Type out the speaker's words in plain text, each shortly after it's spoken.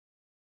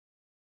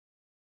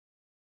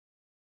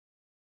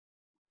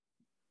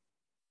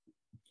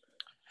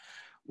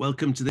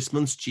Welcome to this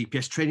month's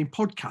GPS Training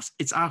Podcast.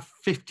 It's our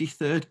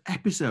 53rd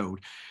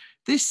episode.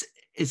 This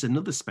is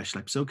another special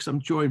episode because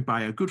I'm joined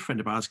by a good friend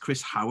of ours,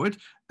 Chris Howard.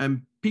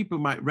 People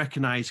might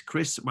recognise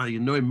Chris, well, you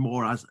know him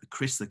more as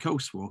Chris the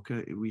Coast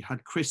Walker. We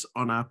had Chris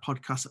on our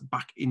podcast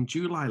back in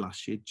July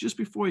last year, just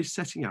before he's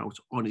setting out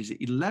on his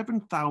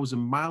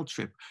 11,000-mile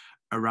trip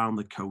around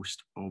the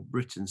coast of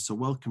Britain. So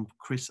welcome,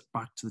 Chris,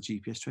 back to the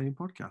GPS Training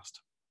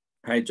Podcast.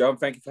 Hey, John,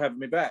 thank you for having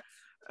me back.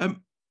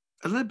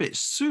 A little bit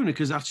sooner,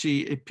 because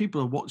actually, if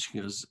people are watching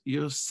us,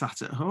 you're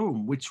sat at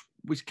home, which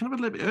kind of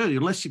a little bit early,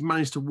 unless you've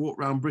managed to walk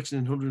around Britain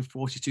in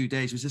 142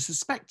 days, which I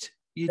suspect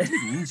you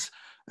didn't.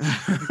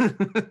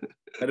 That'd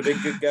have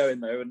been good going,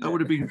 though, wouldn't it? That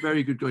would have been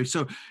very good going.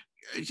 So,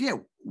 yeah,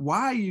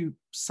 why are you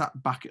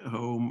sat back at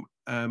home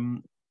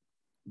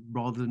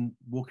rather than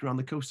walking around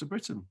the coast of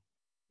Britain?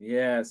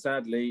 Yeah,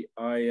 sadly,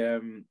 I've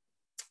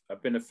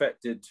been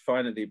affected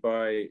finally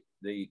by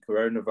the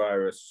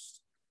coronavirus,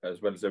 as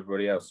well as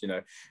everybody else. You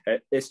know,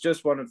 it's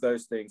just one of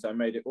those things. I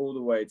made it all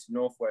the way to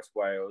northwest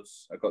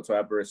Wales. I got to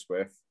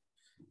Aberystwyth,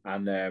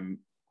 and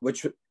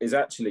which is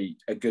actually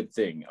a good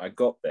thing. I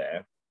got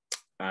there,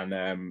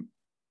 and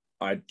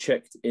I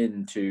checked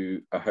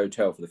into a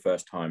hotel for the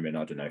first time in,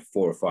 I don't know,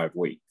 4 or 5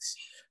 weeks.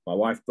 My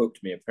wife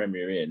booked me a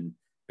Premier Inn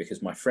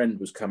because my friend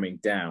was coming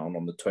down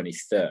on the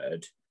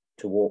 23rd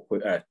to walk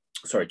with,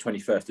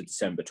 21st of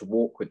December to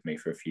walk with me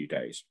for a few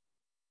days.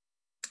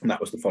 And that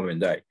was the following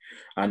day.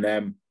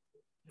 And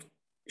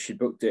she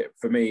booked it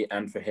for me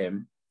and for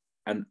him.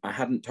 And I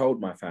hadn't told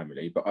my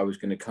family, but I was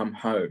going to come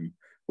home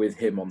with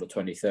him on the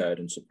 23rd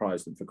and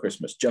surprise them for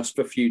Christmas, just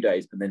for a few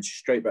days, and then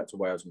straight back to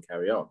Wales and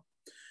carry on.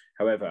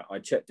 However, I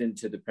checked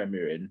into the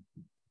Premier Inn.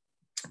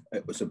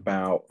 It was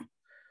about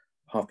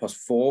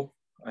 4:30,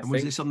 I think.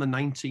 Was this on the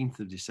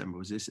 19th of December?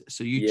 Was this?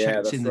 So you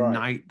checked in the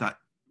night that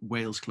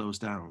Wales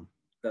closed down?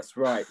 That's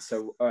right.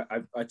 So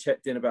I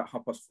checked in about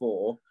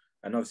 4:30.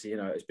 And obviously, you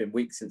know, it's been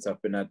weeks since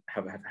I've been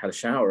had a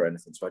shower or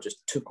anything. So I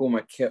just took all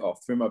my kit off,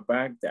 threw my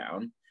bag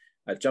down.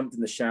 I jumped in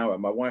the shower.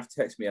 My wife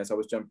texted me as I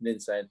was jumping in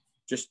saying,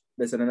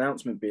 there's an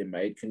announcement being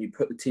made. Can you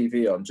put the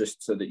TV on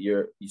just so that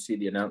you see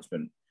the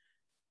announcement?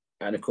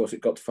 And of course,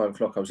 it got to 5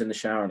 o'clock. I was in the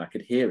shower and I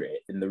could hear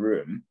it in the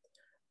room.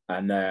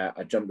 And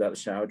I jumped out of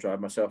the shower,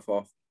 dried myself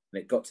off. And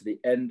it got to the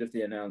end of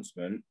the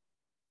announcement.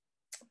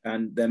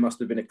 And there must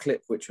have been a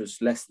clip which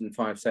was less than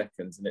 5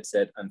 seconds. And it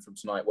said, and from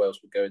tonight, Wales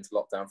would go into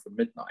lockdown from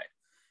midnight.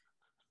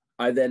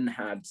 I then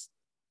had,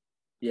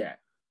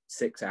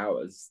 6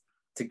 hours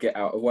to get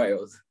out of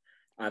Wales.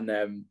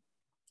 And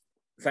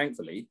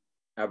thankfully,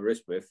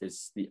 Aberystwyth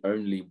is the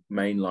only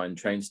mainline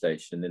train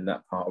station in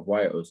that part of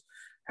Wales.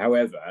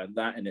 However,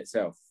 that in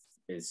itself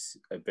is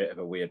a bit of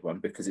a weird one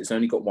because it's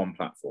only got one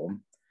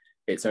platform.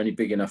 It's only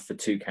big enough for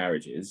 2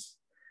 carriages.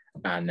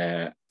 And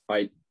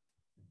I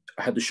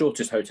had the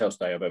shortest hotel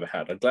stay I've ever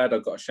had. I'm glad I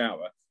got a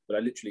shower, but I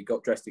literally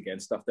got dressed again,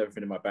 stuffed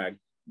everything in my bag,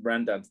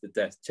 ran down to the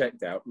desk,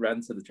 checked out, ran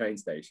to the train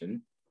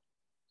station.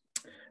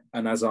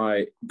 And as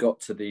I got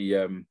to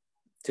the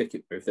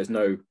ticket booth, there's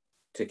no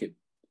ticket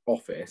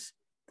office,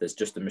 there's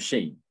just a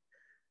machine.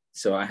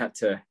 So I had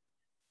to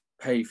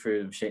pay through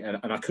the machine.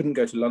 And I couldn't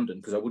go to London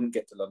because I wouldn't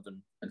get to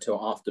London until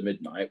after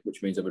midnight,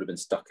 which means I would have been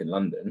stuck in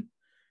London.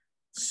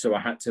 So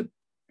I had to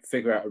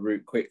figure out a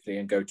route quickly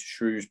and go to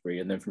Shrewsbury,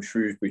 and then from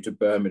Shrewsbury to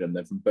Birmingham,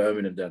 then from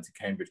Birmingham down to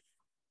Cambridge.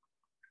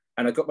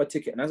 And I got my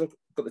ticket. And as I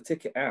got the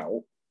ticket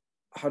out,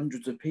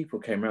 hundreds of people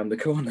came around the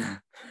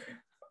corner,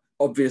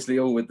 obviously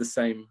all with the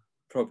same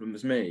problem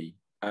as me.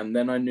 And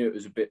then I knew it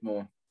was a bit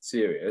more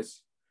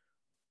serious.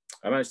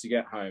 I managed to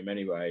get home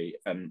anyway,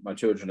 and my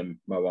children and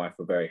my wife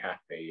were very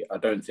happy. I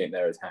don't think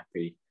they're as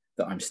happy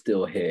that I'm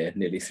still here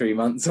nearly 3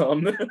 months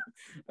on.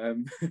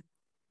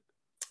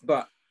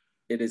 But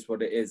it is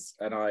what it is,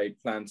 and I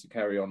plan to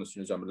carry on as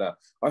soon as I'm allowed.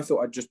 I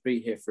thought I'd just be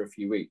here for a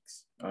few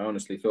weeks. I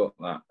honestly thought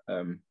that.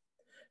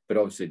 But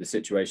obviously the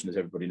situation, as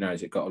everybody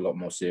knows, it got a lot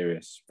more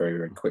serious very,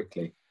 very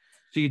quickly.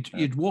 So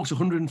you'd walked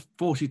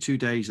 142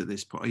 days at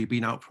this point, or you'd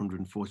been out for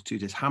 142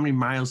 days. How many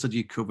miles had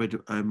you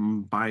covered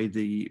by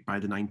the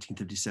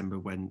 19th of December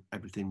when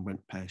everything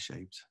went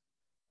pear-shaped?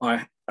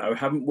 I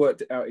haven't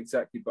worked it out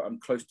exactly, but I'm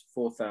close to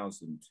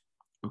 4,000.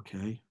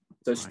 Okay.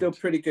 So still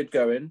pretty good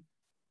going.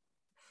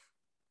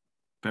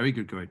 Very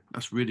good going.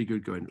 That's really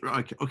good going.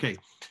 Right. Okay.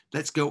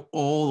 Let's go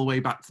all the way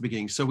back to the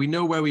beginning. So we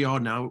know where we are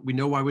now. We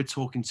know why we're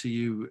talking to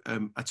you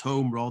at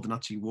home rather than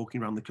actually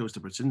walking around the coast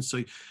of Britain.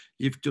 So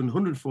you've done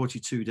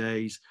 142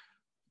 days,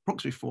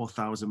 approximately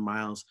 4,000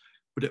 miles,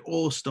 but it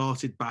all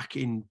started back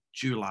in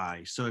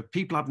July. So if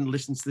people haven't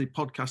listened to the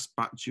podcast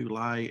back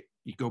July,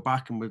 you go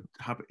back and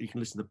you can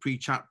listen to the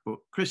pre-chat. But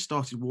Chris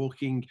started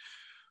walking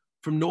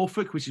from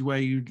Norfolk, which is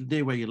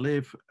near where you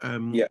live.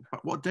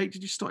 What date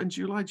did you start in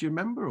July? Do you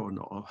remember or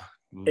not?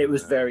 It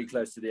was very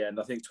close to the end.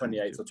 I think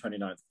 28th or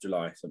 29th of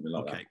July, something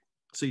like that. Okay.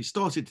 So you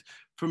started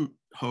from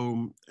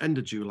home, end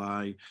of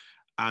July,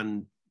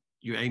 and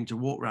you aimed to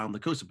walk around the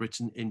coast of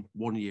Britain in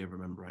 1 year,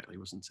 remember rightly,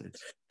 wasn't it?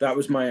 That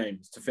was my aim,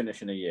 to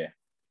finish in a year.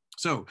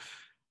 So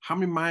how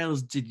many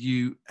miles did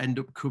you end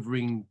up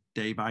covering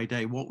day by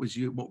day? What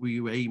were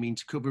you aiming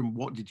to cover, and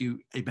what did you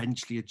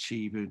eventually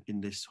achieve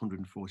in this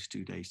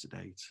 142 days to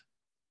date?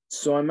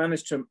 So I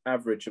managed to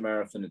average a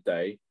marathon a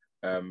day.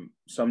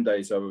 Some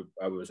days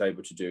I was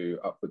able to do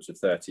upwards of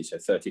 30, so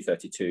 30,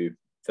 32,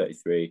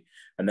 33.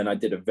 And then I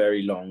did a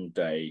very long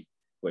day,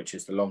 which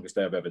is the longest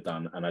day I've ever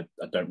done. And I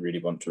don't really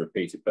want to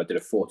repeat it, but I did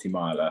a 40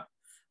 miler.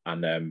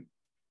 And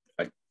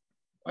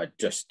I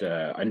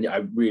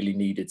really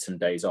needed some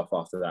days off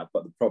after that.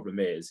 But the problem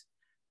is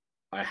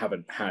I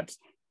haven't had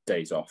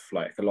days off.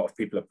 Like a lot of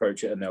people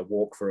approach it and they'll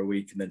walk for a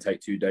week and then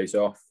take 2 days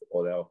off,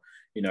 or they'll,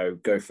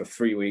 go for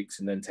 3 weeks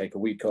and then take a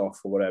week off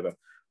or whatever.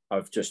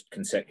 I've just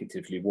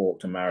consecutively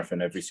walked a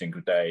marathon every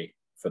single day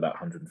for that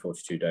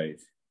 142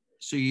 days.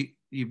 So you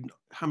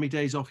how many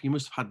days off? You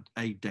must have had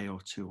a day or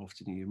two off,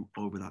 didn't you,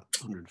 over that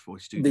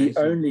 142 days?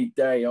 The only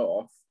day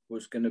off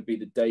was going to be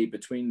the day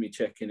between me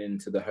checking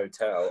into the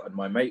hotel and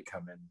my mate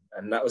coming,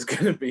 and that was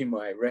going to be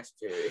my rest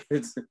period.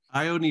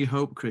 I only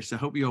hope, Chris, I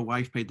hope your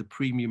wife paid the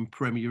premium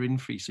Premier Inn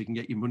fee so you can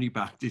get your money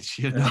back, did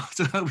she?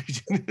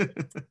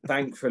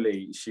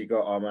 Thankfully, she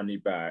got our money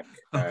back.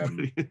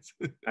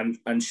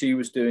 And she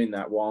was doing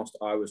that whilst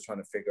I was trying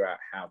to figure out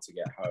how to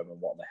get home and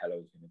what the hell I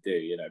was going to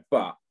do,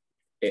 but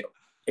it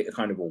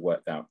kind of all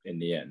worked out in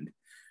the end.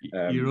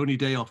 Your only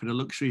day off in a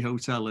luxury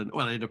hotel in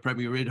a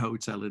Premier Inn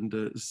hotel,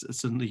 and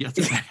suddenly you have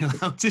to bail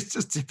out. It's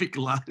just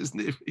typical,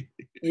 isn't it?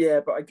 Yeah,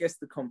 but I guess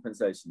the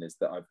compensation is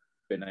that I've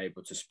been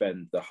able to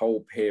spend the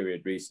whole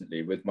period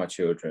recently with my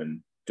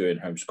children doing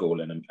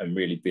homeschooling and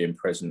really being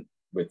present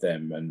with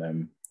them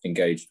and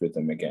engaged with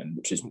them again,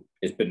 which has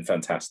been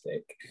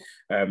fantastic.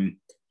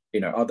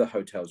 Other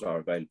hotels are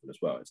available as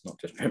well. It's not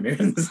just Premier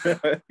Inns.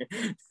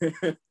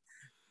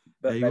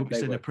 But you won't be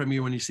saying a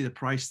Premier when you see the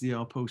price they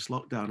are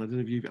post-lockdown. I don't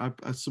know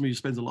if some of you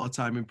spend a lot of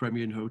time in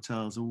Premier Inn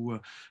hotels.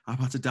 I've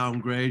had to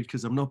downgrade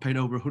because I'm not paying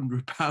over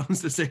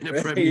 £100 to stay in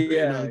a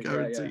Premier Inn. I'll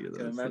guarantee you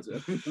that.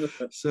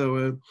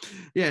 Imagine.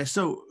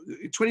 So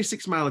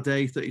 26 mile a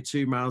day,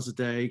 32 miles a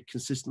day,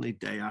 consistently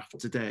day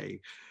after day.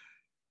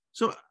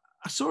 So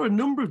I saw a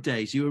number of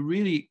days you were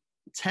really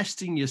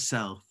testing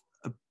yourself,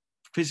 a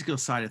physical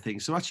side of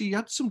things. So actually you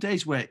had some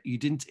days where you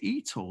didn't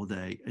eat all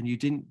day and you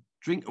didn't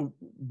drink.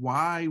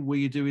 Why were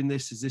you doing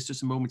this? Is this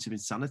just a moment of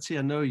insanity?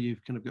 I know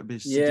you've kind of got a bit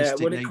of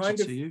sadistic nature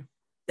to you.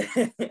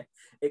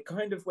 It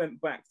kind of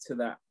went back to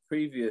that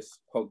previous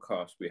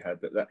podcast we had,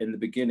 that in the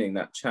beginning,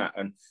 that chat.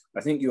 And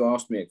I think you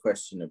asked me a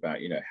question about,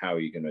 how are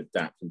you going to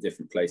adapt in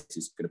different places?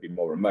 It's going to be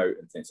more remote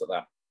and things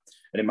like that.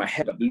 And in my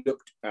head, I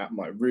looked at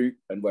my route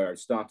and where I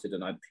started,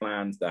 and I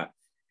planned that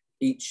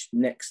each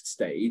next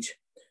stage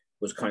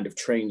was kind of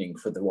training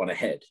for the one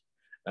ahead.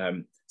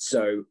 North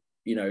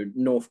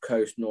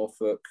Coast,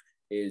 Norfolk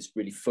is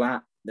really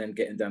flat, then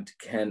getting down to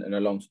Kent and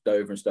along to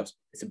Dover and stuff.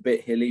 It's a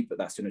bit hilly, but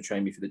that's going to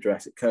train me for the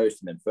Jurassic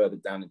Coast, and then further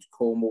down into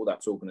Cornwall,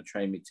 that's all going to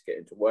train me to get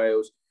into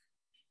Wales.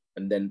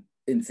 And then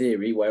in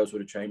theory, Wales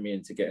would have trained me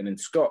into getting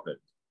into Scotland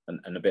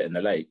and a bit in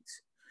the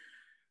lakes.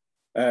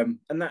 And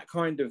that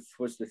kind of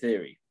was the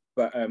theory.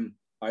 But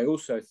I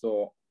also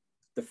thought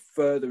the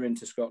further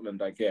into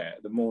Scotland I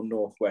get, the more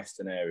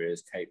northwestern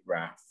areas, Cape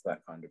Wrath,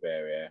 that kind of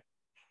area,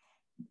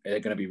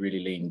 they're going to be really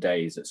lean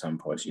days at some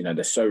points.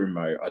 They're so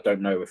remote. I don't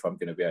know if I'm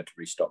going to be able to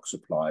restock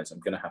supplies. I'm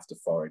going to have to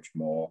forage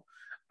more.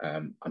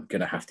 I'm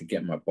going to have to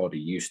get my body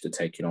used to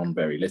taking on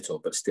very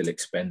little, but still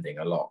expending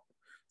a lot.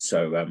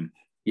 So,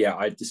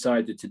 I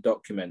decided to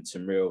document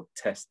some real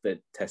test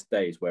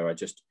days where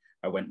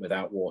I went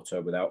without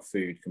water, without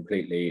food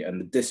completely. And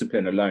the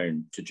discipline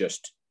alone to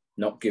just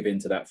not give in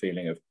to that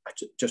feeling of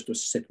just a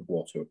sip of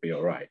water would be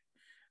all right.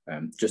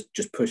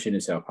 Just pushing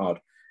yourself hard.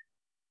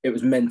 It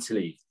was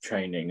mentally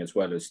training as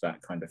well as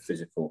that kind of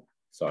physical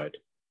side.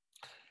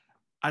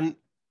 And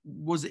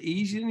was it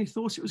easier than you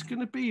thought it was going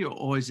to be,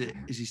 or is it,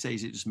 as you say,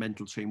 is it just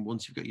mental training?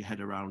 Once you've got your head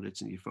around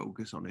it and you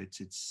focus on it,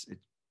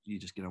 you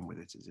just get on with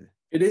it, is it?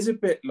 It is a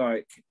bit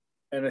like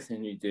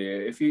anything you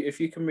do.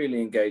 If you can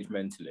really engage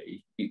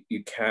mentally,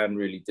 you can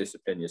really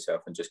discipline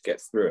yourself and just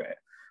get through it.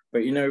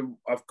 But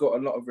I've got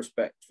a lot of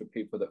respect for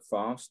people that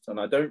fast, and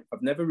I've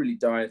never really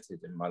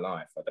dieted in my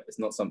life. It's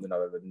not something I've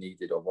ever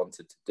needed or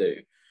wanted to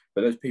do.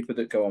 But those people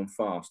that go on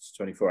fast,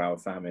 24-hour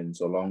famines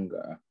or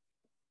longer,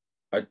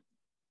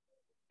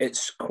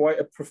 it's quite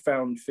a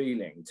profound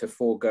feeling to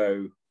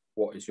forego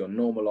what is your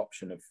normal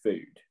option of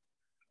food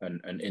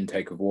and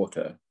intake of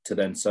water, to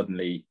then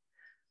suddenly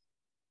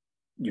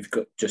you've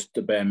got just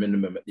the bare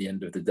minimum at the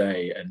end of the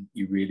day, and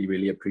you really,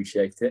 really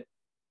appreciate it.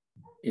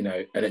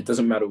 And it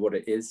doesn't matter what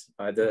it is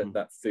either.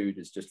 That food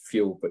is just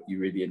fuel, but you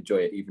really enjoy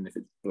it, even if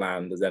it's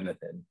bland as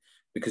anything,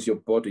 because your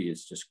body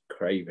is just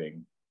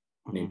craving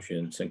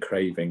nutrients and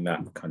craving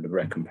that kind of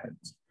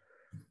recompense.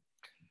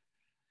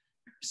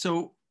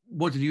 So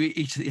what did you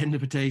eat at the end of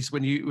the day?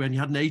 When you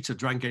hadn't ate or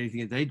drank anything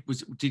a day,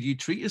 did you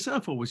treat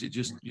yourself, or was it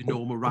just your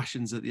normal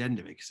rations at the end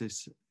of it?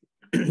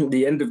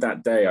 The end of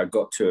that day, I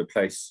got to a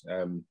place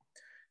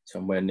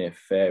somewhere near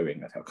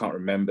Fairing. I can't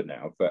remember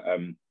now, but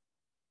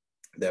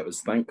there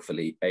was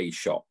thankfully a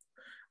shop.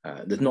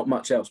 There's not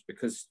much else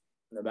because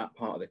that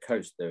part of the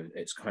coast,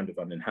 it's kind of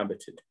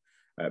uninhabited.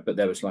 but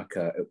there was like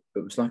it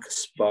was like a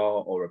Spa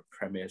or a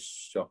Premier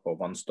shop or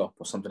One Stop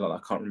or something like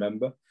that. I can't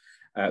remember.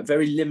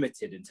 Very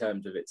limited in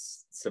terms of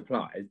its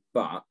supplies,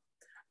 but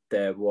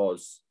there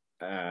was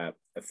a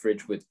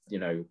fridge with, you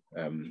know,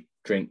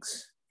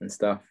 drinks and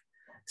stuff.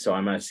 So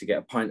I managed to get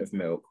a pint of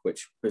milk,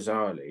 which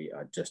bizarrely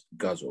I just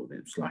guzzled.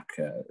 It was like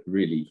a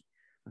really,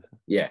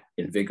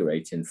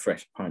 invigorating,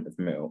 fresh pint of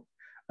milk.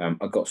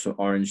 I got some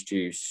orange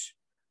juice.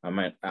 I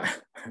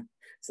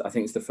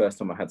think it's the first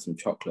time I had some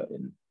chocolate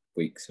in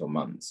weeks or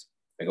months.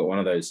 I got one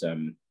of those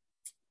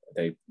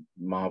they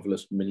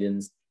Marvelous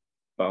Millions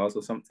bars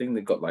or something.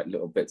 They got like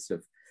little bits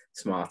of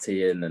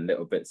Smartie in and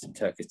little bits of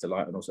Turkish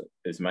Delight, and also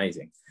it was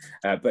amazing.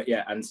 But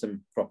yeah, and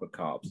some proper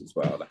carbs as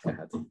well, like I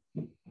had.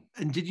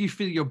 And did you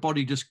feel your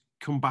body just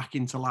come back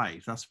into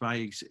life? That's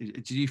why.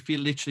 Did you feel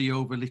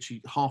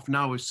literally half an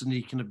hour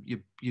suddenly kind of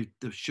you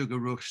the sugar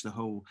rush, the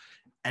whole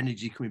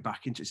energy coming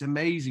back into it? It's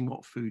amazing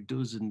what food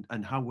does,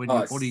 and how when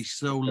your body's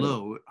so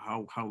low,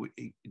 how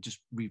it just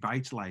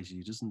revitalizes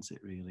you, doesn't it?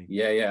 Really?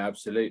 Yeah,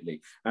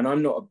 absolutely. And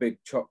I'm not a big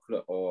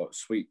chocolate or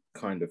sweet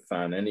kind of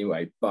fan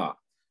anyway, but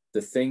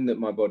the thing that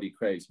my body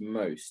craves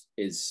most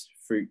is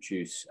fruit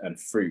juice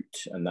and fruit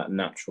and that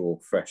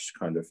natural, fresh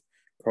kind of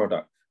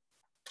product.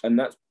 And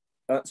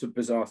that's a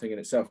bizarre thing in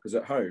itself, because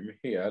at home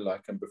here,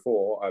 like and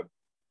before,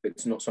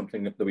 it's not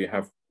something that we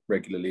have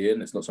regularly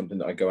in. It's not something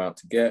that I go out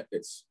to get.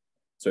 It's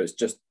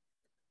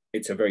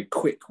a very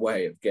quick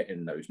way of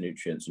getting those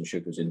nutrients and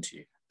sugars into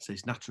you. So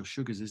it's natural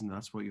sugars, isn't it?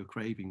 That's what you're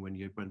craving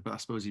but I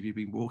suppose if you've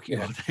been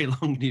walking all day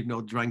long and you've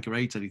not drank or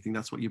ate anything,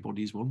 that's what your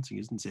body's wanting,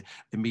 isn't it?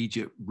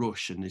 Immediate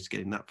rush, and it's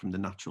getting that from the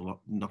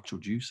natural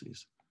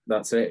juices.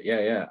 That's it.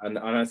 Yeah. And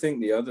I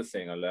think the other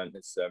thing I learned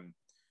is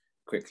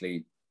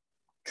quickly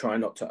try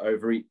not to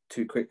overeat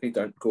too quickly.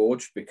 Don't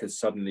gorge, because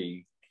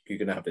suddenly you're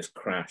going to have this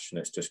crash and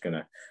it's just going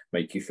to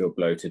make you feel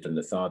bloated and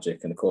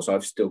lethargic. And of course,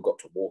 I've still got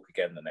to walk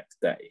again the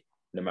next day.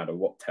 No matter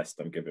what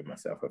test I'm giving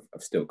myself,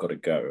 I've still got to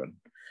go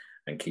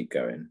and keep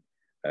going.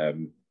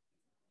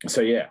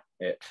 So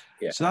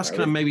that's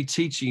kind of maybe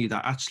teaching you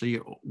that actually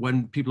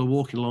when people are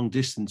walking a long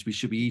distance, we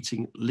should be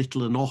eating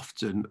little and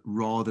often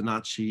rather than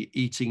actually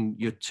eating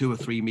your 2 or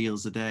 3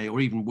 meals a day, or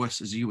even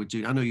worse, as you were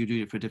doing. I know you're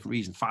doing it for a different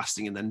reason,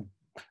 fasting and then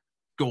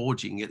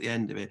gorging at the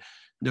end of it.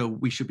 No,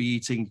 we should be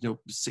eating,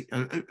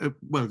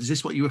 well, is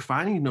this what you were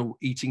finding?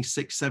 Eating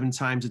 6-7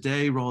 times a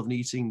day rather than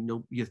eating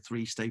your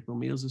 3 staple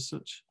meals as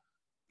such?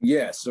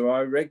 Yeah, so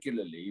I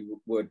regularly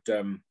would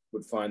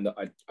find that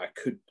I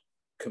could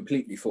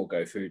completely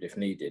forego food if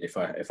needed. If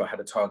I had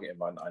a target in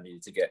mind that I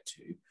needed to get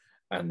to,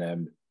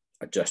 and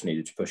I just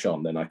needed to push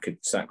on, then I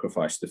could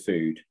sacrifice the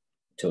food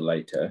till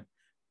later.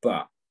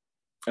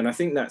 And I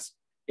think that's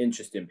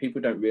interesting.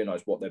 People don't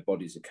realize what their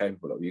bodies are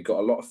capable of. You've got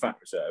a lot of fat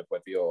reserve,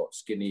 whether you're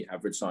skinny,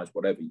 average size,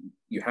 whatever.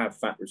 You have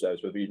fat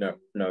reserves, whether you know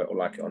it or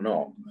like it or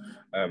not.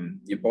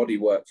 Your body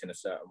works in a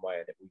certain way,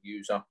 and it will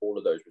use up all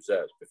of those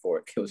reserves before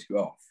it kills you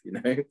off.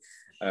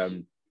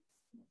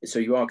 So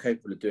you are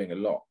capable of doing a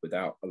lot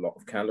without a lot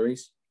of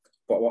calories.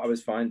 But what I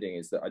was finding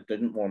is that I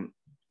didn't want.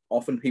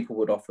 Often people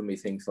would offer me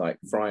things like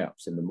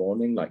fry-ups in the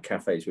morning, like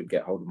cafes would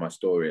get hold of my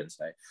story and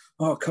say,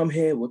 "Oh, come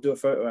here, we'll do a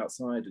photo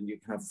outside and you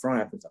can have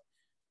fry-up and stuff."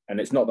 And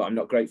it's not that I'm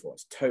not grateful,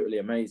 it's totally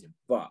amazing,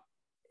 but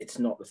it's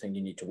not the thing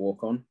you need to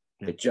walk on.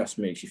 It just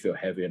makes you feel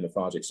heavy and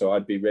lethargic. So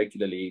I'd be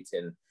regularly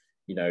eating,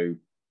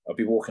 I'd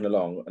be walking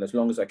along, and as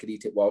long as I could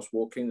eat it whilst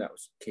walking, that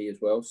was key as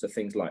well. So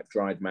things like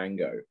dried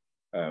mango,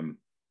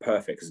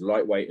 perfect, because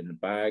lightweight in the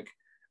bag.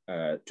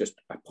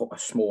 Just a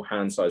small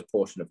hand-sized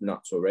portion of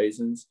nuts or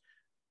raisins.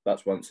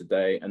 That's once a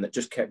day, and it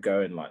just kept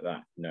going like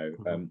that.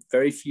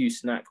 Very few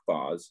snack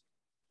bars.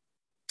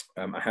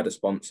 I had a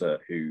sponsor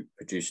who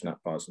produced snack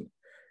bars, and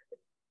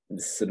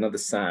this is another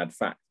sad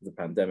fact of the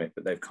pandemic,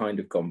 but they've kind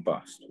of gone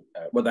bust.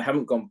 Well, they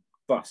haven't gone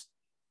bust.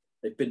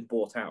 They've been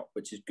bought out,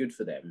 which is good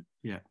for them.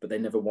 Yeah. But they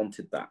never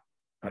wanted that.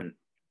 And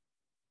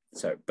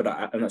so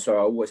I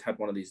always had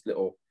one of these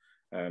little,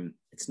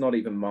 it's not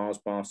even Mars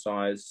bar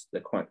size.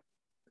 They're quite,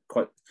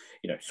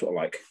 sort of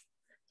like,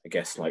 I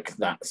guess like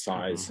that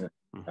size,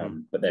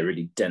 but they're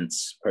really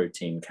dense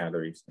protein,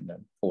 calories, and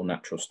all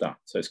natural stuff.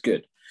 So it's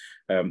good.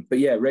 But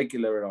yeah,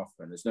 regular and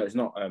often. It's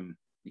not,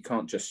 you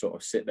can't just sort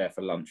of sit there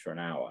for lunch for an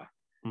hour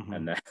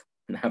and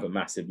have a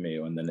massive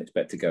meal and then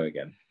expect to go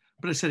again.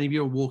 But I said, if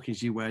you're walking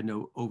as you were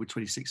over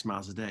 26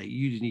 miles a day,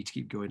 you need to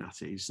keep going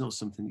at it. It's not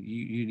something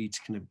you need to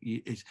kind of,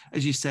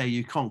 as you say,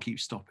 you can't keep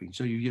stopping.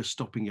 So you're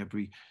stopping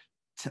every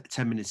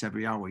 10 minutes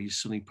every hour. You're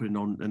suddenly putting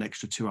on an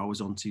extra 2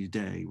 hours onto your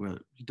day. Well,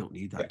 you don't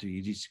need that, do you?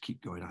 You need to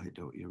keep going at it,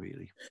 don't you,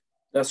 really?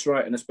 That's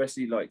right. And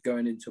especially like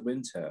going into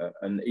winter,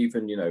 and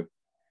even,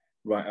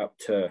 right up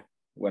to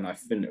when I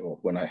finished, or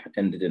when I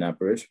ended in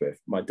Aberystwyth,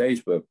 my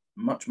days were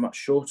much, much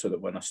shorter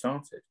than when I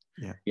started.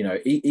 Yeah.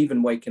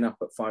 Even waking up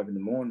at 5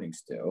 a.m.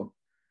 still,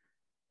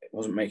 it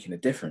wasn't making a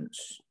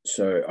difference.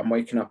 So I'm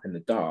waking up in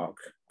the dark,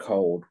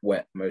 cold,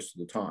 wet most of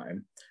the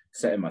time,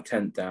 setting my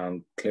tent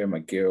down, clearing my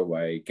gear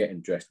away,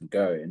 getting dressed and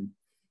going.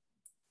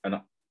 And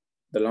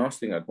the last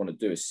thing I'd want to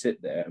do is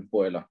sit there and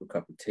boil up a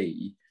cup of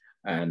tea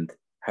and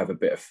have a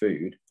bit of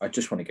food. I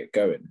just want to get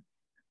going.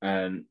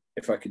 And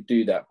if I could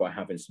do that by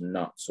having some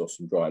nuts or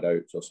some dried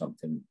oats or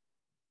something,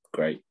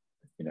 great,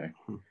 you know.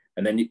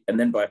 And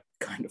then by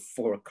kind of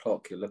 4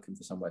 o'clock, you're looking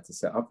for somewhere to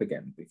set up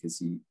again,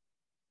 because you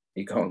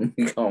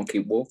can't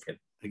keep walking.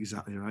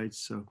 Exactly right.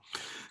 So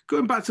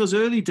going back to those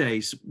early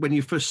days when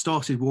you first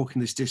started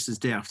walking this distance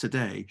day after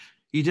day,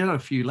 you did have a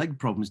few leg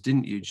problems,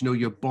 didn't you? Do you know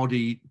your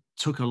body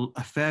took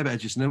a fair bit? I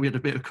just know we had a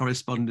bit of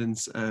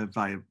correspondence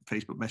via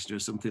Facebook Messenger or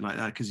something like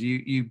that, because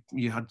you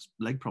had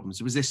leg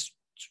problems. Was this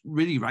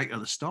really right at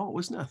the start,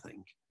 wasn't it, I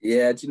think?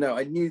 Yeah, do you know,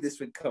 I knew this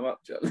would come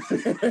up, John.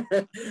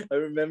 I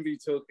remember you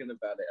talking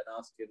about it and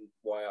asking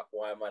why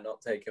am I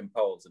not taking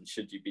poles, and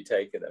should you be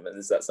taking them, and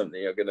is that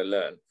something you're going to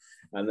learn?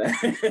 And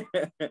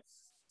then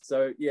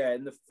so yeah,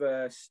 in the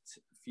first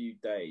few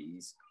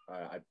days,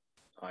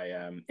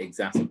 I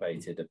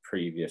exacerbated a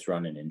previous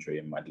running injury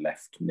in my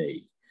left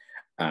knee,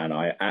 and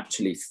I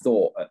actually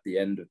thought at the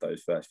end of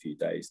those first few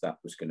days that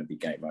was going to be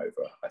game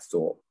over. I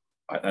thought,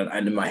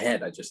 and in my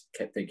head, I just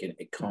kept thinking,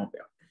 it can't be.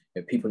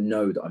 You know, people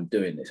know that I'm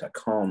doing this. I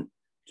can't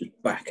just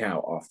back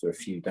out after a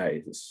few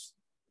days.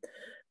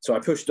 So I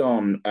pushed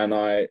on, and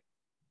I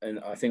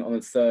think on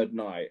the third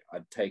night,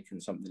 I'd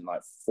taken something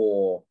like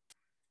 4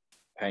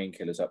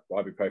 painkillers, up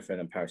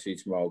ibuprofen and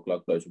paracetamol,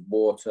 glug loads of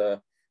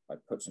water. I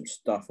put some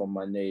stuff on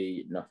my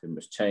knee. Nothing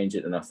was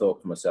changing, and I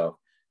thought to myself,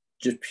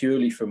 just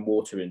purely from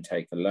water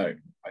intake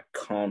alone, I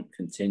can't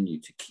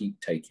continue to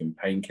keep taking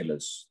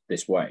painkillers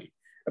this way.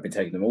 I've been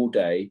taking them all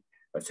day.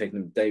 I've taken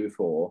them the day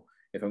before.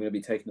 If I'm going to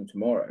be taking them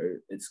tomorrow,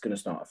 it's going to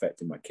start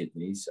affecting my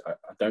kidneys.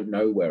 I don't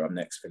know where I'm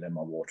next filling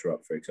my water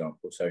up, for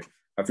example. So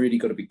I've really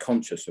got to be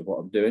conscious of what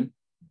I'm doing.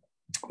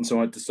 And so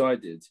I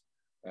decided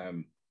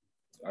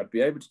I'd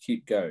be able to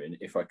keep going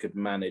if I could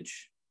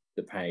manage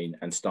the pain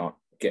and start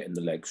getting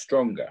the legs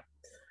stronger.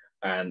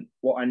 And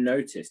what I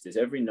noticed is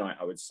every night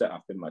I would set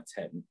up in my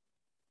tent,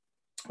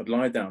 I'd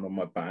lie down on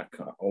my back.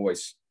 I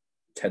always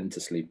tend to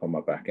sleep on my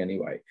back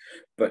anyway.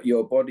 But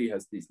your body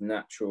has these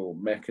natural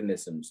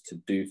mechanisms to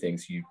do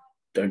things you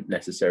don't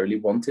necessarily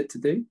want it to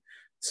do.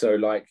 So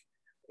like,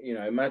 you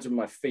know, imagine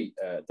my feet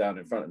down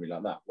in front of me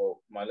like that.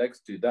 Well, my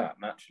legs do that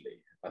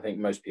naturally. I think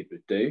most people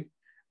do.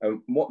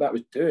 And what that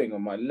was doing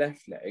on my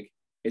left leg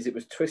is it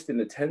was twisting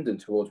the tendon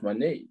towards my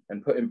knee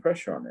and putting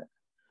pressure on it.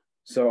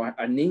 So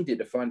I needed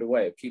to find a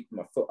way of keeping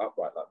my foot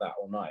upright like that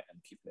all night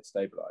and keeping it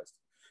stabilized.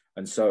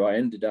 And so I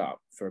ended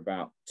up for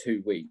about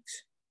 2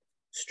 weeks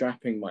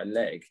strapping my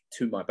leg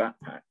to my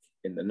backpack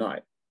in the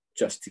night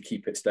just to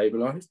keep it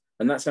stabilized.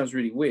 And that sounds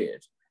really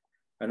weird.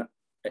 And,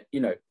 you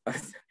know, I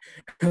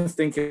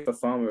think if a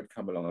farmer had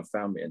come along and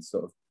found me and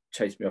sort of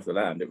chased me off the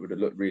land, it would have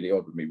looked really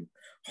odd with me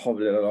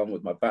hobbling along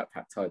with my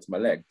backpack tied to my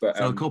leg. But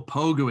so called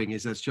pogoing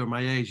is, that's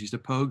my age, used to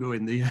pogo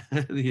in the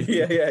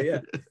yeah.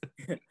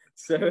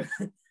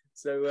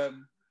 So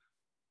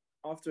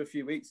after a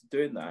few weeks of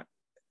doing that,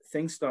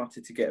 things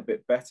started to get a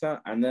bit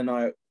better. And then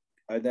I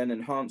then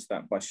enhanced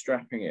that by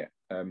strapping it.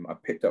 I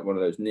picked up one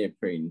of those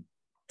neoprene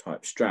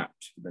type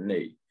straps for the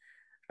knee.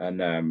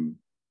 And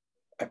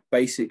I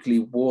basically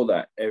wore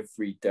that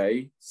every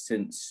day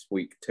since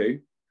week 2.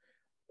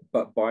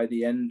 But by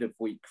the end of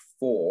week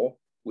 4,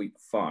 week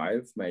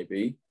 5,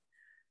 maybe,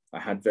 I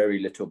had very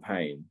little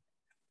pain.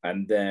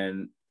 And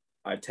then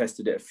I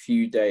tested it a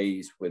few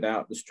days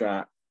without the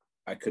strap.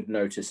 I could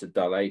notice a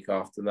dull ache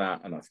after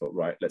that. And I thought,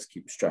 right, let's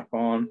keep the strap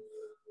on.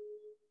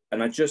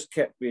 And I just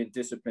kept being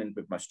disciplined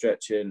with my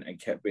stretching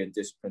and kept being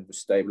disciplined with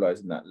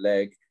stabilizing that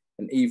leg.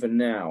 And even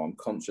now, I'm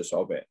conscious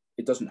of it.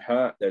 It doesn't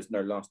hurt. There's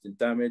no lasting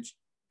damage.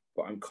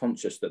 But I'm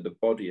conscious that the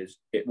body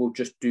it will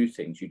just do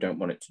things you don't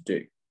want it to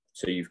do.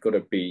 So you've got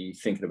to be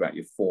thinking about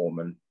your form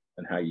and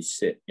how you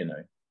sit, you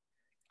know.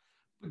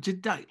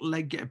 Did that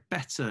leg get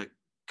better?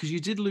 Because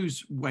you did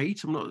lose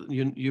weight.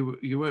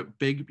 You weren't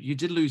big. You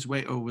did lose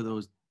weight over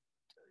those.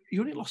 You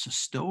only lost a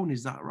stone,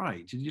 is that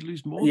right? Did you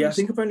lose more? Yeah, I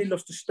think I've only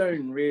lost a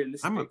stone,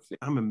 realistically.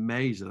 I'm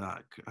amazed at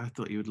that. I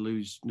thought you would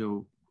lose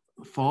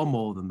far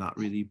more than that,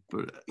 really.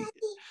 But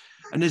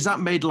and has that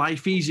made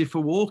life easier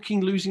for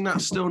walking, losing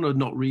that stone, or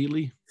not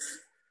really?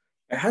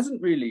 It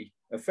hasn't really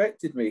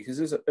affected me because,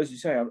 as you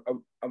say,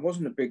 I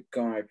wasn't a big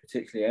guy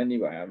particularly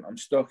anyway. I'm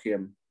stocky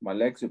and my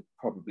legs are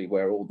probably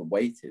where all the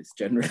weight is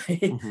generally.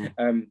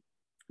 Mm-hmm.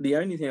 The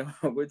only thing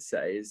I would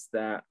say is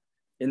that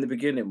in the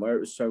beginning, where it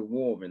was so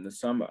warm in the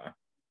summer,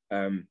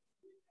 your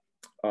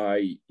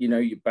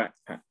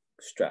backpack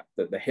strap,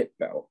 the hip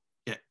belt,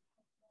 yeah,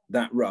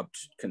 that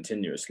rubbed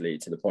continuously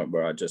to the point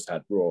where I just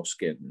had raw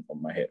skin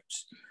on my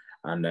hips.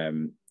 And,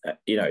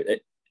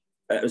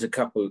 it was a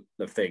couple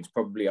of things.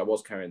 Probably I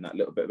was carrying that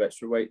little bit of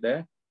extra weight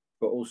there,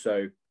 but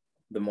also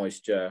the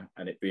moisture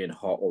and it being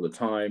hot all the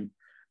time,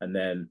 and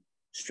then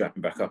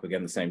strapping back up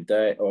again the same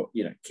day, or,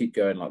 keep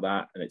going like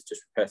that. And it's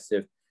just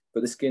repetitive.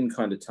 But the skin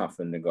kind of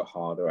toughened and got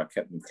harder. I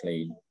kept them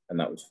clean and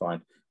that was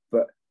fine.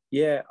 But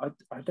yeah,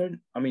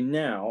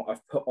 now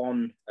I've put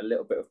on a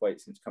little bit of weight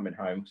since coming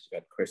home because we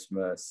had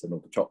Christmas and all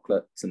the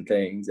chocolates and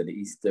things, and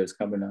Easter's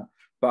coming up.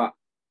 But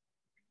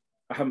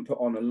I haven't put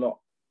on a lot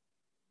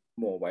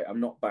more weight. I'm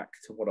not back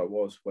to what I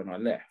was when I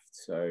left.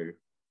 So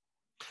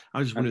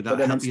I just wondered But that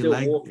then I'm help your still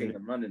leg. walking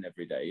and running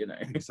every day, you know.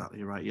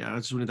 Exactly right. Yeah, I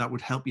just wondered that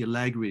would help your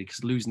leg really,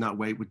 because losing that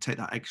weight would take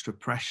that extra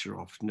pressure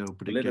off. No,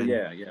 but A little,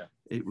 again, yeah.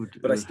 it would.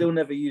 But I still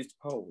never used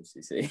poles,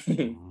 you see.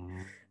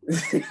 Mm,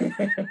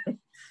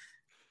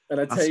 And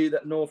I tell that's, you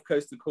that North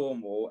Coast of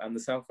Cornwall and the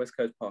Southwest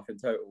Coast Path in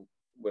total,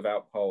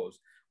 without poles,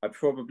 I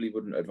probably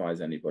wouldn't advise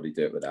anybody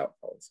do it without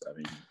poles. I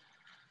mean,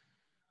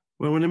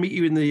 well, when I meet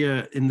you in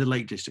the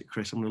Lake District,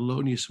 Chris, I'm going to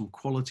loan you some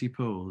quality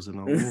poles, and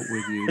I'll walk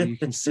with you, and you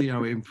can see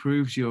how it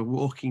improves your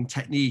walking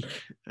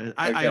technique.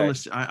 I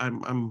honestly,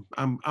 I'm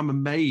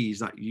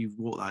amazed that you've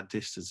walked that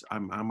distance.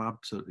 I'm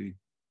absolutely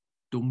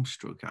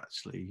dumbstruck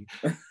actually.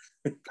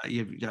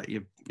 Yeah,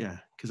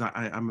 because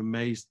I'm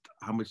amazed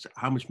how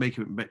much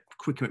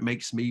quicker it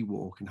makes me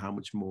walk, and how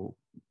much more,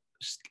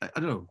 I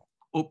don't know,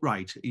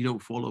 upright. You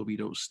don't fall over, you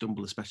don't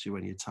stumble, especially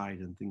when you're tired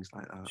and things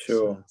like that.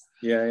 sure. So.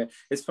 Yeah.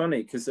 It's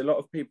funny because a lot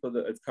of people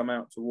that have come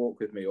out to walk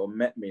with me or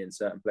met me in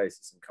certain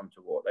places and come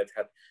to walk, they've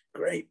had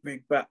great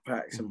big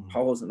backpacks and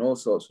poles and all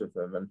sorts with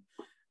them.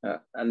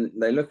 And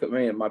they look at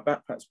me, and my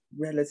backpack's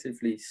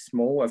relatively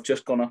small. I've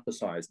just gone up a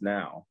size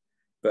now,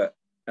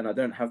 and I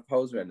don't have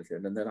poles or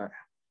anything. And they're like,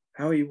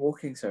 how are you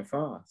walking so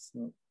fast?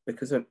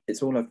 Because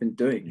it's all I've been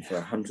doing for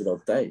 100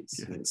 odd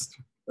days.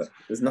 Yeah,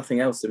 there's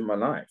nothing else in my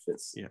life.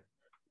 That's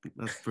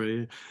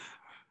brilliant.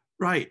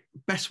 Right,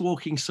 best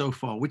walking so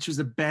far. Which was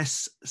the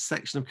best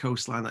section of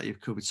coastline that you've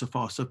covered so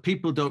far? So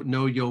people don't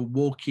know, you're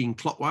walking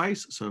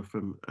clockwise. So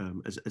from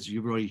as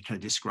you've already kind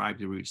of described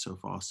the route so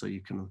far. So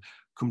you can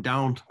come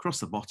down across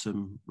the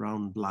bottom,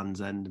 round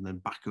Land's End, and then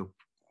back up.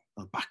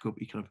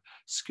 You kind of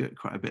skirt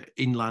quite a bit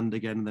inland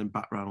again, and then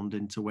back round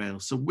into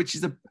Wales. So which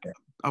is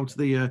out of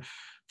the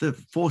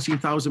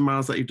 14,000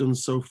 miles that you've done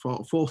so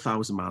far,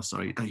 4,000 miles,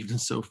 sorry, that you've done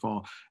so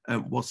far,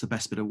 what's the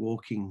best bit of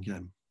walking?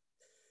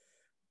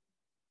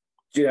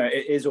 You know,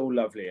 it is all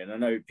lovely, and I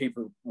know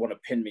people want to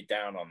pin me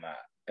down on that,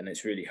 and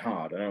it's really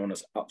hard. I don't want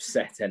to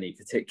upset any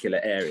particular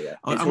area.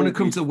 I'm going to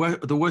come to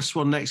the worst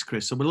one next,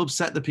 Chris. So we'll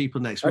upset the people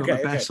next. We'll have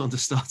the best one to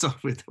start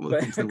off with. We'll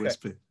come to the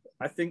worst bit.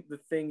 I think the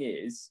thing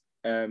is,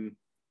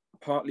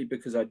 partly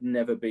because I'd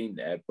never been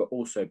there, but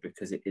also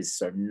because it is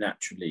so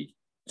naturally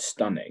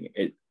stunning.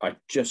 I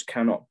just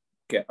cannot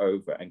get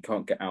over and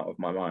can't get out of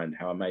my mind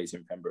how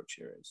amazing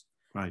Pembrokeshire is.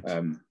 Right.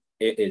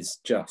 It is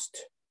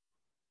just,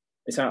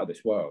 it's out of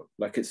this world.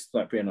 Like, it's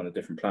like being on a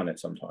different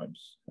planet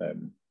sometimes.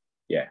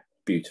 Yeah,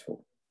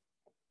 beautiful.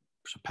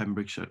 So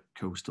Pembrokeshire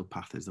Coastal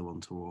Path is the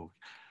one to walk.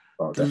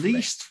 Oh, the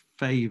least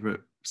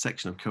favourite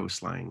section of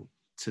coastline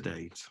to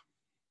date?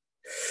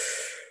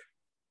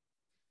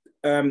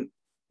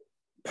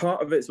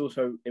 Part of it's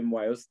also in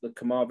Wales, the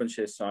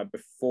Carmarthenshire side,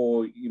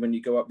 when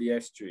you go up the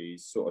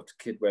estuaries, sort of to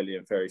Kidwelly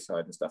and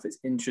Ferryside and stuff. It's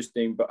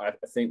interesting, but I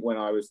think when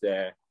I was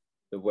there,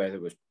 the weather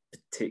was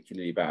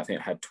particularly bad. I think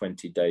it had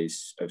 20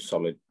 days of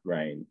solid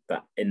rain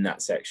in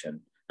that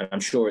section. And I'm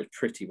sure it's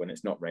pretty when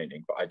it's not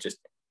raining, but I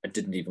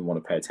didn't even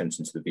want to pay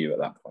attention to the view at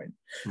that point.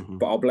 Mm-hmm.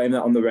 But I'll blame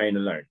that on the rain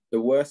alone. The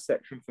worst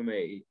section for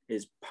me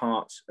is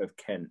parts of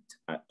Kent,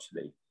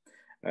 actually.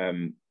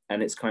 And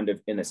it's kind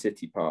of inner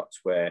city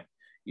parts where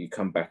you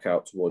come back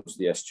out towards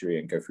the estuary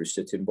and go through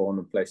Sittingbourne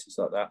and places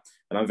like that.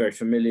 And I'm very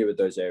familiar with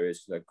those areas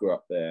because I grew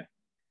up there.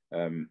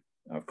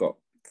 I've got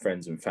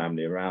friends and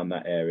family around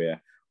that area,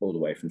 all the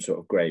way from sort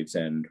of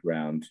Gravesend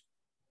round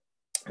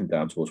and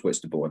down towards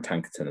Whitstable and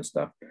Tankerton and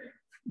stuff.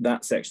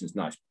 That section's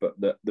nice, but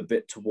the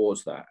bit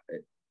towards that,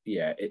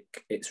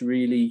 it's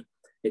really,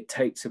 it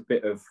takes a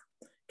bit of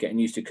getting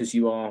used to, because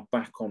you are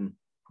back on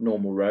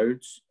normal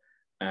roads,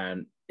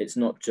 and it's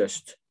not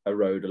just a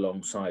road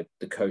alongside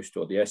the coast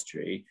or the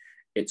estuary.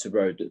 It's a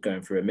road that's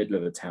going through the middle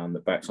of a town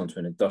that backs onto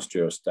an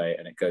industrial estate,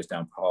 and it goes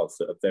down paths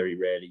that are very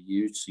rarely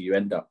used. So you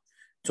end up,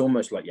 it's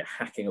almost like you're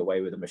hacking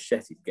away with a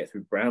machete to get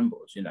through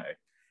brambles, you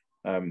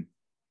know.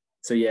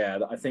 So yeah,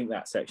 I think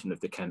that section of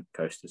the Kent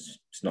coast is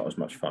not as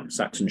much fun.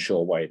 Saxon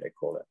Shore Way, they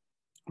call it.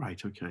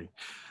 Right,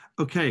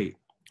 okay.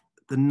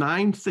 The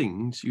 9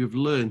 things you've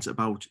learned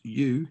about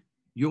you,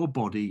 your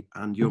body,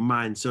 and your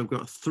mind. So I've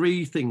got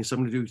 3 things. So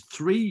I'm going to do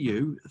 3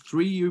 you,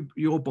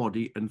 your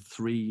body, and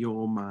 3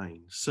 your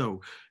mind.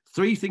 So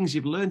 3 things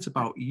you've learned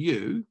about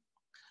you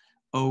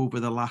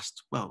over the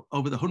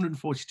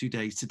 142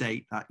 days to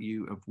date that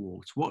you have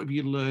walked. What have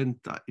you learned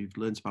that you've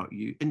learned about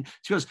you? And to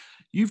be honest,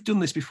 you've done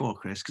this before,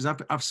 Chris, because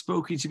I've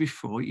spoken to you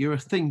before. You're a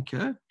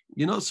thinker.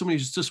 You're not someone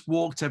who's just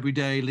walked every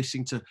day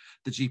listening to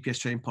the GPS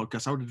Training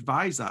podcast. I would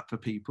advise that for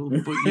people.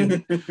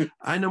 But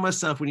I know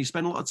myself, when you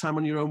spend a lot of time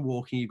on your own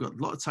walking, you've got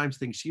a lot of time to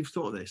think. So you've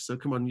thought of this. So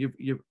come on,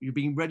 you've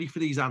been ready for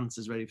these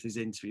answers, ready for these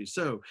interviews.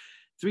 So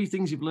 3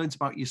 things you've learned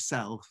about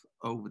yourself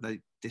over the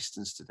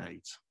distance to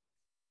date.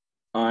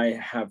 I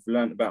have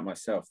learned about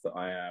myself that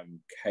I am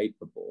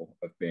capable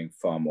of being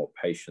far more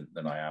patient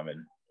than I am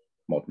in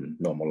modern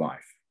normal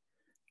life.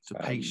 So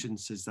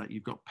patience is that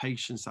you've got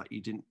patience that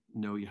you didn't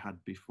know you had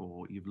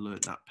before. You've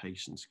learned that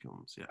patience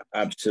comes, yeah.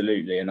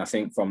 Absolutely. And I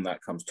think from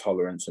that comes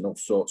tolerance and all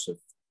sorts of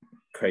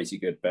crazy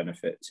good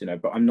benefits, you know.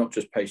 But I'm not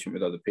just patient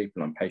with other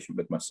people, I'm patient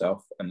with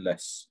myself and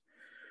less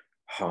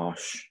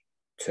harsh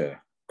to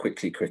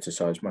quickly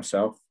criticize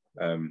myself.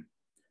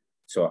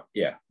 So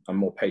yeah, I'm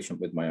more patient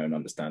with my own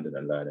understanding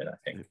and learning, I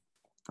think.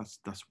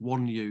 That's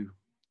one you.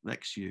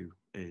 Next you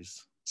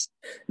is?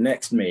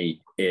 Next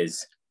me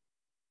is,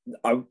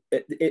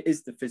 it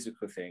is the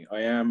physical thing.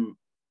 I am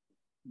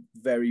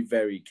very,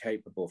 very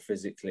capable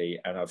physically,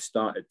 and I've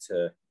started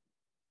to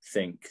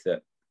think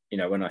that, you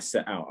know, when I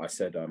set out, I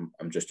said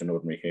I'm just an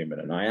ordinary human,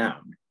 and I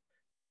am.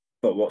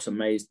 But what's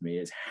amazed me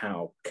is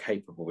how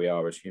capable we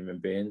are as human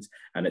beings,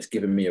 and it's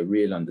given me a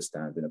real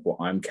understanding of what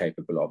I'm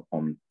capable of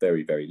on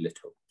very, very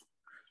little.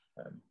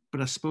 But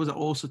I suppose it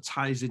also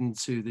ties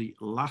into the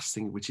last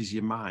thing, which is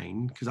your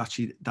mind, because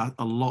actually that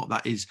a lot of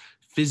that is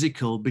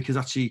physical, because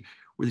actually,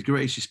 with the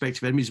greatest respect,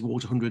 if enemies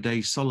walked 100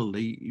 days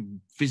solidly,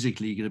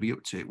 physically you're going to be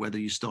up to it, whether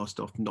you start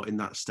off not in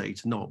that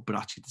state or not. But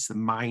actually, it's the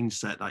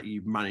mindset that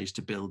you've managed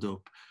to build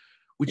up,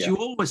 which you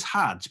always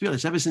had, to be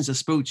honest, ever since I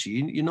spoke to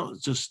you. You're not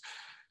just,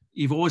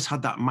 you've always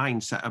had that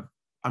mindset of,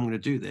 I'm going to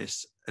do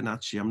this, and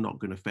actually I'm not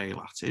going to fail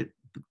at it.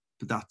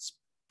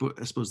 But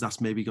I suppose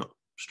that's maybe got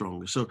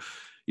stronger. So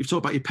you've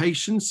talked about your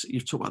patience,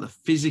 you've talked about the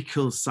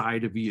physical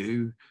side of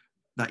you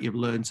that you've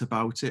learned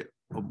about it.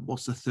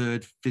 What's the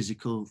third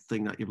physical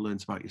thing that you've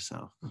learned about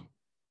yourself?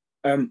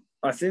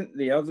 I think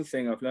the other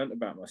thing I've learned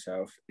about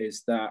myself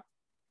is that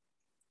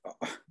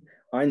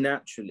I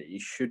naturally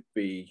should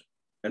be,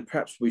 and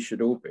perhaps we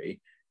should all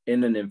be,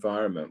 in an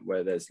environment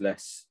where there's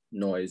less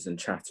noise and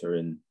chatter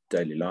in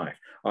daily life.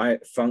 I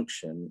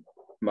function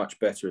much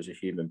better as a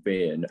human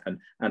being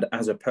and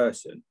as a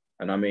person.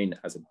 And I mean,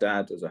 as a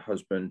dad, as a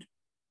husband,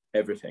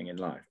 everything in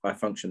life. I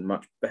function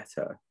much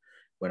better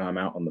when I'm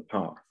out on the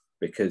path,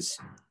 because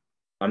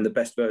I'm the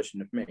best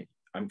version of me.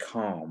 I'm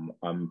calm,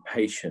 I'm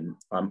patient,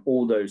 I'm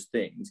all those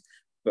things,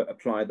 but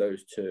apply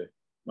those to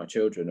my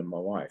children and my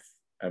wife,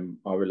 and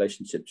our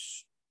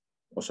relationships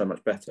are so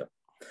much better.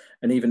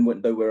 And even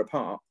though we're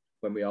apart,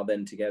 when we are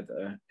then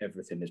together,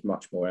 everything is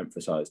much more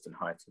emphasized and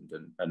heightened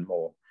and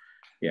more,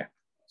 yeah.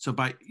 So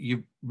by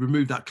you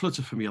remove that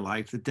clutter from your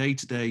life, the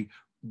day-to-day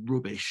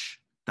rubbish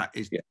that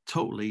is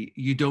totally,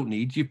 you don't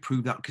need, you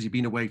prove that because you've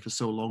been away for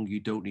so long, you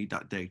don't need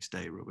that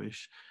day-to-day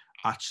rubbish.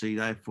 Actually,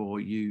 therefore,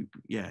 you're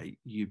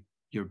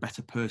a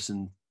better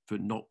person for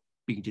not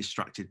being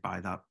distracted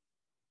by that.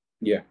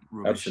 Yeah,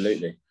 rubbish.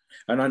 Absolutely.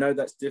 And I know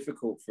that's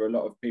difficult for a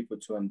lot of people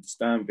to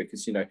understand,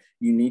 because, you know,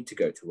 you need to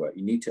go to work,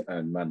 you need to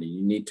earn money,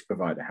 you need to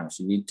provide a house,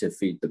 you need to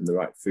feed them the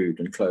right food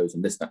and clothes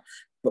and this, that.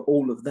 But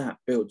all of that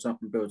builds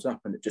up and builds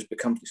up, and it just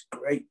becomes this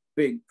great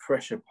big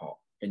pressure pot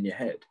in your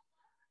head.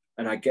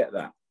 And I get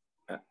that.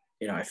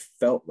 You know, I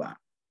felt that.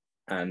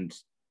 And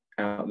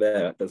out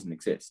there, that doesn't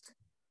exist.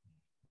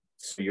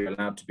 So you're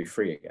allowed to be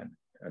free again.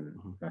 And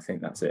I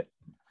think that's it.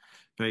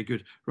 Very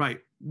good. Right.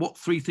 What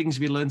 3 things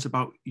have you learned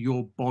about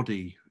your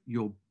body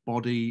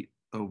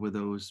over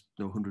those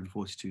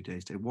 142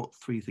 days? What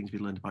 3 things have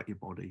you learned about your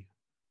body?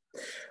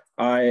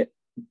 I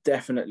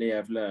definitely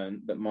have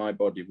learned that my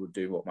body will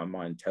do what my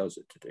mind tells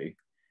it to do.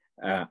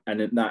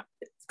 And that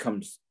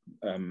comes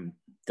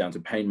down to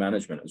pain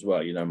management as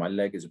well. You know, my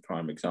leg is a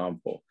prime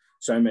example.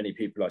 So many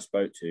people I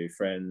spoke to,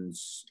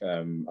 friends,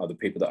 other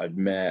people that I've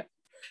met,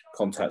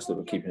 contacts that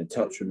were keeping in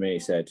touch with me,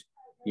 said,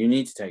 you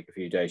need to take a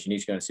few days. You need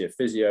to go and see a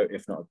physio,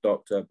 if not a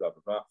doctor, blah,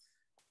 blah, blah.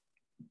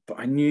 But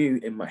I knew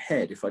in my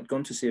head, if I'd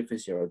gone to see a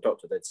physio or a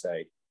doctor, they'd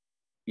say,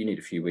 you need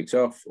a few weeks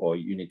off, or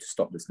you need to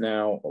stop this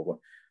now, or what.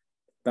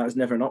 That was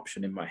never an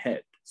option in my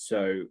head.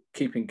 So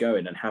keeping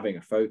going and having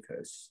a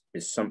focus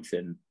is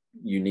something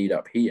you need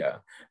up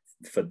here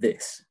for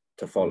this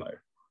to follow.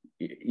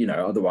 You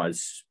know,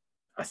 otherwise,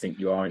 I think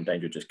you are in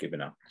danger of just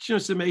giving up. You know,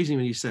 it's amazing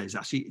when you say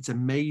it's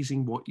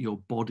amazing what your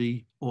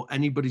body or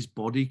anybody's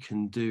body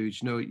can do. You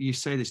know, you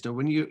say this,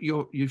 when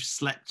you've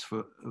slept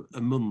for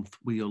a month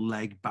with your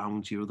leg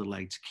bound to your other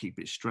leg to keep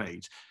it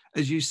straight.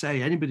 As you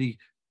say, anybody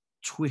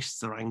twists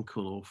their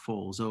ankle or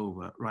falls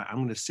over, right, I'm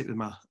going to sit with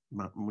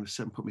I'm going to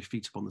sit and put my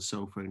feet up on the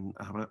sofa and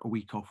have a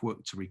week off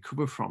work to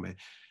recover from it.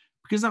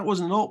 Because that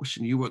wasn't an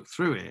option. You worked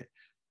through it.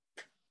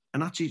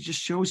 And actually it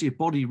just shows your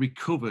body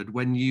recovered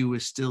when you were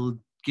still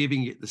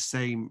giving it the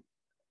same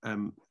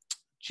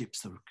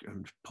chips, the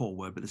poor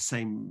word, but the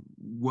same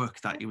work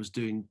that it was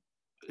doing,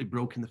 it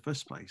broke in the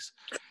first place.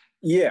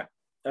 Yeah.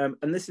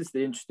 And this is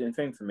the interesting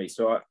thing for me.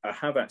 So I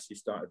have actually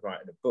started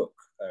writing a book,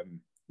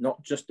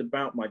 not just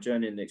about my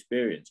journey and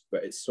experience,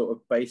 but it's sort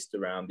of based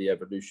around the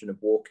evolution of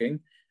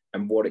walking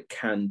and what it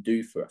can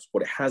do for us,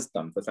 what it has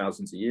done for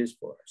thousands of years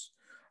for us.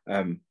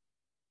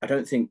 I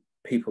don't think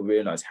people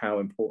realize how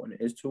important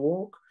it is to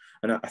walk.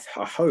 And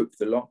I hope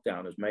the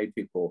lockdown has made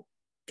people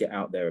get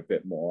out there a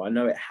bit more. I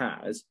know it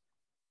has,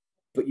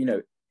 but, you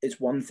know, it's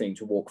one thing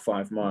to walk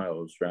 5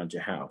 miles around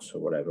your house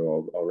or whatever,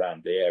 or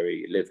around the area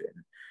you live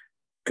in.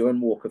 Go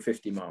and walk a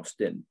 50-mile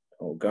stint,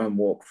 or go and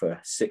walk for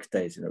 6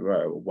 days in a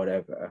row or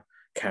whatever,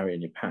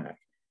 carrying your pack.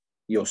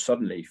 You'll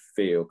suddenly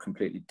feel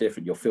completely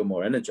different. You'll feel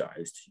more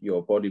energized.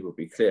 Your body will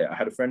be clear. I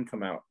had a friend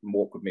come out and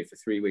walk with me for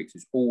 3 weeks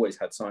who's always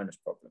had sinus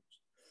problems.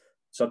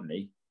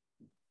 Suddenly,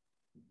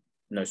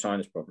 no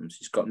sinus problems.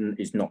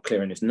 He's not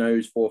clearing his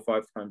nose 4 or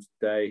 5 times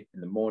a day.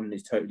 In the morning,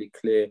 he's totally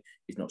clear.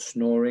 He's not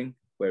snoring,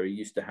 where he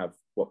used to have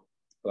what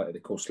they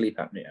call sleep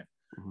apnea.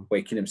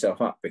 waking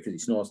himself up because he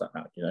snores that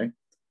loud, you know,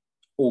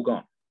 all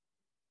gone.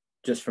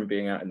 Just from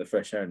being out in the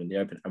fresh air and in the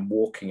open and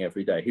walking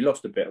every day. He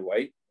lost a bit of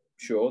weight.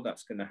 Sure,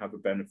 that's going to have a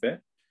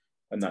benefit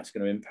and that's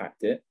going to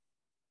impact it.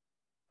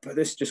 But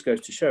this just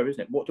goes to show,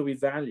 isn't it? What do we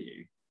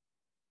value?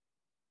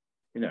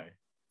 You know?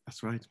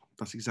 That's right.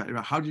 That's exactly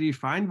right. How did you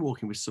find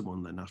walking with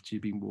someone then after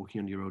you've been walking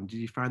on your own? Did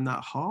you find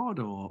that hard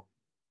or?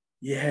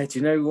 Yeah, do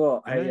you know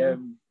what? Yeah.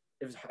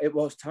 It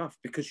was tough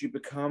because you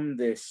become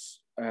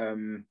this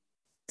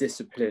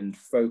disciplined,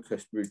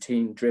 focused,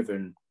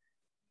 routine-driven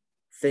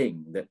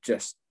thing that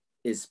just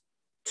is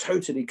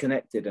totally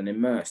connected and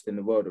immersed in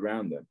the world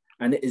around them,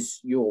 and it is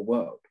your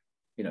world.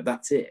 You know,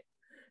 that's it.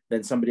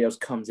 Then somebody else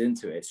comes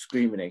into it,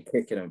 screaming and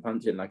kicking and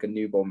punching like a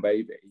newborn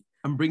baby,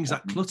 and brings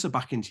that clutter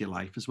back into your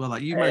life as well.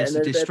 Like you managed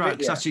to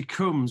distract. Actually,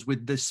 comes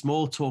with the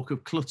small talk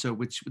of clutter,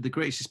 which, with the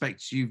greatest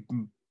respect,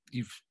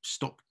 you've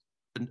stopped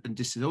and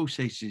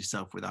disassociated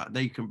yourself with that. And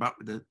then you come back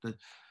with the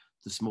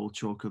small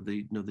talk of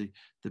the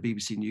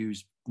BBC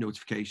News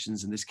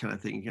notifications and this kind of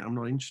thing. I'm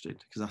not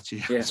interested because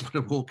actually I just want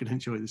to walk and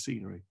enjoy the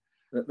scenery.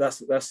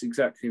 That's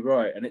exactly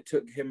right. And it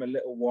took him a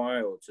little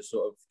while to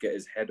sort of get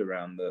his head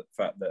around the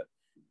fact that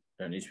you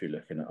don't need to be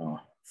looking at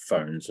our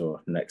phones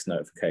or next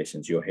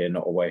notifications. You're here,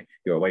 not away.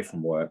 You're away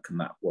from work and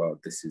that world.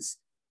 This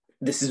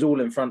is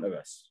all in front of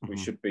us. We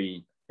should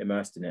be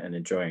immersed in it and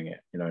enjoying it,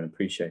 you know, and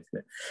appreciating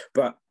it.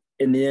 But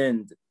in the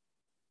end,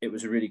 it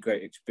was a really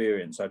great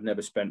experience. I've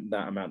never spent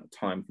that amount of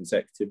time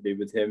consecutively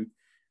with him.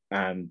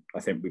 And I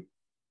think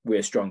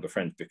we're stronger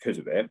friends because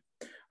of it.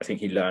 I think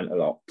he learned a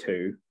lot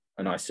too.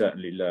 And I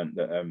certainly learned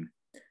that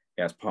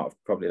as part of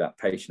probably that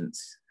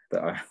patience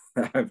that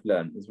I've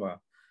learned as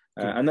well.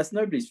 And that's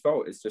nobody's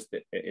fault. It's just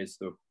it is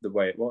the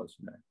way it was,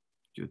 you know.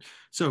 Good.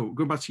 So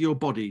going back to your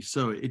body.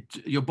 So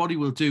your body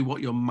will do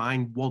what your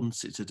mind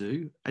wants it to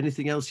do.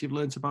 Anything else you've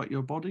learned about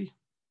your body?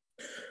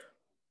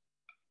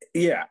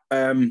 Yeah.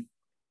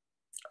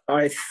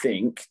 I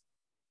think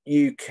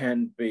you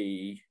can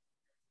be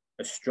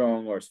as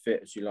strong or as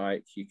fit as you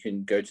like. You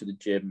can go to the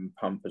gym and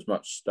pump as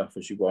much stuff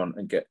as you want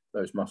and get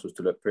those muscles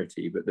to look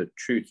pretty. But the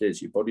truth is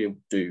your body will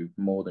do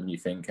more than you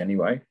think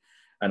anyway.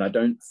 And I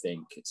don't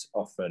think it's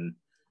often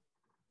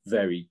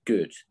very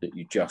good that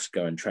you just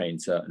go and train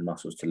certain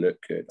muscles to look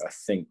good. I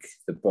think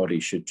the body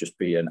should just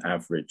be an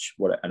average.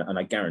 And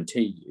I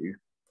guarantee you,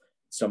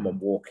 someone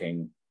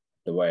walking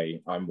the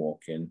way I'm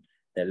walking,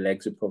 their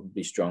legs are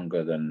probably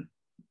stronger than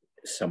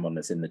someone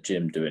that's in the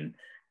gym doing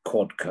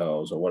quad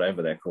curls or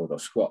whatever they're called, or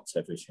squats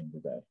every single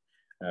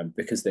day,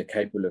 because they're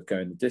capable of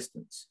going the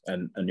distance,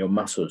 and your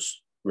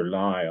muscles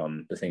rely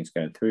on the things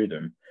going through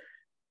them.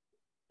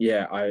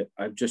 Yeah,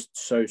 I'm just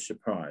so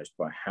surprised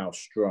by how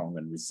strong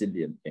and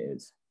resilient it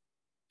is.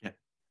 Yeah,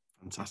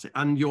 fantastic.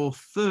 And your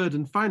third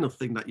and final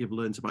thing that you've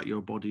learned about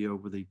your body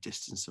over the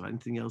distance, or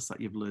anything else that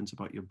you've learned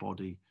about your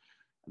body,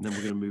 and then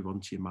we're going to move on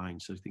to your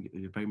mind. So I think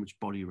you're very much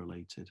body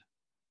related.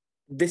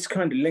 This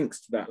kind of links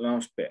to that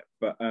last bit,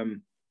 but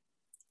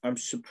I'm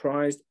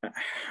surprised at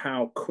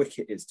how quick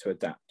it is to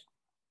adapt.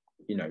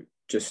 You know,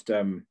 just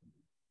in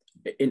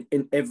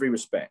every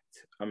respect.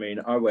 I mean,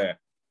 I wear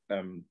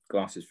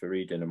glasses for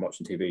reading and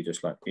watching TV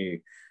just like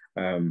you.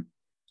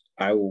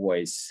 I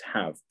always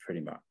have,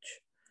 pretty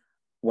much.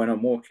 When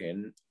I'm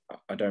walking,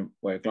 I don't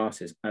wear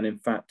glasses. And in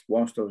fact,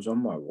 whilst I was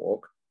on my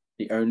walk,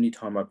 the only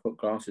time I put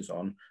glasses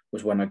on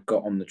was when I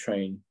got on the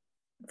train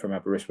from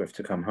Aberystwyth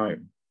to come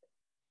home.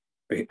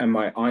 And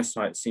my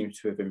eyesight seems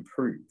to have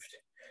improved.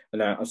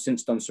 And I've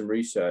since done some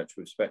research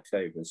with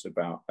Specsavers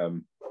about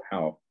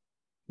how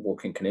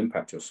walking can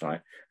impact your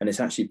sight. And it's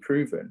actually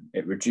proven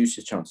it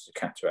reduces chances of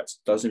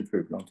cataracts, does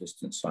improve long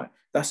distance sight.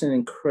 That's an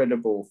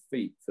incredible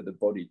feat for the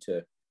body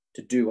to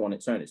do on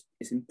its own.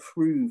 It's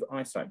improved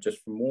eyesight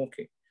just from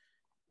walking.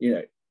 You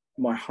know,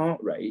 my heart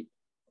rate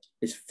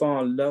is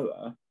far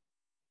lower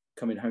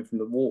coming home from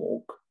the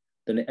walk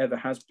than it ever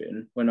has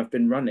been when I've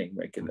been running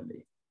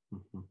regularly.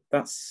 Mm-hmm.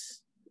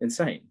 That's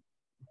insane.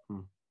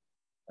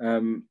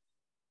 Mm-hmm.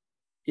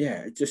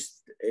 Yeah,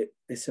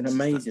 it's an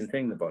amazing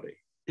thing, the body.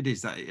 It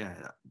is that, yeah.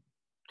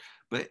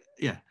 But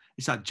yeah,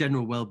 it's that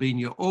general well-being.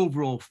 Your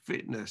overall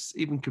fitness,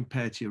 even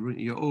compared to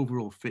your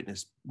overall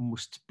fitness,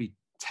 must be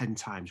 10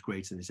 times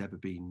greater than it's ever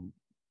been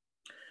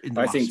in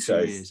the last few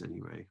years,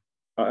 anyway.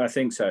 I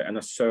think so.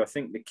 And so I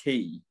think the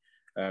key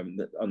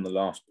that on the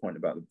last point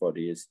about the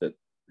body is that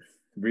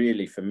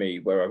really, for me,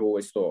 where I've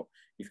always thought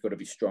you've got to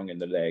be strong in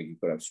the leg,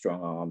 you've got to have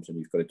strong arms, and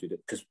you've got to do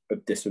that because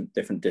of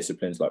different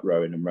disciplines like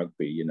rowing and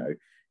rugby, you know,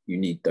 you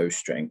need those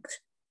strengths.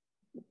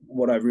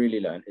 What I've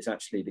really learned is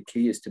actually the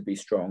key is to be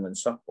strong and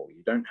supple.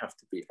 You don't have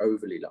to be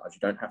overly large. You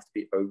don't have to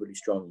be overly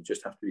strong. You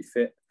just have to be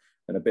fit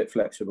and a bit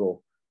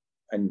flexible,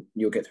 and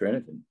you'll get through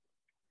anything.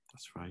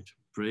 That's right.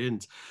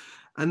 Brilliant.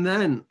 And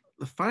then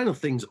the final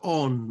things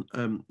on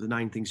the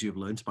 9 things you've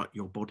learned about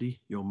your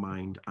body, your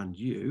mind, and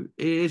you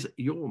is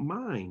your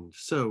mind.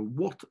 So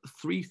what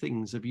 3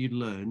 things have you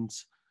learned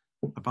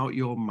about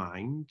your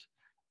mind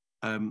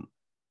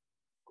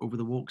over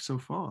the walk so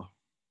far?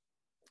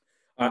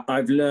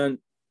 I've learned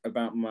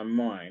about my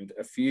mind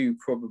a few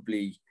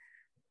probably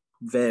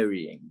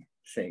varying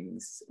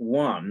things.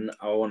 One,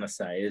 I want to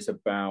say, is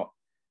about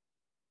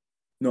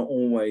not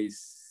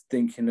always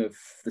thinking of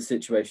the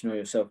situation or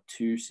yourself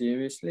too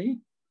seriously.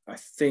 I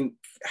think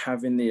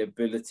having the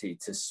ability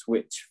to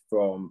switch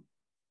from,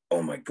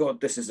 oh my God,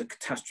 this is a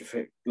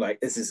catastrophic, like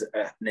this is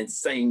an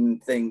insane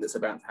thing that's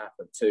about to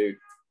happen, to,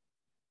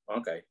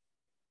 okay,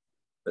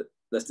 but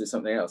let's do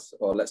something else,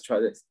 or let's try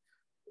this.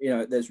 You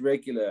know, there's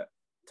regular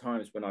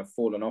times when I've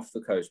fallen off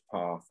the coast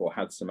path or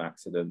had some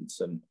accidents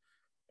and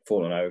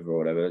fallen over or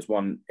whatever. There's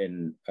one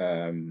in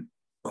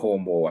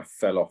Cornwall, I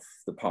fell off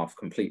the path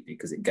completely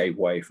because it gave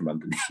way from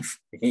underneath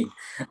me.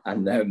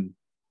 And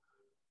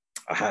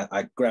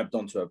I grabbed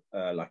onto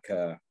like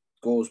a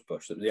gorse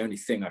bush. That was the only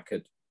thing I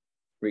could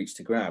reach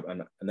to grab.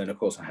 And then, of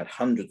course, I had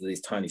hundreds of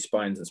these tiny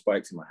spines and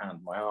spikes in my hand,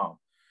 my arm.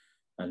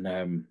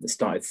 And it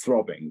started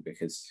throbbing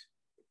because,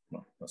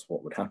 well, that's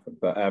what would happen.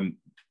 But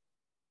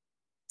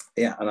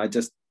yeah, and I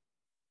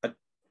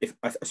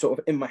sort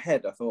of, in my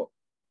head, I thought,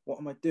 what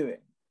am I doing?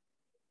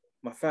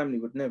 My family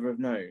would never have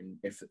known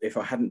if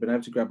I hadn't been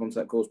able to grab onto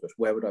that gorse bush.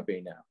 Where would I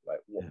be now? Like,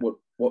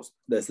 what's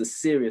there's the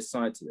serious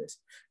side to this,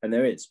 and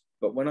there is.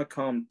 But when I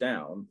calmed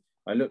down,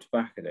 I looked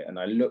back at it, and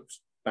I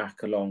looked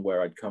back along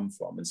where I'd come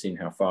from and seen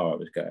how far I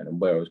was going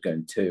and where I was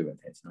going to, and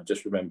I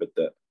just remembered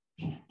that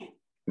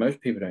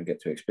most people don't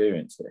get to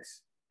experience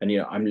this. And you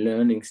know, I'm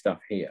learning stuff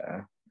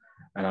here,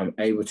 and I'm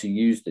able to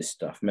use this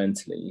stuff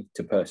mentally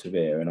to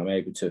persevere, and I'm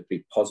able to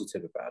be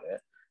positive about it.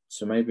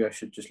 So maybe I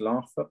should just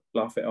laugh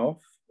it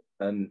off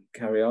and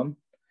carry on.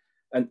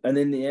 And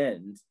in the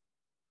end,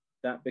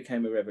 that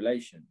became a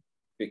revelation,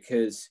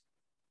 because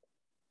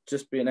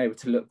just being able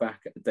to look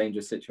back at the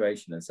dangerous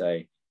situation and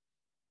say,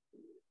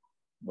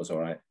 was all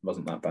right,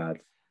 wasn't that bad.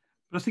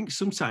 But I think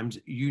sometimes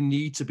you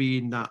need to be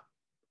in that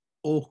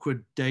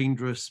awkward,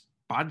 dangerous,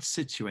 bad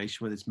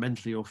situation, whether it's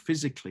mentally or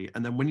physically.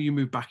 And then when you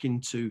move back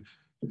into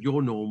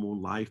your normal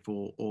life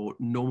or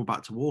normal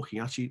back to walking,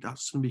 actually that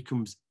suddenly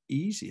becomes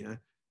easier,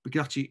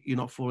 because actually you're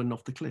not falling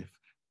off the cliff.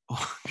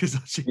 Because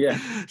actually, yeah.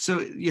 So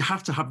you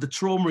have to have the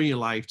trauma in your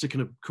life to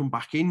kind of come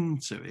back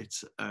into it.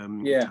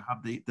 To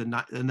have the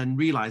and then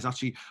realize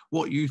actually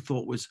what you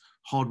thought was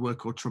hard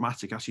work or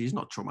traumatic actually is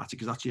not traumatic,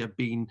 because actually I've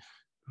been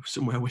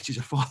somewhere which is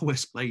a far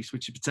worse place,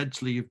 which is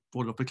potentially you've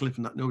fallen off a cliff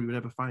and that nobody would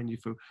ever find you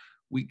for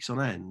weeks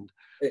on end.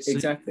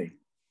 Exactly.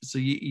 So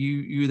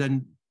you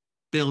then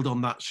build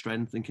on that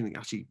strength, thinking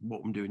actually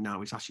what I'm doing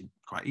now is actually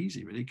quite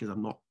easy, really, because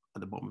I'm not at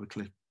the bottom of a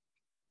cliff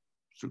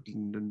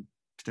struggling and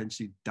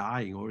potentially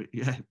dying, or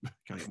can't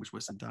get much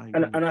worse than dying.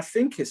 And I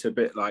think it's a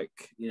bit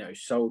like, you know,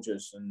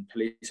 soldiers and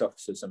police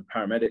officers and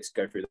paramedics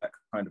go through that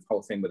kind of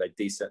whole thing where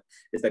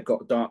they've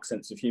got a dark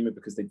sense of humor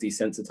because they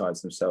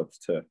desensitize themselves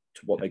to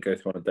what they go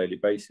through on a daily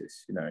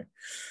basis, you know.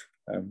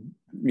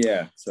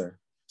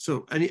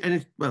 So any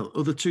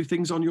other two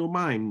things on your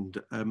mind?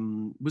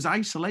 Was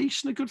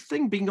isolation a good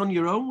thing? Being on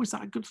your own, was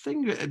that a good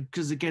thing?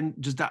 Because again,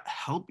 does that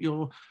help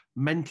your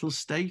mental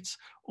state,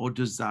 or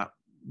do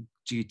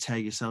you tear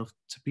yourself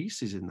to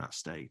pieces in that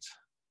state?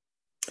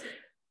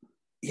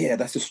 Yeah,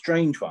 that's a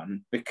strange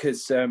one,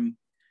 because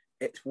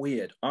it's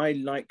weird. I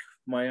like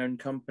my own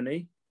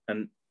company,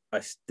 and I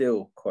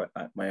still quite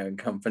like my own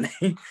company.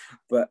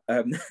 But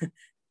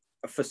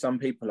for some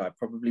people, I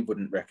probably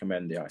wouldn't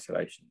recommend the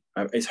isolation.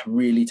 It's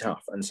really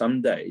tough. And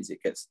some days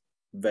it gets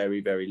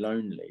very, very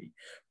lonely.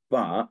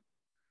 But,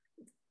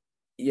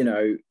 you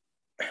know,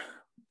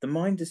 the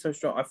mind is so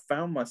strong. I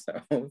found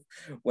myself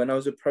when I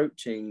was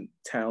approaching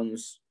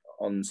towns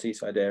on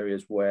seaside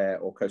areas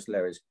or coastal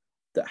areas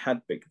that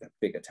had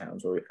bigger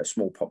towns or a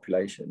small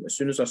population, as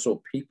soon as I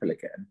saw people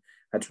again,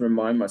 I had to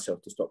remind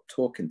myself to stop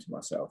talking to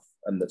myself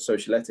and that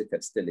social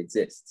etiquette still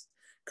exists,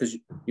 because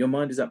your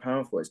mind is that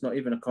powerful. It's not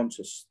even a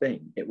conscious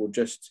thing. It will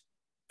just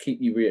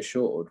keep you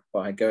reassured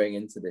by going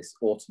into this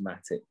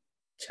automatic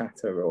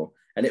chatter,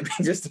 and it'd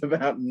be just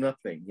about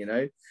nothing, you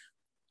know,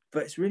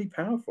 but it's really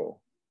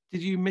powerful.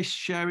 Did you miss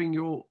sharing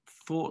your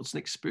thoughts and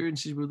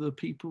experiences with other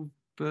people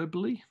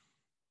verbally?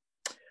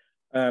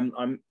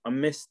 I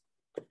missed.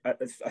 I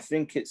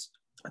think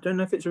I don't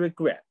know if it's a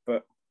regret,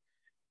 but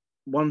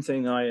one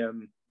thing I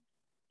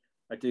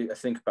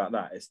think about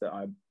that is that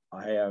I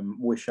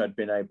wish I'd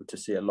been able to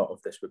see a lot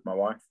of this with my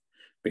wife,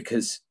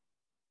 because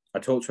I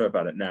talked to her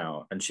about it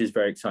now, and she's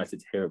very excited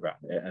to hear about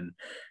it, and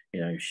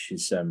you know,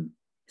 she's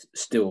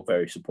still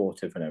very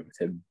supportive and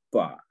everything.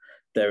 But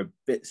there are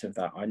bits of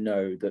that I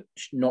know that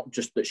not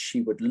just that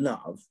she would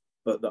love,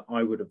 but that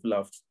I would have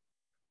loved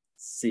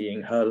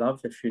seeing her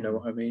love, if you know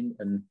what I mean.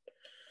 And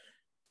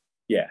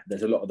yeah,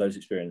 there's a lot of those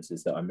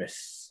experiences that I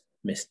missed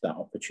that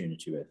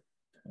opportunity with.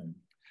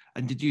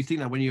 And did you think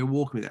that when you were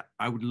walking with it,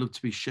 I would love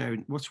to be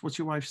sharing? What's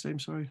your wife's name?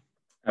 Sorry,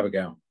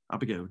 Abigail.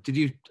 Did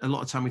you a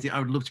lot of time with you? I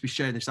would love to be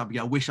sharing this,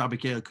 Abigail. I wish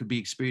Abigail could be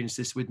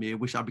experiencing this with me. I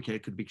wish Abigail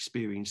could be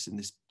experiencing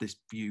this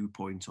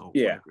viewpoint, or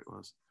whatever it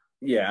was.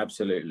 Yeah,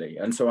 absolutely.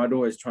 And so I'd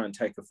always try and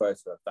take a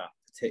photo of that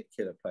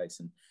particular place,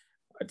 and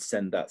I'd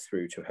send that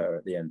through to her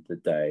at the end of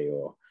the day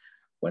or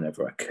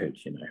whenever I could,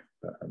 you know.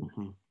 But,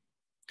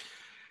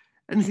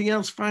 anything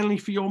else finally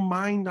for your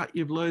mind that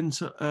you've learned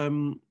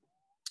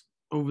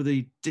over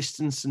the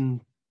distance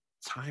and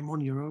time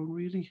on your own,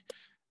 really.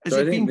 Has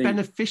So it been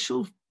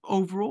beneficial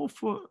overall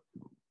for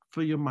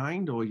your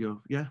mind, or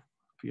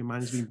for your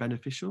mind has been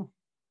beneficial?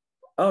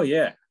 Oh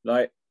yeah,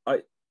 like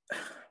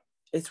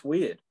it's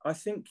weird. I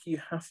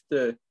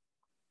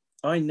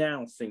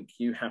now think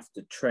you have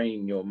to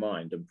train your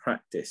mind and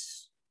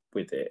practice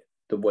with it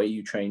the way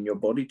you train your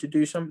body to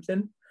do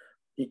something.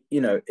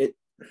 It's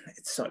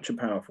such a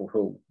powerful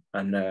tool,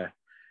 and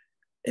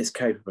it's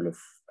capable of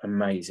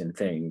amazing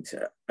things.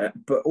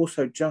 But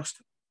also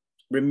just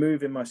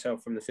removing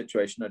myself from the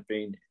situation I'd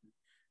been in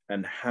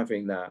and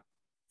having that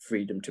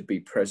freedom to be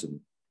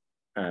present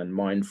and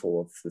mindful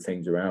of the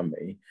things around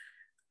me,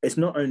 it's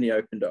not only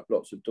opened up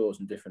lots of doors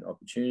and different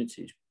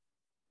opportunities,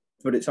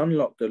 but it's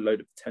unlocked a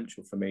load of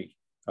potential for me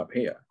up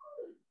here,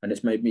 and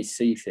it's made me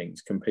see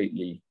things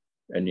completely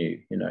anew.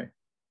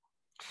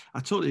 I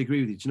totally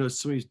agree with you. Do you know,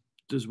 somebody who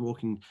does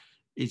walking,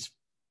 is,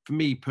 for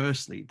me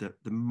personally, the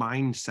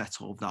mindset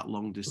of that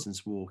long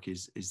distance walk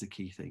is the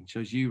key thing.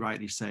 So as you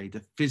rightly say,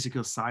 the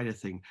physical side of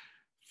thing,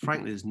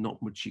 frankly, there's not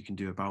much you can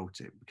do about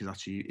it, because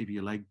actually, if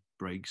your leg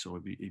breaks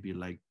or if your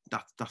leg,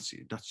 that's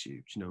you.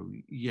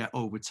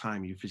 Over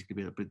time you physically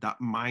be able, but that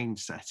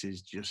mindset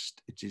is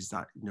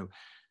that,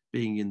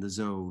 being in the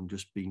zone,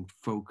 just being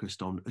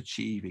focused on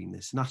achieving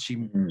this, and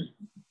actually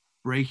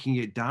breaking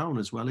it down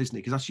as well, isn't it?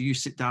 Because actually you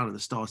sit down at the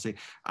start saying,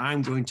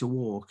 I'm going to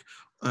walk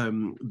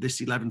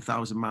this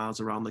 11,000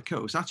 miles around the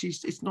coast. Actually,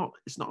 it's not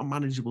a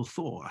manageable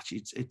thought.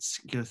 Actually, it's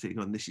you kind of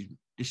think, this is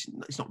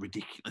it's not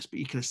ridiculous, but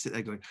you kind of sit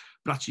there going,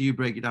 but actually you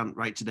break it down,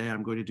 right, today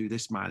I'm going to do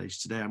this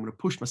mileage, today I'm going to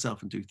push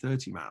myself and do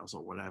 30 miles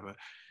or whatever.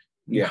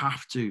 You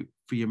have to,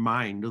 for your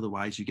mind,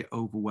 otherwise you get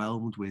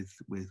overwhelmed with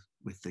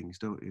things,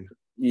 don't you?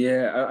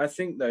 Yeah, I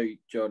think though,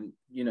 John,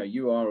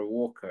 you are a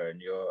walker,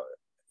 and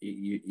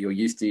you're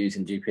used to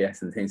using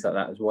GPS and things like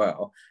that as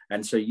well,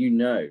 and so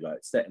like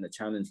setting a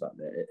challenge like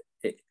that,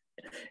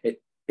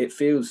 it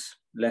feels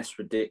less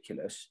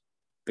ridiculous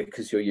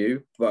because you're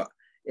you. But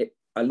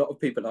a lot of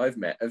people I've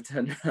met have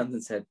turned around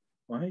and said,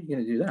 "Why are you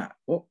going to do that?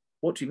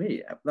 What do you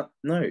mean?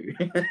 No."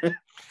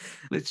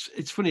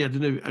 It's funny. I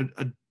don't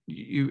know.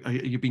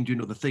 You've been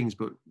doing other things,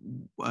 but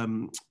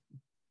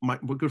my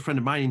good friend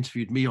of mine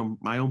interviewed me on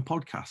my own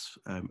podcast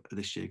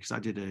this year, because I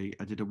did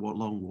a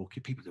long walk.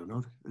 If people don't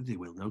know, they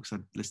will know, because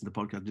I listened to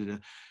the podcast. I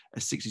did a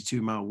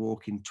 62-mile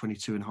walk in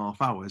 22 and a half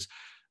hours.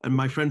 And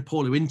my friend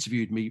Paul, who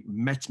interviewed me,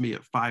 met me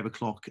at 5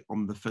 o'clock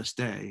on the first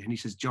day. And he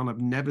says, John,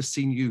 I've never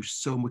seen you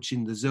so much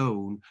in the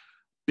zone,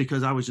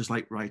 because I was just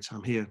like, right,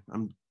 I'm here.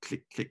 I'm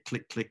click, click,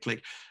 click, click,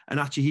 click. And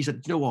actually he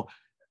said, you know what?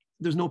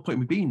 There's no point in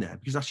me being there,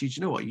 because actually,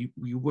 you know what?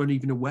 You weren't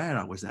even aware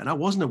I was there. And I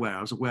wasn't aware.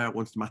 I was aware I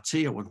wanted my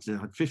tea. I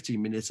had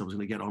 15 minutes. I was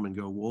going to get on and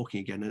go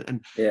walking again.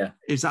 And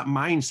it's that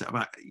mindset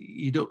about,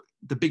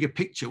 the bigger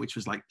picture, which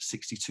was like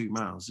 62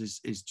 miles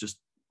is just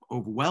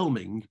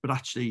overwhelming. But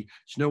actually,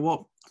 you know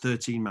what?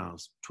 13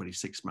 miles,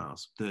 26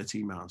 miles,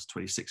 13 miles,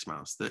 26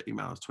 miles, 30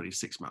 miles,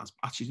 26 miles.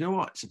 Actually, you know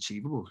what? It's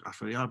achievable.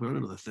 Actually, I'll run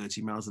another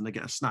 30 miles and I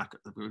get a snack.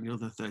 I'll run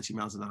another 30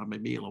 miles and I have my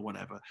meal or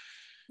whatever.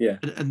 Yeah.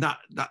 And that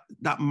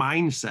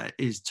mindset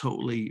is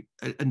totally,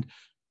 and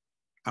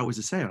I was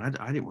the same. I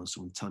didn't want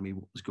someone to tell me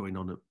what was going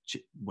on at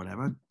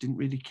whatever. I didn't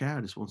really care.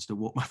 I just wanted to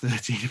walk my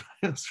 13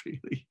 miles,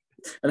 really.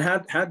 And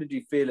how did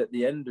you feel at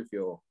the end of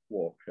your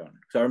walk, John?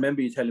 Because I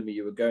remember you telling me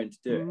you were going to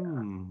do it.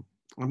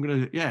 I'm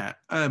going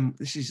to,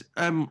 this is,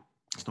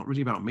 it's not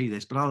really about me,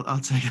 this, but I'll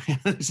take it.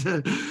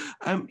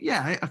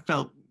 I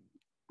felt,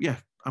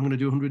 I'm going to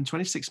do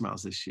 126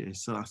 miles this year,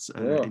 so that's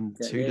in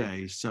 2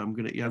 days. So I'm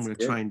going to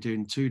try and do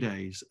in 2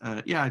 days.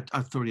 I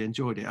thoroughly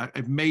enjoyed it.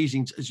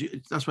 Amazing.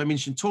 That's why I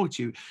mentioned talk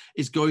to you,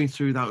 is going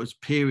through those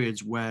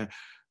periods where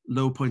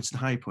low points and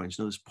high points.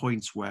 Those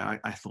points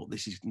where I thought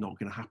this is not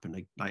going to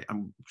happen. Like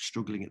I'm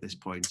struggling at this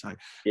point. I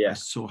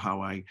saw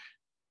how I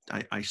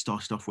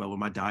started off well with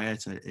my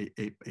diet.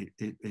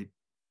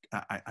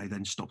 I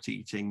then stopped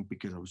eating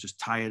because I was just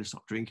tired. I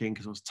stopped drinking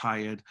because I was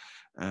tired.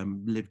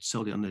 Lived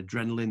solely on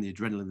adrenaline. The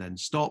adrenaline then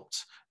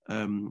stopped.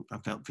 I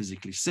felt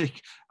physically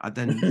sick. I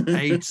then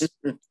ate,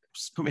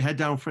 put my head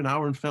down for an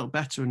hour and felt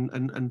better,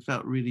 and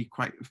felt really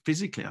quite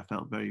physically. I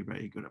felt very,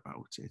 very good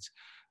about it.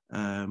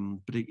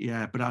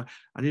 But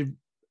I did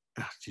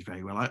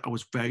very well. I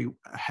was very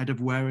ahead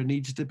of where I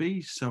needed to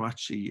be. So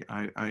actually,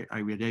 I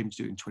had aimed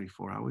to do it in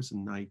 24 hours,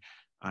 and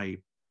I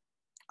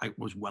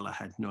was well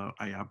ahead. No,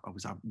 I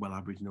was well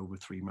averaging over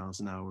 3 miles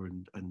an hour,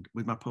 and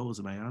with my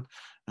pause, I may add.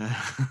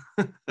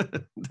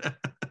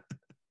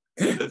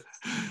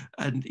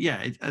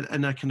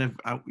 And I kind of,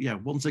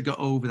 once I got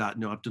over that,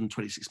 I've done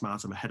 26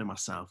 miles, I'm ahead of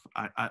myself.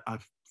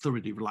 I've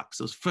thoroughly relaxed.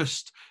 Those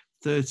first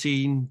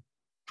 13,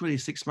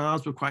 26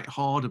 miles were quite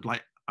hard of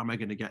like, am I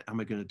going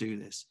to do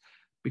this?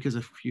 Because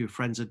a few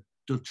friends had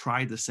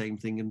tried the same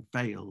thing and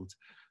failed.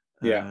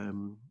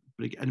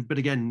 But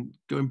again,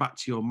 going back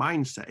to your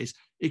mindset, is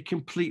it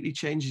completely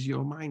changes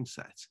your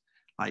mindset.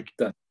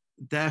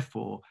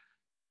 Therefore,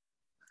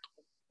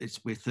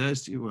 we're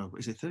Thursday. Well,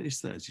 is it Thursday?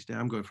 It's Thursday.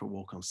 I'm going for a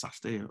walk on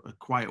Saturday. A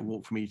quiet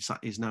walk for me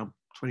is now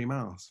 20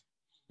 miles.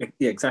 Yeah,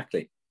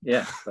 exactly.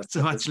 Yeah.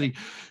 So actually,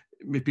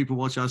 if people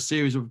watch our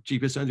series of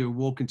GPS, I do a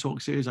walk and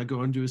talk series. I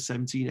go and do a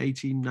 17,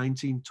 18,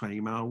 19,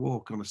 20-mile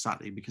walk on a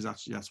Saturday because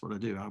actually that's what I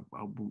do.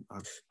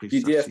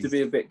 You do have to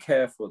be a bit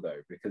careful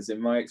though, because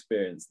in my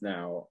experience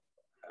now,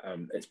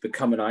 it's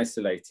become an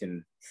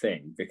isolating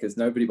thing because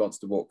nobody wants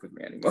to walk with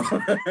me anymore.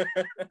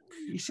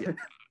 You see,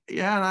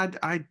 yeah,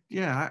 and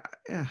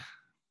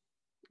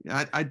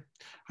I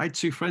had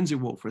two friends who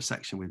walked for a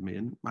section with me,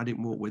 and I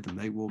didn't walk with them.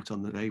 They walked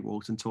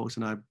and talked,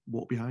 and I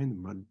walked behind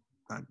them.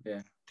 I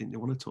didn't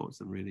want to talk to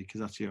them really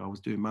because actually I was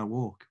doing my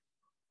walk.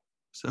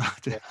 So,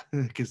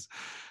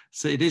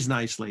 so it is an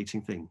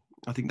isolating thing.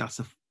 I think that's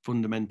a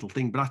fundamental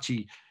thing. But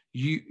actually,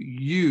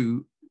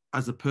 you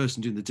as a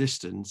person doing the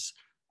distance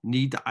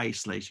need that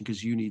isolation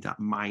because you need that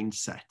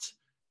mindset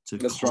to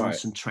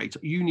concentrate.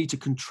 Right. You need to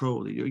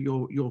control it.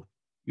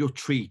 Your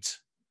treat.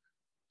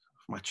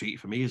 My treat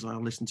for me is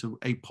I'll listen to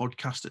a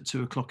podcast at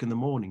 2:00 in the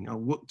morning. I'll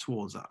work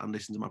towards that and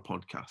listen to my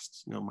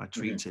podcasts. You know, my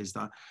treat is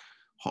that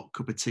hot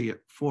cup of tea at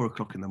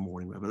 4:00 in the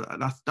morning. But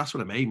that's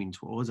what I'm aiming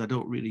towards. I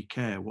don't really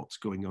care what's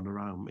going on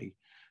around me.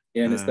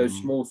 Yeah, and it's those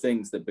small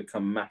things that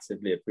become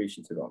massively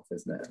appreciative of,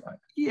 isn't it? Like,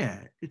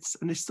 yeah,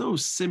 it's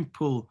those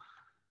simple.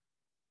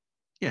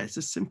 Yeah, it's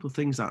the simple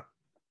things that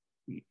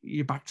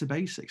you're back to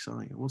basics,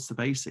 aren't you? What's the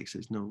basics?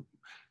 There's no,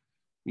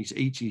 you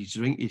eat, you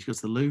drink, you go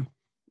to the loo,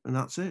 and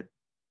that's it.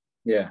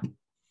 Yeah.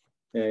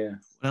 What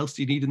else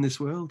do you need in this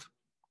world?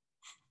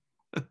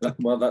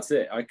 Well, that's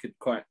it. I could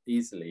quite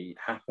easily,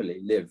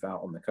 happily live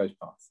out on the coast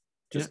path.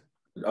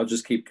 I'll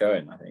just keep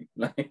going, I think.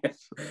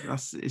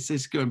 It's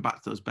just going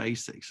back to those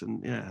basics,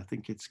 and yeah, I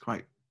think it's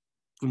quite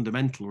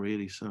fundamental,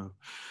 really. So,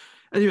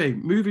 anyway,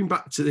 moving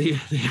back to the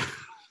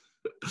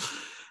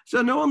so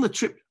I know on the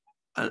trip,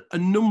 a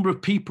number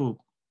of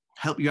people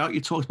help you out.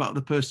 You talked about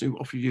the person who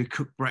offered you a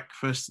cooked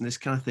breakfast and this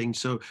kind of thing.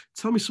 So,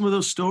 tell me some of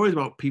those stories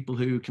about people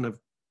who kind of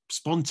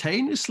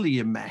spontaneously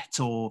you met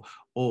or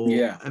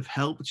have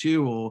helped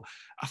you. Or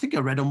I think I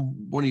read on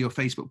one of your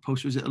Facebook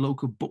posts, was it a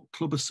local book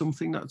club or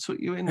something that took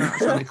you in? That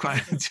sounded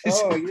quite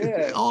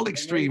all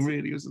extreme,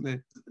 really, wasn't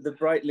it? The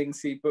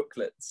Brightlingsea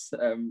booklets.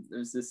 There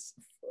was this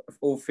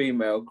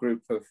all-female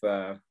group of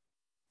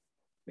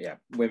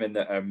women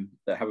that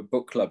have a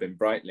book club in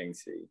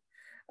Brightlingsea.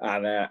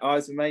 And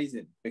it's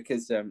amazing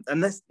because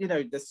and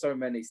there's so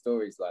many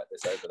stories like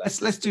this over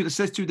that. Let's do this.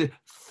 Let's do the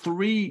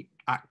 3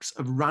 acts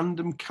of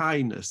random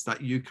kindness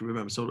that you can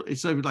remember. So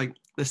it's over, like,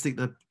 let's think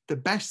the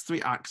best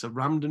 3 acts of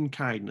random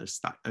kindness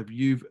that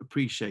you've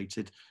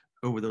appreciated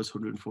over those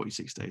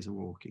 146 days of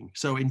walking.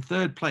 So in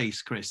 3rd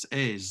place, Chris,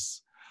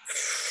 is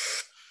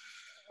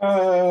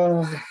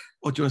or do you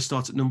want to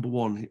start at number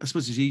 1? I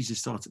suppose it's easy to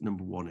start at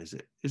number 1, is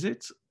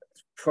it?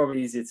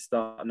 Probably easy to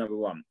start at number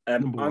 1.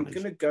 I'm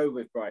going to go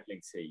with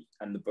Brightlingsea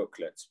and the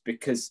booklets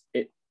because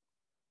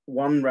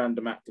one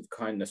random act of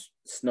kindness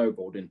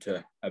snowballed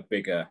into a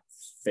bigger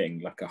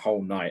thing, like a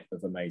whole night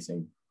of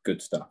amazing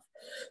good stuff.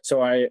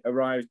 So I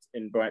arrived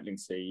in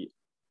Brightlingsea.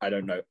 I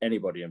don't know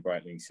anybody in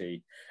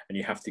Brightlingsea, and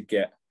you have to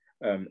get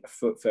a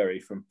foot ferry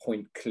from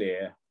Point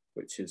Clear,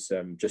 which is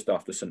just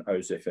after St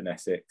Osyth in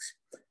Essex,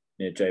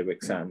 near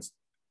Jaywick Sands,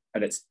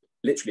 and it's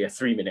literally a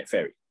 3-minute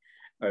ferry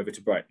over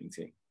to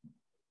Brightlingsea.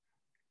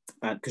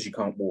 And because you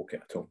can't walk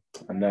it at all.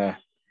 And I'd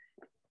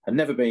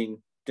never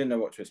been, didn't know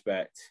what to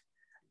expect.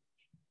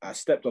 I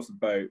stepped off the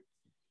boat,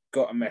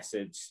 got a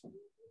message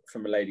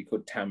from a lady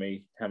called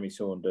Tammy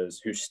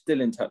Saunders, who's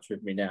still in touch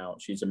with me now.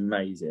 She's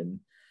amazing.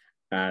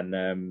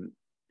 And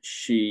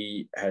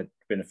she had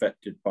been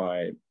affected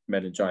by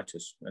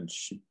meningitis, and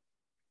she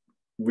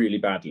really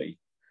badly.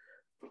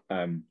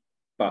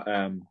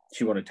 But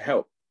she wanted to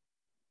help.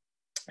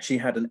 She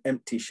had an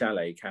empty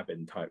chalet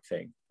cabin type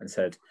thing and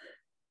said,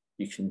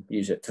 you can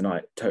use it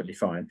tonight, totally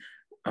fine.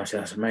 I said,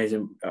 that's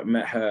amazing. I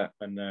met her,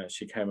 and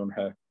she came on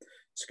her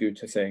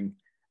scooter thing,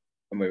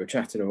 and we were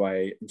chatting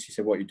away, and she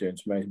said, what are you doing?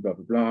 It's amazing, blah,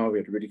 blah, blah. We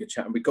had a really good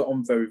chat, and we got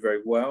on very,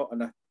 very well.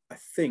 And I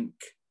think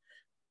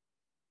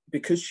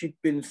because she'd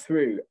been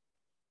through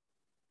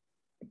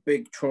a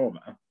big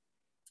trauma,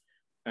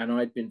 and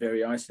I'd been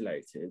very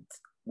isolated,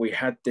 we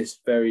had this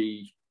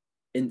very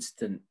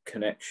instant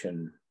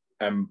connection.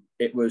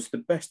 It was the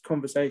best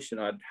conversation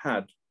I'd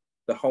had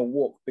the whole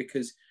walk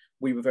because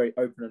we were very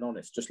open and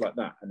honest, just like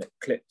that, and it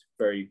clicked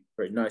very,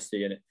 very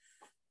nicely.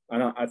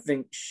 And I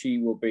think she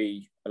will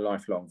be a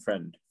lifelong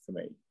friend for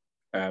me.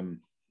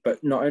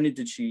 But not only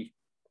did she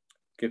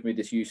give me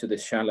this use of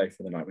this chalet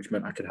for the night, which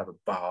meant I could have a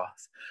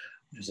bath,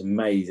 which was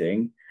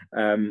amazing.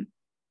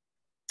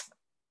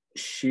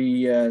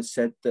 She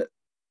said that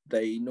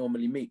they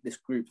normally meet,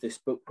 this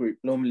book group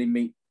normally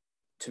meet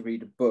to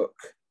read a book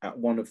at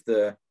one of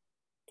the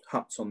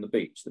huts on the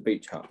beach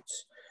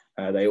huts.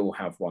 They all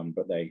have one,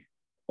 but they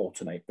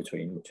alternate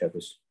between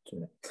whichever's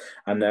doing it.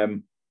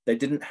 And they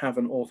didn't have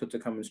an author to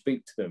come and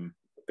speak to them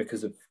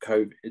because of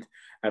COVID,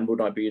 and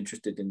would I be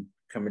interested in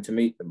coming to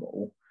meet them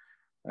all?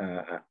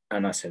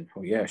 And I said,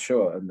 well, yeah,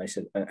 sure. And they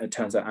said, it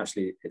turns out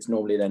actually it's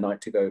normally their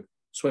night to go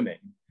swimming.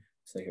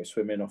 So they go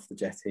swimming off the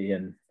jetty,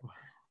 and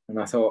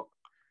I thought,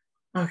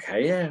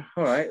 okay, yeah,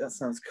 all right, that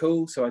sounds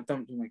cool. So I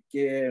dumped all my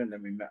gear, and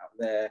then we met up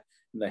there.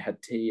 and they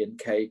had tea and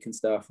cake and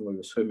stuff, and we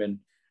were swimming.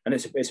 And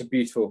it's a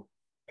beautiful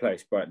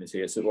place, Brighton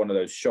Sea. It's one of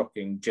those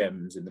shocking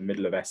gems in the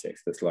middle of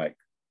Essex that's like,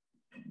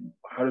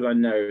 how did I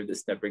know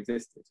this never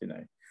existed, you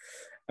know?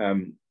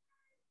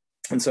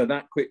 And so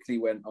that quickly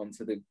went on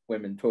to the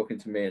women talking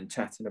to me and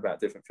chatting about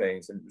different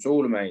things, and it was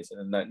all amazing.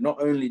 And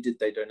not only did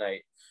they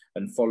donate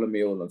and follow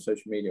me all on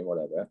social media and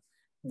whatever,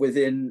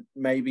 within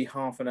maybe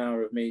half an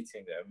hour of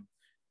meeting them,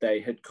 they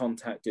had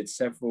contacted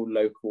several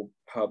local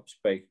pubs,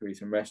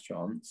 bakeries, and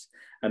restaurants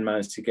and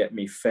managed to get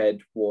me fed,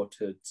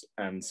 watered,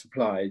 and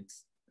supplied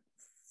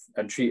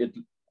and treated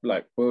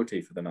like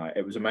royalty for the night.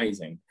 It was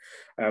amazing.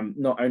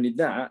 Not only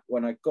that,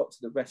 when I got to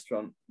the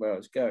restaurant where I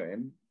was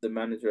going, the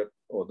manager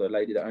or the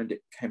lady that owned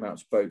it came out and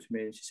spoke to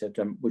me, and she said,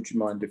 would you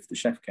mind if the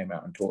chef came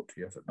out and talked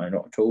to you? I said, no,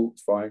 not at all,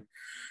 it's fine.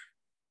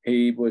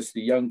 He was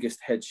the youngest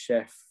head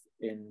chef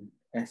in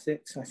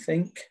Essex, I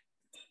think.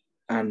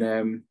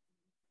 And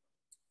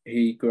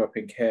he grew up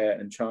in care,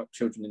 and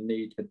Children in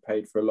Need had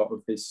paid for a lot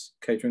of his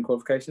catering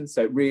qualifications.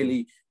 So it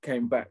really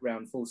came back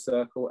round full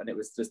circle, and it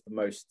was just the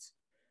most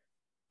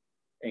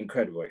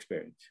incredible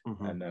experience.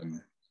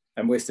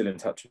 And we're still in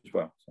touch as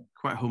well. So.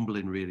 Quite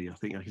humbling, really. I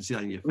think I can see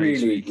that in your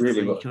face. Really,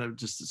 really. You kind of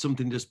just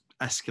something just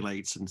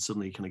escalates, and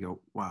suddenly you kind of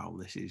go, "Wow,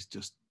 this is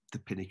just the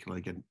pinnacle."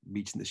 Again,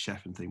 meeting the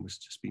chef and thing was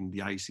just been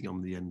the icing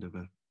on the end of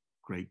a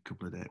great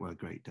couple of days. Well, a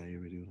great day,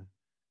 really.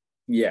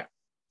 Yeah,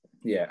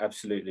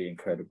 absolutely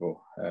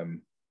incredible.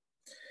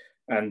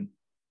 And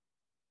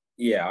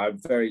yeah, I'm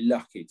very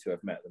lucky to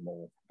have met them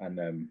all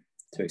and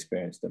to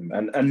experience them,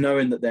 and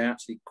knowing that they're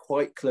actually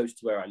quite close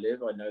to where I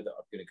live, I know that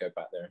I'm going to go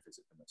back there and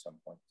visit them at some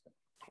point. So.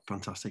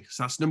 Fantastic.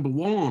 So that's number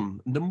one.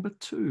 Number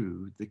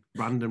two, the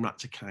random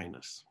act of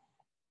kindness.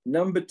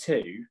 Number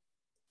two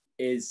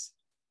is,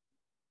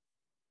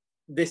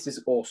 this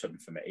is awesome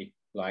for me,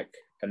 like,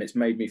 and it's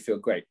made me feel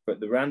great, but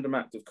the random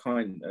act of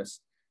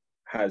kindness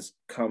has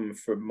come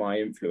from my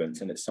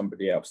influence, and it's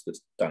somebody else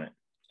that's done it.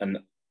 And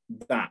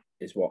that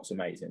is what's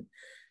amazing.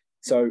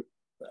 So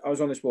I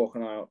was on this walk,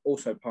 and I'm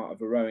also part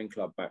of a rowing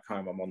club back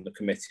home. I'm on the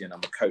committee, and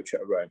I'm a coach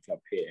at a rowing club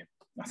here.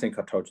 I think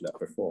I told you that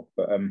before,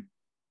 but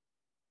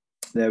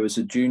there was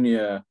a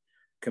junior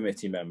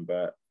committee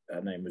member.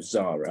 Her name was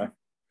Zara,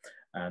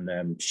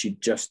 and she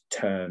just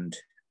turned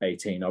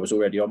 18. I was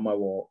already on my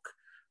walk,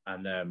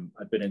 and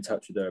I'd been in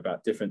touch with her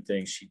about different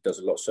things. She does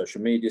a lot of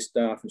social media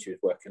stuff, and she was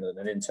working on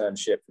an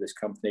internship for this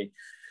company.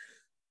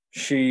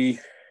 She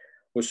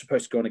was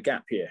supposed to go on a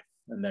gap year,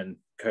 and then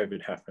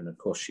COVID happened. Of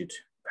course, she'd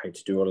paid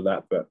to do all of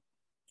that, but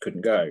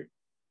couldn't go.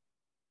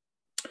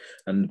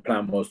 And the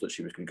plan was that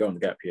she was going to go on the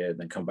gap year and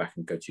then come back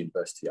and go to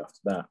university after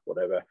that,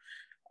 whatever.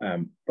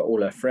 But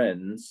all her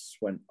friends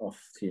went off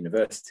to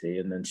university,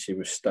 and then she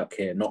was stuck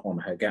here, not on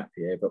her gap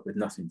year, but with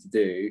nothing to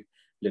do,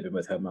 living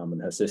with her mum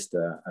and her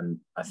sister. And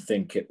I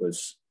think it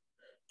was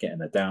getting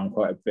her down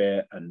quite a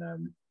bit.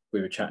 And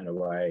we were chatting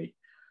away,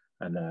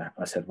 and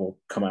I said, well,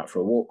 come out for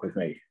a walk with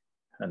me.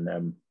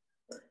 And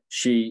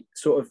she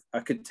sort of,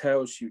 I could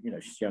tell she's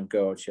a young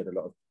girl. She had a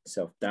lot of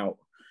self-doubt,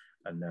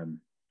 and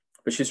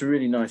but she's a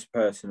really nice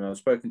person. I've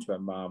spoken to her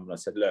mum, and I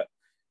said, look,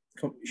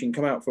 she can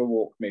come out for a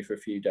walk with me for a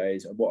few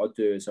days, and what I'll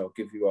do is I'll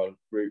give you our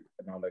route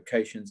and our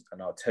locations,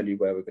 and I'll tell you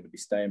where we're going to be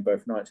staying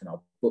both nights, and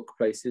I'll book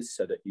places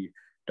so that you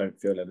don't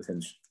feel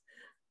anything's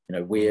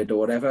weird or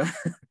whatever.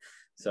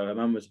 So her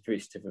mum was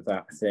appreciative of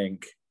that, I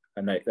think.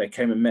 And they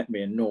came and met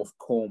me in North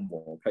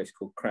Cornwall, a place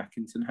called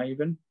Crackington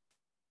Haven.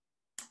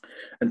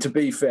 And to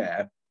be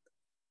fair,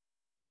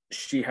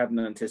 she hadn't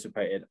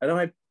anticipated, and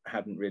I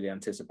hadn't really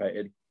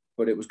anticipated,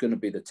 but it was going to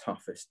be the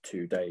toughest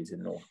 2 days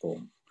in North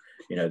Cornwall.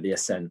 The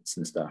ascents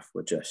and stuff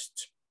were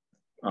just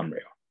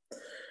unreal.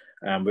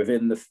 And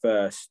within the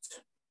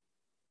first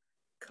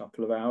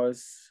couple of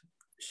hours,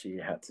 she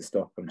had to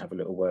stop and have a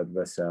little word with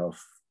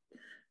herself.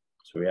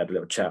 So we had a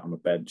little chat on the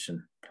bench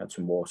and had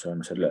some water,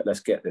 and I said, look, let's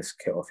get this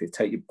kit off you.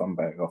 Take your bum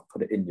bag off,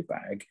 put it in your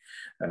bag,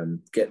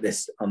 get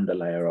this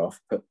underlayer off,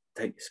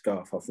 take your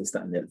scarf off, this,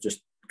 that, and the other,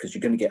 just because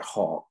you're going to get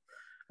hot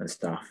and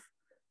stuff.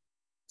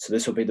 So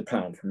this will be the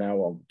plan from now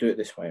on. Do it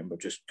this way, and we'll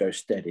just go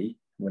steady.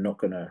 We're not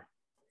going to,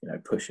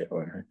 push it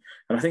or anything.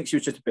 And I think she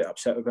was just a bit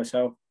upset with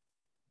herself.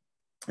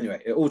 Anyway,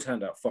 it all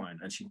turned out fine,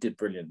 and she did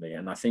brilliantly.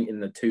 And I think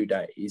in the 2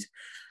 days,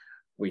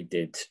 we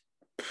did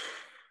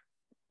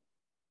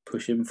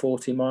pushing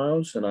 40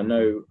 miles. And I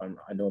know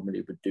I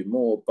normally would do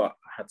more, but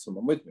I had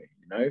someone with me,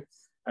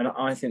 And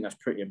I think that's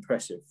pretty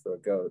impressive for a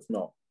girl that's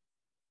not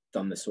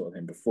done this sort of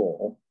thing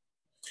before.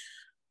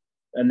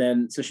 And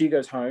then, so she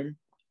goes home,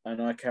 and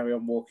I carry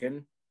on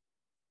walking.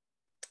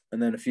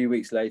 And then a few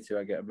weeks later,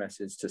 I get a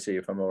message to see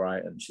if I'm all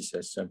right. And she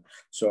says,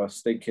 so I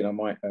was thinking I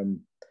might,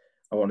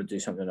 I want to do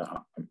something.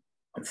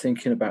 I'm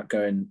thinking about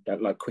going,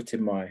 like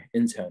quitting my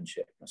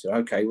internship. I said,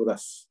 okay, well,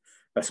 that's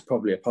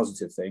probably a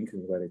positive thing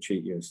because of the way they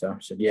treat you and stuff.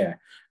 I said, yeah,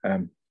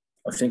 I'm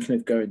thinking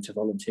of going to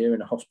volunteer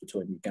in a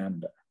hospital in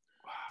Uganda.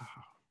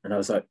 Wow. And I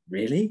was like,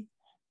 really?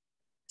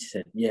 She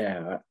said,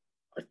 yeah,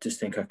 I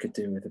just think I could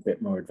do with a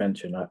bit more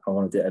adventure, and I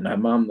want to do it. And her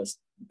mum has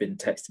been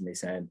texting me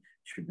saying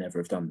she would never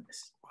have done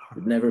this.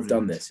 Would never have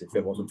done this if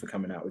it wasn't for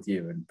coming out with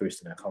you and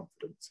boosting her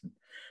confidence.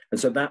 And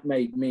so that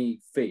made me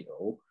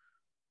feel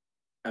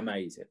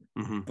amazing,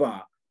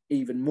 but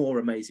even more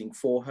amazing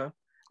for her.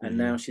 And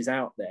now she's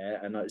out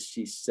there, and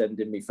she's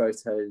sending me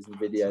photos and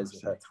videos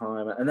of her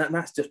time, and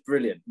that's just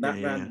brilliant.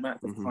 That random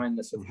act of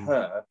kindness of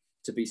her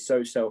to be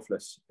so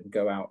selfless and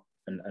go out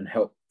and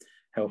help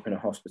in a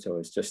hospital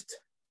is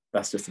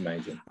that's just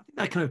amazing.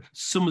 That kind of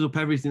sums up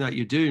everything that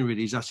you're doing,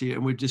 really. Is actually,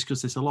 and we've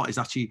discussed this a lot, is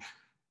actually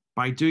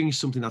by doing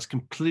something that's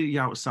completely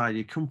outside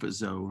your comfort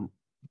zone,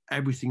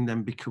 everything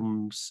then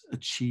becomes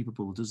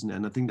achievable, doesn't it?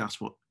 And I think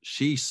that's what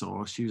she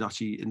saw. She was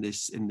actually in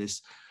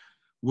this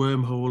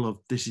wormhole of,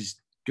 this is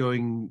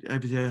going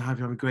every day,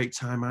 having a great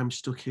time, I'm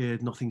stuck here,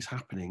 nothing's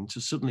happening, to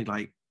suddenly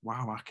like,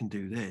 wow, I can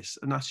do this.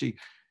 And actually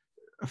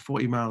a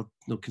 40-mile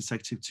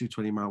consecutive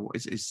 220-mile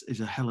is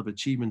a hell of an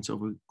achievement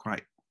over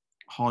quite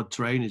hard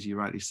terrain, as you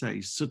rightly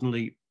say.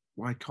 Suddenly,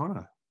 why can't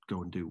I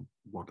go and do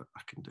what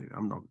I can do?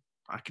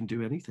 I can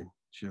do anything.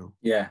 Sure.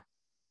 Yeah,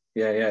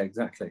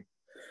 exactly.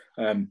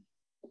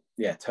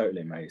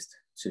 Totally amazed.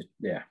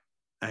 Yeah.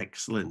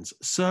 Excellent.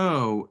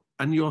 So,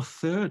 and your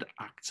third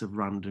act of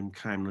random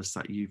kindness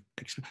that you've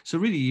experienced. So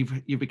really,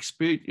 you've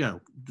experienced.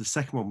 The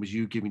second one was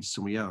you giving to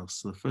somebody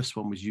else. So the first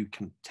one was you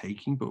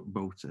taking,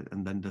 both,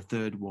 and then the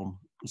third one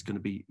is going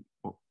to be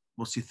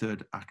what's your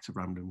third act of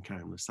random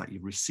kindness that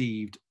you've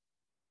received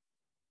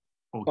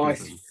or given? I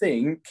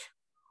think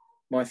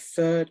my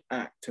third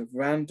act of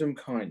random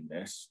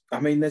kindness. I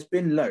mean, there's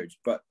been loads,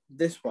 but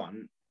this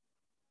one,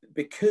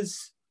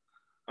 because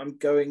I'm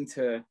going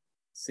to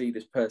see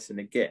this person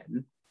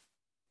again,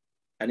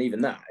 and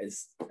even that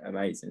is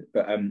amazing.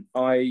 But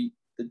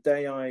the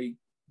day I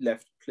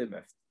left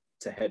Plymouth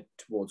to head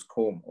towards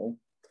Cornwall,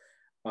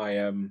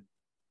 I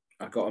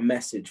got a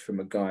message from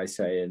a guy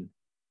saying,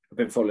 I've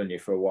been following you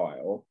for a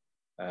while.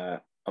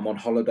 I'm on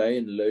holiday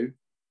in Looe,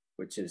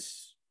 which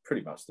is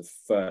pretty much the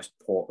first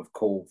port of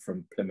call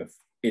from Plymouth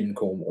in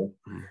Cornwall.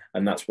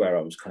 And that's where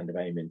I was kind of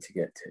aiming to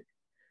get to.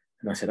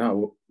 And I said,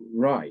 oh,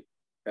 right.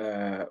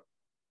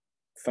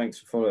 Thanks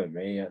for following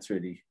me. That's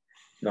really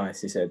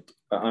nice. He said,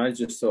 I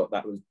just thought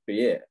that would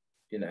be it,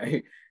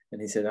 And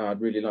he said,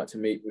 I'd really like to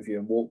meet with you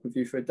and walk with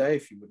you for a day,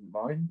 if you wouldn't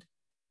mind.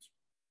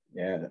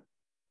 Yeah,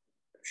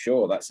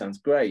 sure. That sounds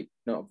great.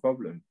 Not a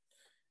problem.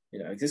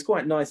 It's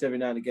quite nice every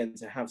now and again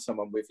to have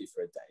someone with you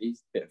for a day, a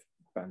bit of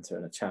banter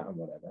and a chat and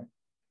whatever.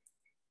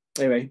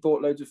 Anyway, he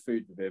bought loads of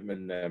food with him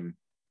and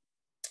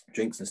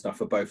drinks and stuff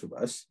for both of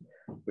us,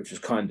 which was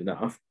kind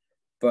enough.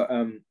 But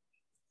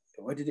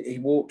he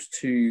walked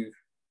to,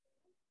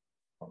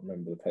 I can't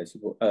remember the place,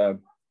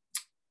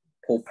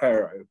 Paul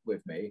Perro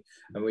with me,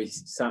 and we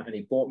sat, and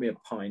he bought me a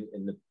pint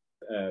in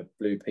the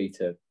Blue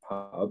Peter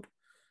pub,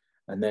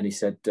 and then he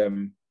said,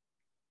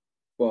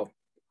 well,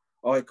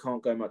 I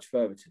can't go much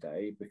further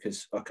today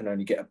because I can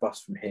only get a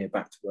bus from here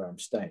back to where I'm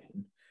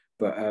staying,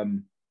 but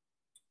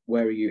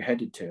where are you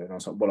headed to? And I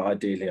was like, well,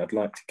 ideally I'd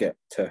like to get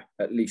to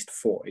at least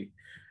 40.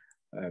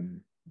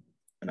 And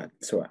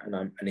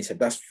he said,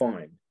 that's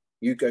fine.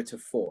 You go to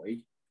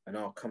 40 and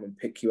I'll come and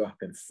pick you up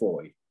in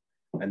 40.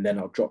 And then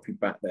I'll drop you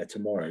back there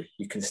tomorrow.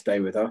 You can stay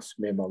with us,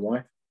 me and my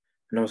wife.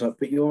 And I was like,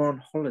 but you're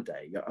on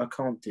holiday. I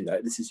can't do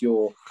that. This is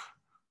your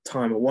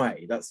time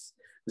away. That's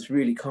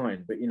really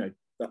kind, but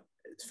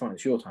it's fine.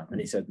 It's your time. And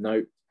he said,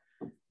 no,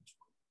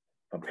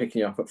 I'm picking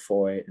you up at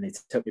 40. And he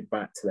took me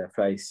back to their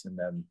place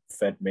and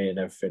fed me and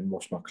everything,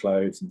 washed my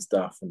clothes and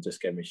stuff, and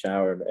just gave me a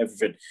shower and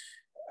everything.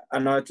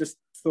 And I just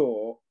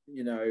thought,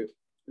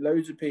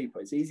 loads of people,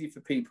 it's easy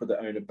for people that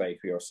own a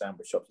bakery or a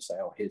sandwich shop to say,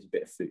 oh, here's a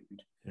bit of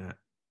food. Yeah.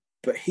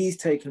 But he's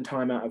taken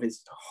time out of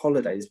his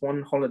holidays,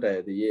 one holiday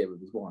of the year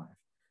with his wife,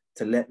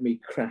 to let me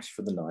crash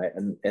for the night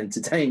and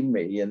entertain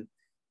me. And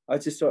I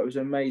just thought it was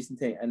an amazing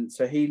thing. And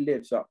so he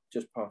lives up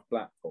just past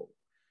Blackpool.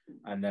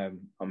 And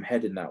I'm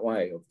heading that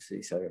way,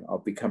 obviously. So I'll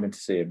be coming to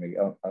see him.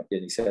 And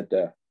he said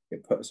he'll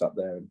put us up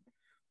there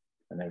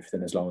and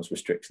everything, as long as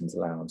restrictions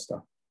allow and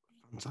stuff.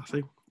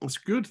 Fantastic. That's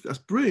good. That's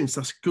brilliant.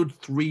 That's good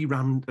 3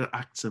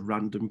 acts of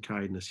random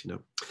kindness,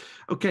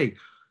 Okay.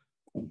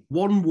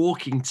 One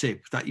walking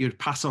tip that you'd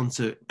pass on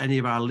to any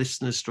of our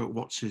listeners stroke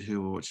watchers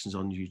who are watching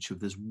on YouTube.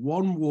 There's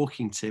one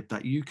walking tip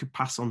that you could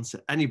pass on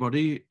to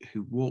anybody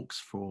who walks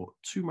for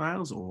 2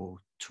 miles or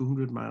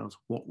 200 miles.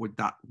 What would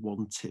that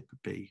one tip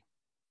be?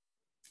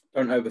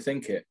 Don't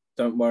overthink it.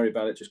 Don't worry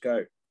about it. Just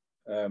go.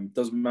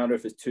 Doesn't matter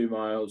if it's 2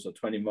 miles or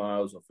 20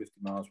 miles or 50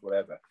 miles,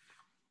 whatever.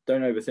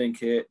 Don't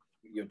overthink it.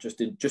 You'll just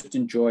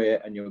enjoy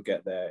it, and you'll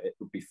get there. It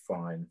will be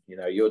fine.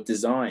 You're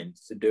designed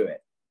to do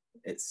it.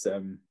 It's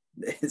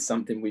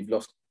something we've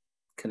lost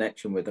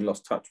connection with and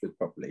lost touch with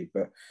properly.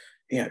 But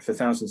for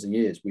thousands of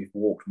years, we've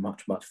walked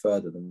much, much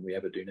further than we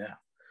ever do now.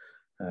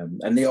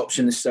 And the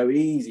option is so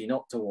easy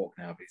not to walk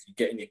now, because you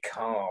get in your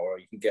car, or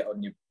you can get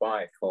on your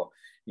bike, or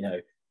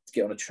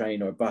get on a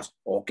train or a bus,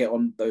 or get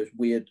on those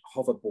weird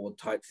hoverboard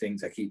type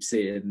things I keep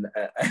seeing,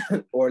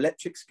 or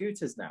electric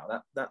scooters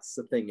now. That's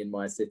the thing in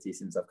my city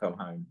since I've come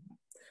home.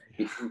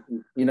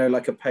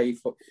 Like a pay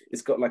for,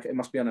 it's got like, it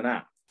must be on an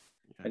app,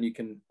 and you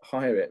can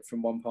hire it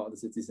from one part of the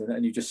city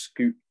and you just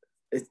scoot.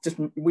 It's just,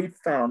 we've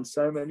found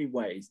so many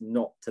ways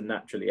not to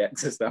naturally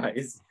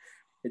exercise,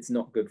 it's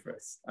not good for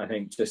us. I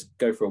think just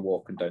go for a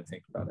walk and don't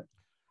think about it.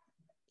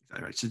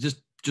 All right. So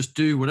just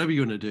do whatever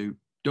you're going to do.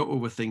 Don't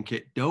overthink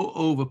it. Don't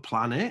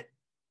overplan it,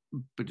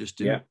 but just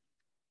do it.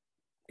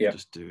 Yeah.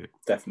 Just do it.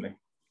 Definitely.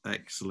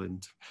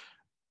 Excellent.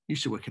 You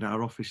should work in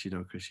our office, you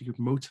know, Chris. You could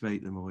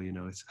motivate them all, you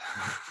know.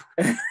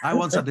 I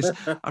once had this,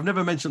 I've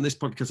never mentioned this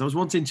podcast. I was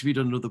once interviewed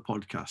on another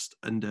podcast,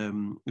 and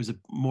it was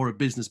more a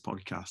business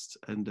podcast.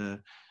 And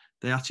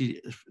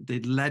they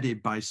led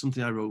it by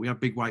something I wrote. We have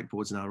big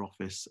whiteboards in our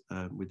office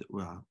with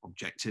our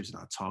objectives and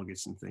our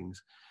targets and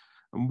things.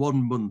 And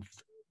 1 month,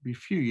 a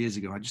few years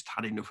ago, I just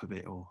had enough of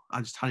it, or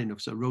I just had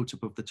enough. So I wrote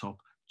above the top,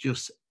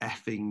 just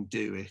effing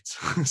do it.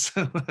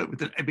 So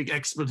with a big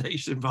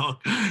explanation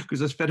mark,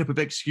 because I was fed up of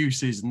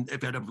excuses and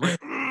fed up like,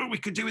 we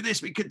could do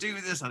this, we could do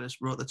this. I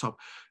just wrote at the top,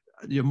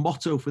 your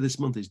motto for this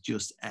month is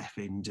just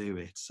effing do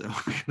it. So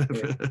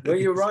well,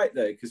 you're right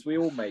though, because we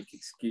all make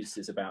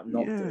excuses about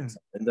not doing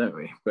something, don't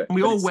we? But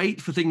we all wait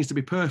for things to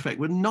be perfect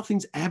when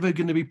nothing's ever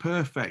going to be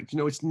perfect. You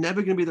know, it's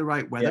never going to be the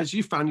right weather. As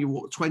you found, you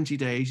walk 20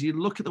 days, you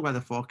look at the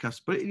weather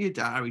forecast, put it in your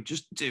diary,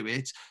 just do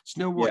it. Just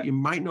know what, you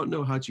might not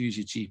know how to use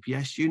your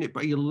GPS unit,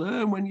 but you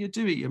learn when you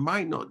do it. You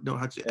might not know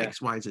how to do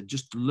X, Y, Z.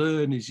 Just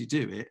learn as you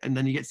do it. And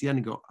then you get to the end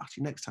and go,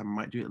 actually, next time I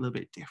might do it a little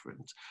bit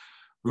different,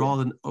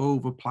 rather than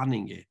over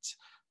planning it.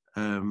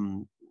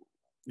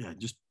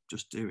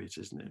 Just do it,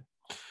 isn't it?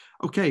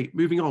 Okay,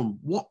 moving on.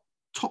 What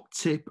top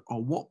tip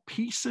or what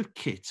piece of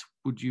kit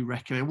would you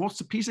recommend? What's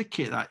the piece of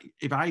kit that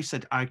if I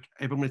said if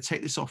I'm going to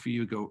take this off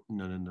you, go,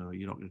 no,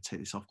 you're not going to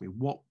take this off me.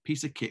 What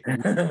piece of kit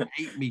would you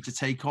hate me to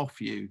take off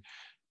you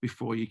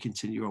before you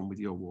continue on with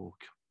your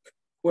walk?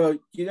 Well,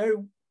 you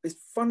know, it's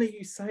funny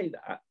you say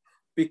that,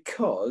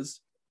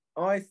 because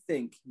I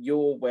think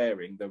you're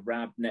wearing the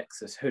Rab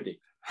Nexus hoodie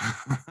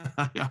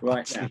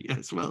right now.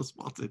 Yes, well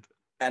spotted.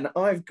 And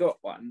I've got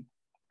one,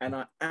 and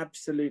I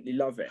absolutely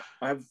love it.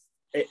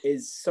 It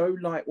is so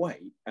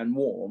lightweight and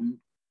warm.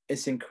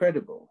 It's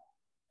incredible.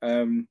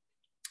 I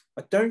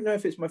don't know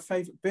if it's my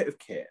favorite bit of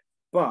kit,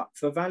 but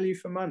for value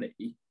for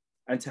money,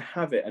 and to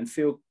have it and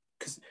feel,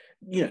 because,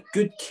 you know,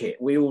 good kit,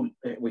 we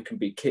can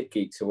be kit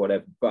geeks or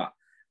whatever, but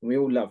we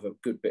all love a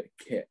good bit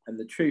of kit. And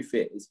the truth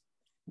is,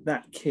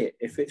 that kit,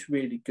 if it's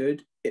really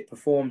good, it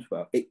performs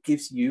well. It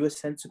gives you a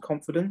sense of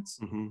confidence.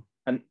 Mm-hmm.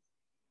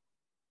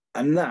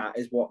 And that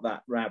is what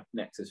that Rab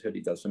Nexus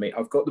hoodie does for me.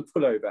 I've got the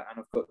pullover and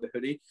I've got the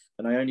hoodie,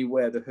 and I only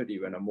wear the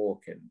hoodie when I'm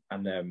walking.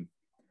 And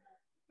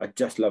I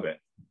just love it.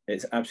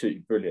 It's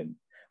absolutely brilliant.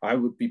 I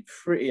would be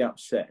pretty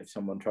upset if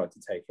someone tried to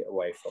take it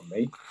away from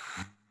me.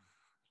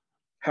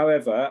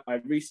 However, I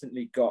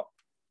recently got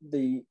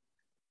the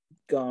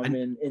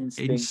Garmin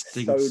Instinct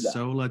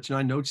Solar. Do you know,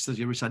 I noticed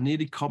as I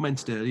nearly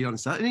commented earlier on,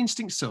 is that an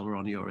Instinct Solar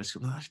on yours?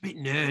 That's a bit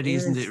nerdy,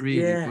 isn't it,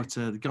 really? Yeah. But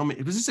the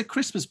Garmin, was this a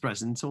Christmas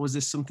present, or was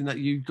this something that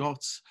you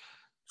got?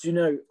 Do you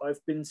know,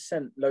 I've been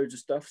sent loads of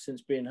stuff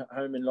since being at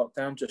home in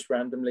lockdown, just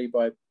randomly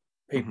by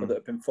people that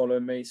have been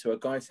following me. So a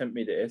guy sent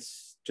me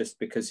this just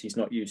because he's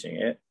not using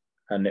it,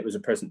 and it was a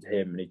present to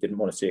him, and he didn't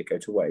want to see it go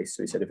to waste.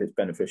 So he said, if it's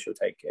beneficial,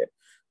 take it.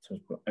 So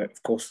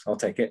of course, I'll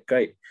take it.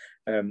 Great.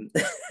 And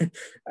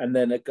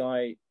then a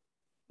guy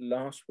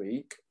last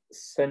week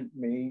sent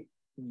me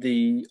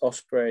the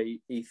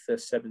Osprey Ether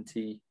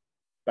 70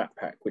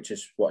 backpack, which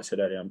is what I said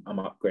earlier. I'm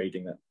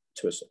upgrading that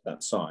to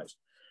that size,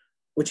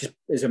 which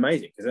is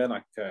amazing, because they're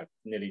like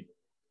nearly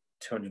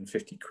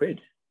 250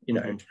 quid, you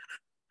know.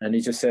 And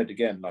he just said,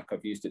 again, like,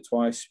 I've used it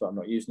twice, but I'm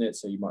not using it,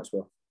 so you might as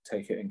well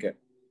take it and get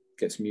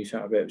some use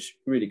out of it. It's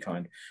really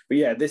kind. But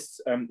yeah, this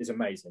is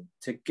amazing.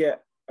 To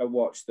get a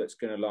watch that's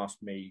going to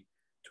last me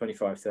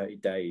 25, 30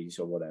 days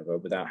or whatever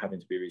without having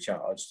to be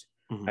recharged.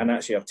 And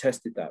actually, I've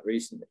tested that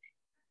recently.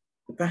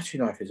 The battery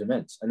life is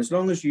immense. And as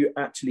long as you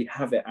actually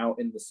have it out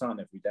in the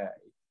sun every day,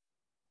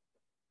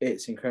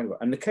 it's incredible.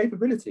 And the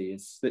capability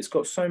is, it's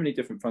got so many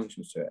different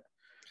functions to it.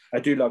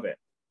 I do love it.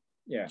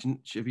 Yeah.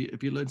 Have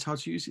you learned how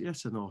to use it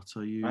yet or not?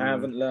 I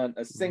haven't learned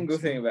a single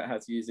thing about how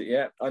to use it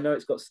yet. I know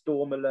it's got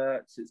storm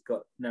alerts, it's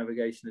got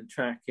navigation and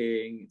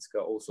tracking, it's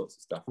got all sorts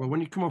of stuff. Well,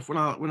 when I come off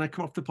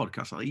the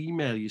podcast, I'll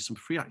email you some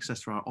free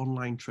access to our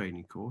online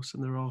training course,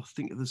 and I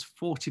think there's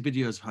 40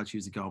 videos of how to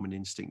use the Garmin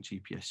Instinct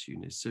GPS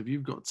units. So if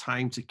you've got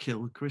time to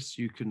kill, Chris,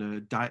 you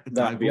can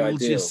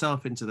divulge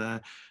yourself into there.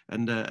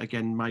 And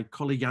again, my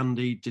colleague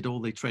Andy did all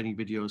the training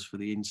videos for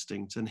the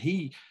Instinct, and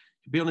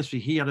to be honest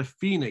with you, he had a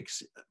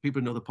Phoenix.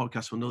 People know the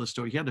podcast will know the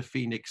story. He had a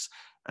Phoenix,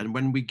 and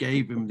when we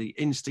gave him the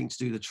Instinct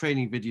to do the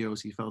training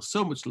videos, he fell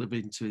so much love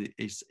into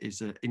his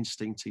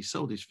Instinct. He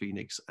sold his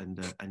Phoenix and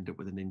ended up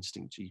with an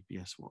Instinct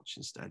GPS watch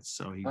instead.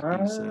 So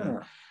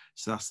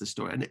so that's the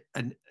story.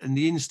 And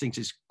the Instinct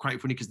is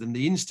quite funny, because then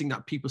the Instinct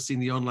that people see in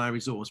the online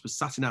resource was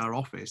sat in our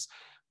office.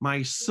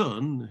 My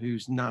son,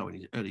 who's now in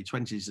his early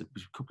 20s, a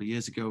couple of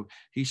years ago,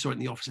 he saw it in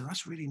the office and said,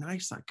 that's really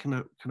nice. Can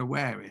I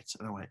wear it?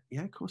 And I went,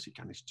 yeah, of course you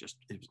can. It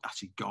was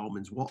actually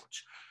Garmin's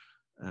watch.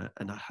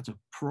 And I had to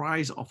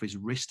prise it off his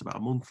wrist about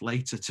a month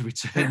later to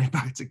return it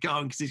back to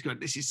Garmin, because he's going,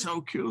 this is so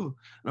cool.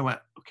 And I went,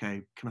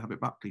 okay, can I have it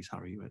back, please,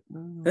 Harry? He went,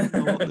 no, I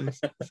don't want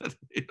this.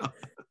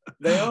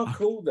 They are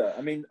cool though.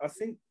 I mean, I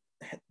think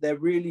they're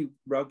really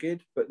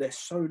rugged, but they're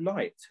so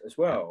light as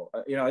well.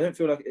 You know, I don't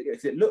feel like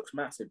it looks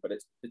massive, but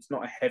it's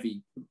not a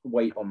heavy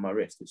weight on my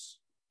wrist. It's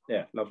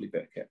lovely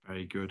bit of kit.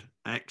 Very good,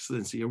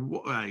 excellent. So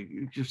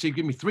you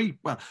give me three.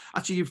 Well,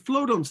 actually, you've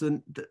flowed on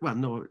to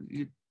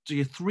so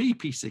your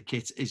three-piece of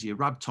kit is your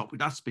Rab top.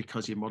 That's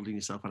because you're modelling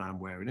yourself and I'm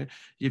wearing it.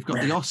 You've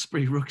got the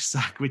Osprey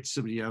rucksack, which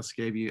somebody else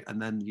gave you,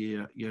 and then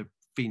your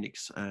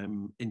Phoenix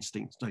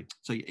Instinct.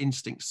 So your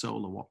Instinct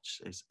Solar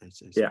Watch is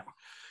yeah.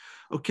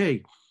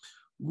 Okay,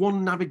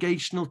 one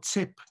navigational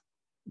tip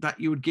that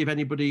you would give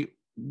anybody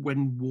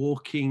when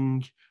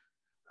walking.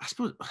 I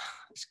suppose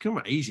it's kind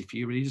of easy for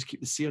you, really. Just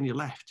keep the C on your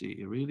left. Do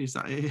you really? Is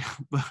that it?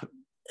 But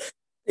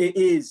it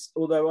is.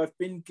 Although I've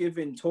been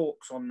giving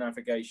talks on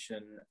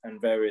navigation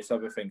and various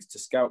other things to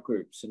scout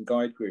groups and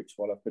guide groups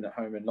while I've been at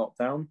home in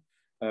lockdown,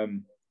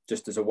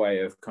 just as a way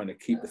of kind of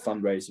keep the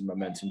fundraising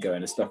momentum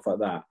going and stuff like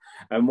that.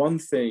 And one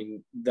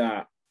thing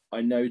that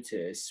I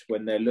notice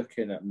when they're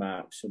looking at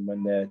maps and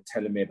when they're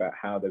telling me about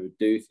how they would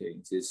do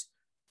things is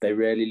they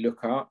rarely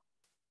look up.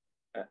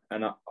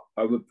 And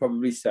I would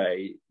probably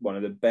say one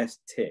of the best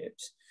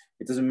tips,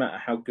 it doesn't matter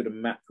how good a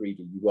map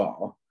reader you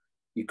are,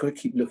 you've got to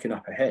keep looking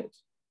up ahead.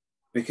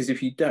 Because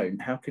if you don't,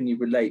 how can you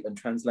relate and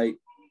translate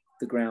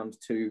the ground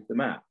to the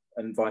map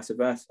and vice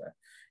versa?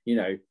 You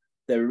know,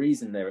 there's a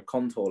reason there are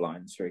contour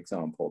lines, for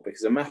example,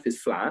 because a map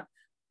is flat,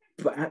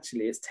 but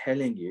actually it's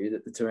telling you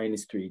that the terrain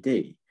is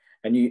 3D.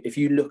 And if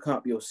you look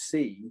up, you'll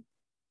see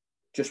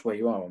just where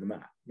you are on the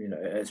map. You know,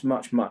 it's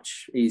much,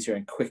 much easier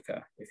and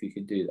quicker if you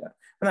can do that.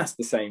 And that's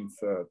the same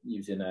for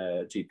using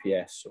a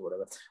GPS or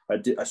whatever.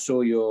 I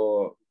saw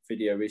your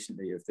video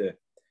recently of the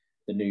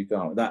new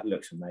Garmin. That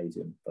looks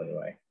amazing, by the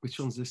way. Which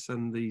one's this?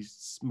 And the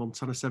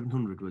Montana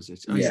 700, was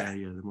it? Oh, yeah,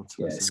 the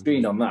Montana 700.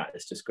 Screen on that,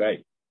 it's just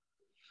great.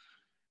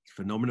 It's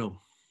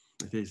phenomenal.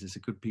 It is. It's a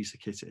good piece of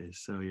kit. It is.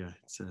 So yeah,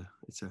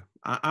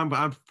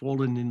 I've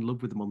fallen in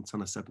love with the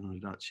Montana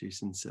 700 actually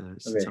since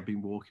I've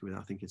been walking with it.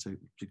 I think it's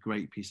a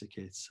great piece of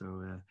kit.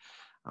 So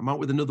I'm out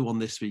with another one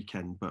this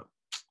weekend, but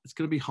it's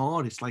going to be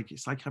hard. It's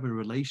like having a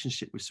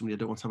relationship with somebody I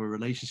don't want to have a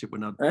relationship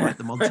when I like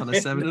the Montana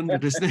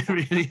 700, isn't it?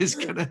 It really is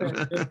kind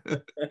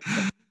of.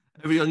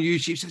 Everybody on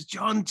YouTube says,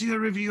 "John, do a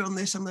review on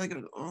this." I'm like,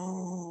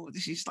 "Oh,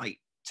 this is like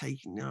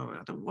taking. No,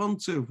 I don't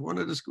want to. I want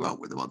to just go out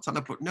with the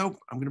Montana, but no,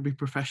 I'm going to be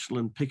professional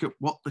and pick up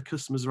what the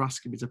customers are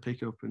asking me to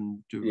pick up and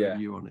do a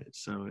review on it."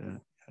 So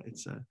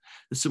it's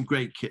there's some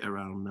great kit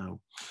around now.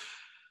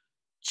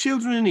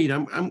 Children in Need.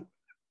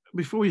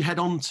 Before we head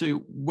on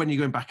to when you're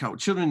going back out,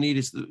 Children in Need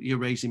is you're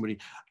raising money.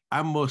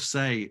 I must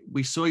say,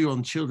 we saw you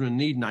on Children in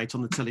Need night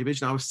on the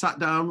television. I was sat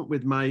down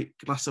with my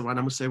glass of wine.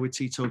 I must say, we're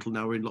teetotal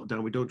now. We're in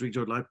lockdown. We don't drink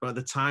Jordan Light. But at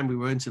the time, we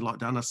weren't in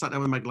lockdown. I sat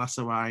down with my glass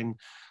of wine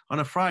on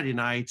a Friday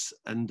night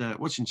and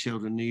watching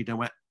Children in Need. And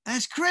went,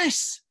 "There's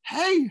Chris.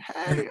 Hey."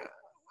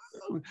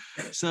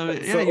 So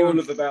yeah, for all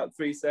of about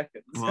 3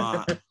 seconds.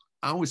 Well,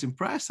 I was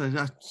impressed.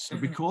 I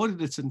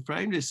recorded it and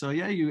framed it. So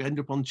yeah, you end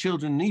up on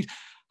Children in Need.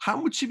 How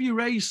much have you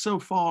raised so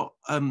far?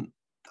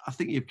 I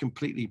think you've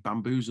completely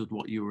bamboozled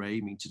what you were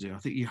aiming to do. I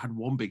think you had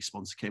one big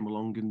sponsor came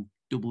along and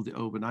doubled it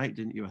overnight,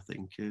 didn't you? I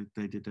think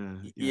they did.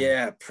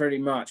 Yeah, pretty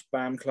much.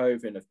 BAM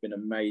Clothing have been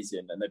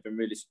amazing, and they've been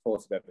really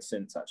supportive ever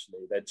since.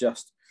 Actually,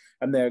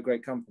 they're a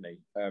great company.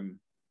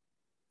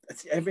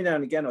 Every now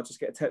and again, I'll just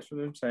get a text from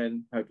them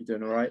saying, "Hope you're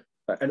doing all right,"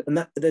 and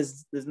that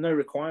there's no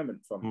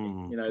requirement from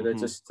me. You know, they're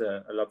just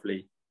a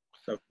lovely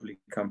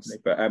company.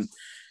 But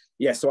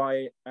yeah, so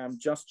I am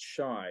just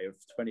shy of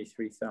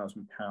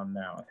 £23,000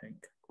 now, I think.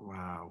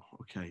 Wow.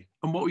 Okay.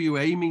 And what were you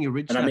aiming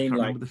originally? And I mean,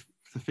 can't remember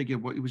the figure.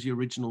 What was your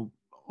original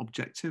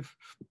objective?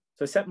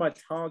 So I set my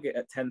target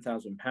at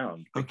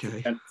 £10,000.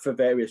 Okay. And for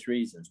various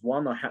reasons.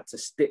 One, I had to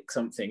stick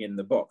something in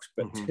the box.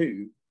 But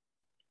two,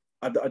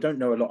 I don't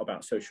know a lot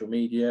about social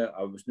media.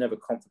 I was never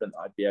confident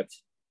that I'd be able to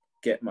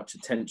get much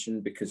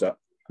attention because I'm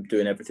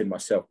doing everything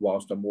myself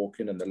whilst I'm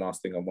walking. And the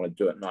last thing I want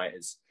to do at night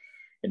is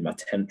in my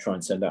tent try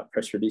and send out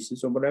press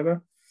releases or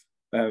whatever.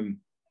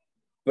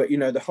 But, you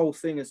know, the whole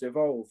thing has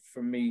evolved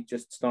from me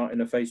just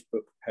starting a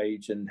Facebook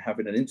page and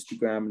having an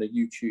Instagram and a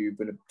YouTube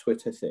and a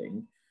Twitter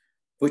thing,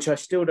 which I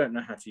still don't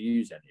know how to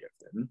use any of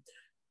them.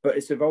 But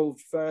it's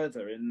evolved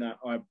further in that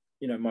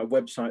my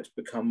website's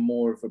become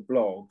more of a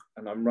blog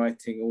and I'm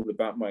writing all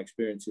about my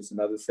experiences and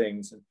other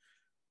things. And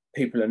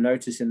people are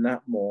noticing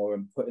that more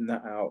and putting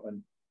that out.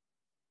 And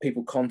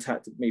people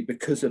contacted me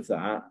because of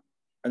that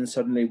and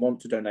suddenly want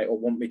to donate or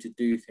want me to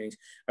do things.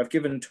 I've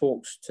given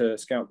talks to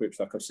scout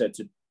groups, like I've said,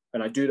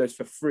 and I do those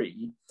for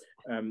free.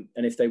 And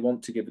if they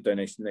want to give a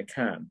donation, they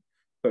can.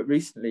 But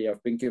recently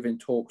I've been giving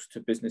talks to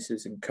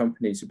businesses and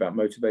companies about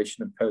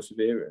motivation and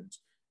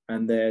perseverance,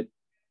 and they're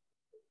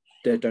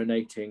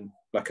donating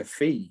like a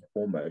fee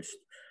almost,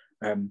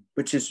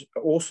 which is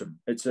awesome.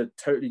 It's a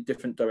totally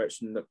different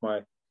direction that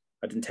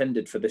I'd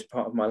intended for this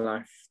part of my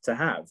life to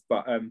have.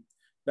 But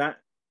that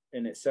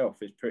in itself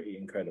is pretty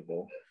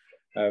incredible.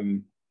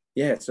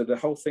 Yeah, so the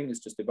whole thing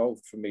has just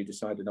evolved from me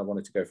deciding I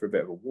wanted to go for a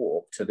bit of a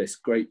walk to this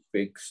great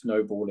big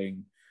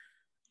snowballing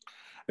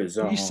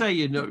bizarre. You say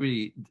you're not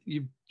really,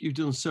 you've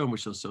done so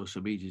much on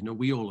social media. You know,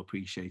 we all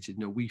appreciate it. You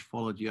know, we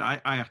followed you. I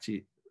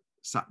actually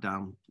sat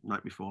down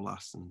night before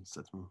last and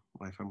said to my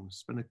wife, I'm going to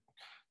spend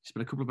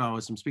a couple of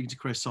hours. I'm speaking to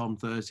Chris on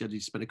Thursday. I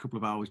did spend a couple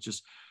of hours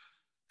just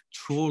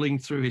trawling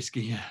through his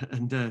gear,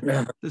 and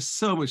there's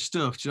so much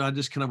stuff. You know, I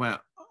just kind of went,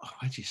 oh,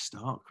 where'd you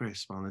start,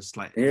 Chris? Man, it's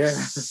like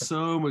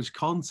so much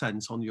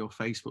content on your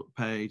Facebook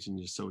page and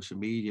your social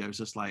media. It's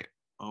just like,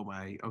 oh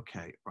my,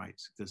 okay, right.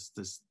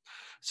 There's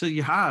so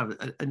you have,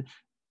 and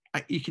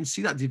you can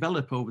see that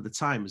develop over the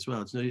time as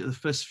well. You know, the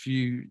first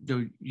few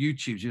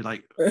YouTubes, you're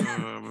like, but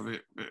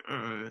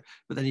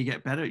then you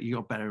get better. You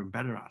got better and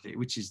better at it,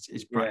 which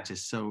is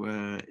practice. So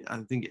I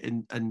think,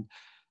 and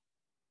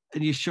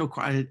you show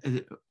quite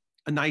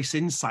a nice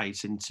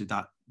insight into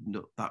that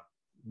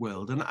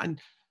world, and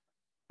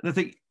I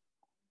think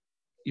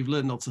you've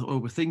learned not to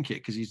overthink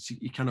it, because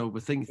you can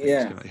overthink things.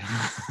 Yeah.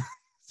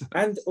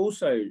 And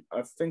also,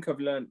 I think I've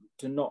learned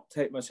to not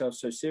take myself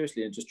so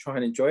seriously and just try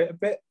and enjoy it a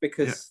bit,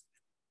 because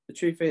the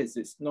truth is,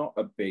 it's not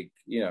a big,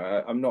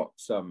 I'm not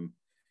some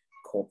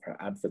corporate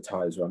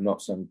advertiser. I'm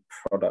not some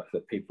product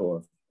that people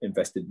have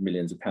invested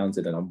millions of pounds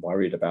in and I'm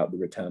worried about the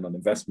return on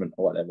investment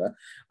or whatever.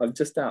 I'm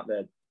just out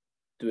there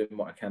doing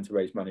what I can to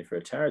raise money for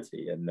a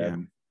charity. And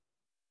and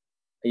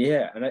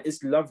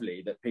it's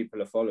lovely that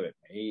people are following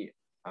me.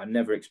 I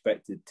never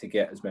expected to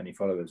get as many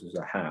followers as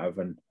I have,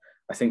 and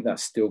I think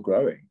that's still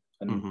growing.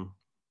 And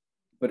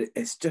but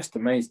it's just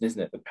amazing,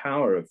 isn't it? The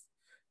power of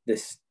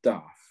this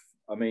stuff.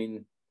 I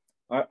mean,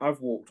 I've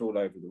walked all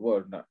over the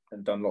world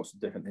and done lots of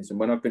different things. And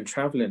when I've been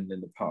traveling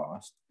in the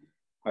past,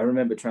 I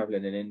remember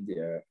traveling in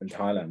India and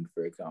Thailand,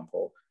 for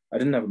example. I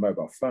didn't have a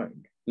mobile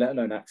phone, let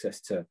alone access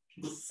to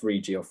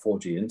 3G or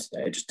 4G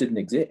internet. It just didn't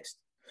exist.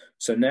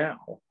 So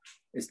now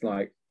it's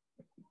like,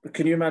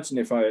 can you imagine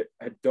if I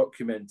had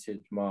documented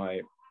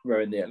my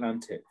rowing the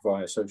Atlantic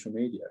via social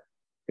media?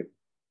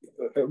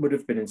 It would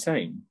have been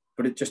insane,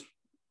 but it just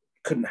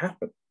couldn't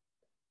happen.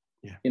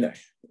 Yeah.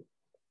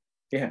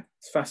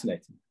 It's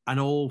fascinating. And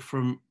all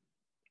from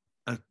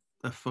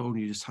a phone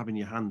you just have in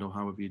your hand, or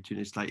however you're doing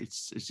it. It's like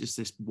it's just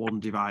this one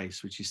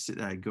device which you sit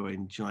there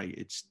going, like,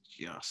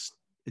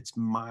 it's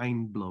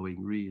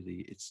mind-blowing,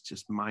 really. It's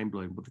just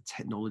mind-blowing. But the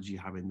technology you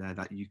have in there,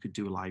 that you could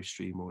do a live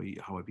stream or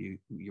however you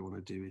want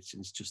to do it, and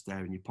it's just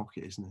there in your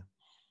pocket, isn't it?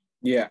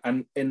 Yeah,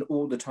 and in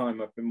all the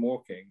time I've been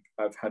walking,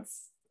 I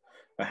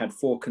had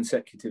 4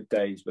 consecutive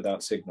days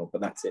without signal,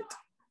 but that's it.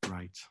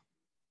 Right.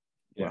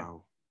 Yeah.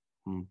 Wow.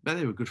 But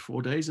they were good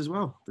 4 days as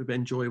well. They were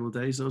enjoyable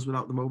days, those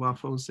without the mobile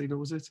phone signal,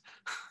 was it?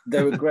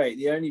 They were great.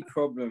 The only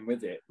problem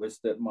with it was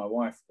that my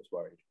wife was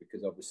worried,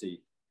 because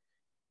obviously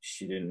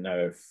she didn't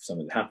know if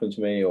something had happened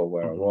to me or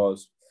where I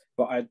was.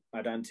 But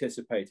I'd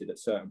anticipated at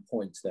certain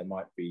points there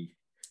might be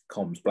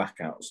comms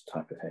blackouts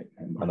type of thing.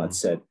 And I'd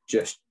said,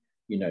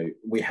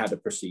 we had a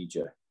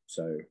procedure.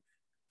 So it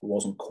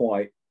wasn't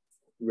quite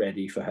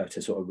ready for her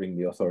to sort of ring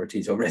the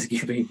authorities or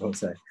rescue people.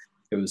 So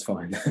it was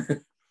fine.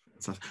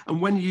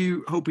 And when are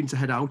you hoping to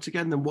head out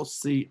again, then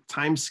what's the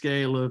time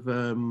scale of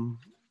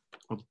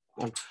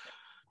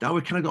now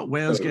we kind of got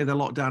Wales getting their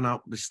lockdown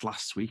out this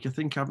last week, I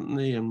think, haven't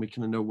they? And we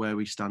kind of know where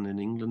we stand in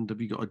England.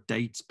 Have you got a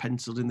date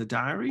penciled in the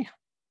diary?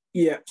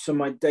 Yeah, so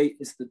my date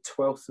is the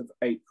 12th of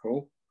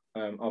April.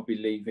 I'll be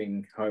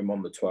leaving home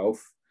on the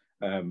 12th,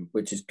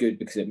 which is good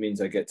because it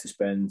means I get to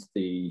spend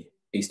the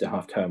Easter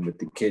half term with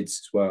the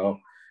kids as well.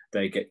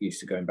 They get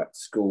used to going back to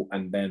school,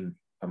 and then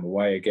I'm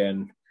away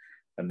again,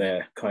 and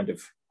they've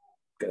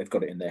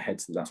got it in their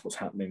heads that that's what's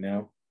happening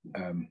now.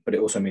 But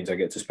it also means I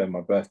get to spend my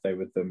birthday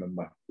with them and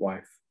my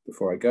wife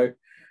before I go.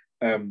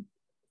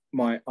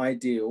 My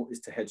ideal is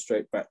to head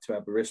straight back to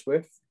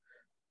Aberystwyth.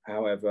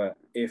 However,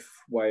 if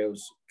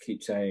Wales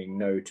keep saying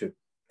no to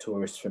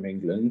tourists from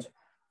England,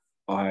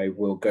 I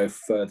will go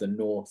further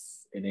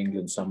north in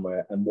England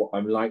somewhere. And what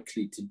I'm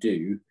likely to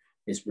do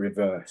is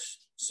reverse.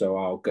 So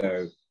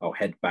I'll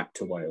head back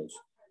to Wales.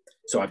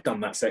 So I've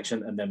done that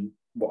section, and then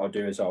what I'll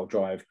do is I'll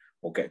drive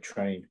or get a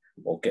train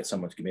or get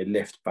someone to give me a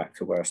lift back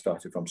to where I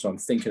started from. So I'm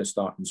thinking of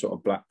starting sort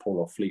of Blackpool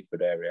or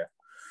Fleetwood area.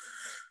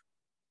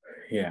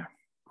 Yeah.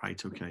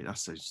 Right, okay,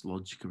 that's just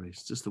logical.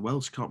 It's just the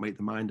Welsh can't make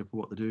their mind up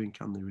what they're doing,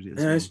 can they? Really?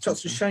 It's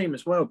such a shame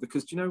as well,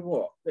 because do you know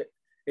what?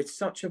 It's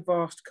such a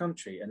vast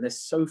country and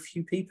there's so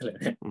few people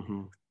in it.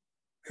 Do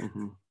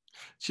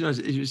you know,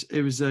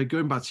 it was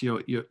going back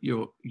to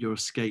your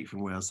escape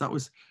from Wales. That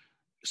was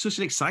such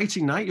an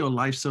exciting night, your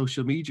live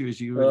social media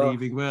as you were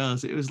leaving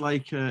Wales. It was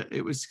like,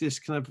 it was this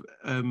kind of,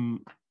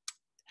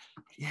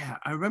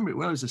 I remember it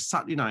well. It was a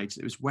Saturday night.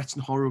 It was wet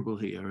and horrible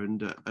here.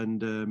 And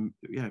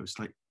it was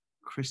like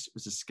Chris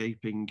was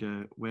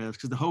escaping Wales,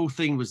 because the whole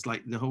thing was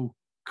like, the whole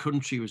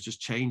country was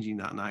just changing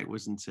that night,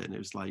 wasn't it? And it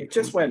was like, it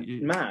just went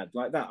mad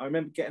like that. I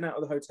remember getting out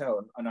of the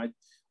hotel and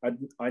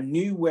I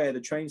knew where the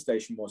train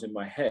station was in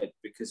my head,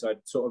 because I'd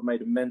sort of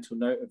made a mental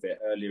note of it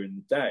earlier in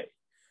the day.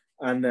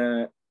 And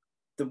the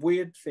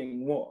weird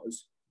thing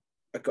was,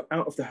 I got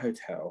out of the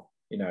hotel,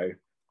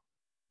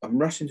 I'm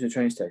rushing to the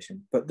train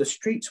station, but the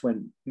streets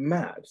went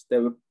mad.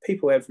 There were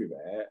people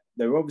everywhere.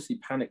 They were obviously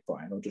panic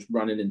buying or just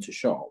running into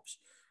shops.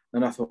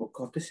 And I thought,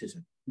 God, this is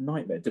a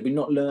nightmare. Did we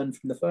not learn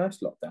from the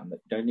first lockdown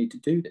that you don't need to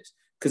do this?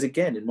 Because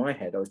again, in my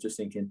head, I was just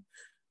thinking,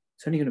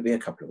 it's only going to be a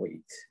couple of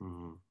weeks.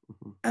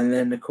 Mm-hmm. And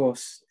then, of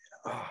course,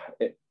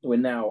 we're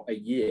now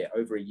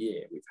over a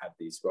year, we've had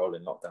these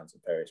rolling lockdowns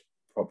and various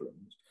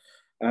problems.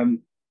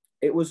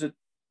 It was a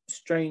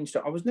strange,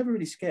 I was never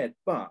really scared,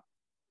 but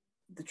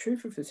the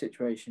truth of the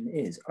situation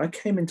is I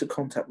came into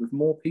contact with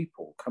more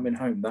people coming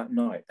home that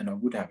night than I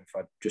would have if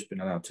I'd just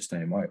been allowed to stay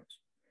in Wales.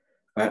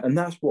 And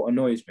that's what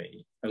annoys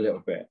me a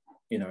little bit.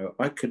 You know,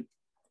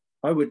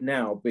 I would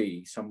now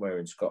be somewhere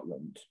in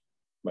Scotland,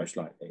 most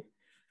likely,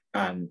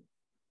 and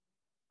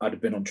I'd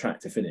have been on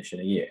track to finish in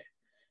a year.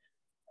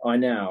 I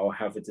now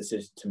have a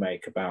decision to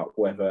make about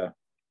whether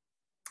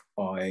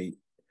I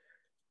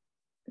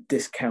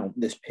discount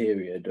this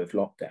period of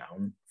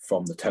lockdown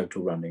from the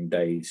total running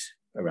days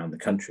around the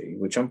country,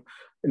 which I'm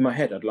in my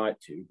head I'd like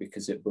to,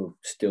 because it will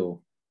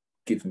still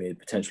give me a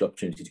potential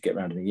opportunity to get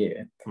around in a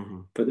year. Mm-hmm.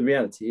 But the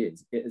reality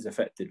is it has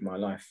affected my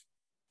life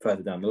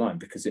further down the line,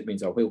 because it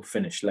means I will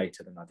finish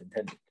later than I'd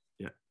intended.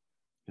 Yeah.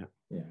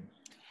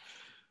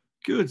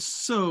 Good.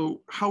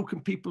 So how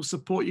can people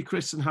support you,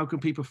 Chris, and how can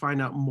people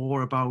find out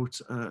more about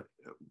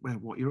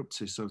what you're up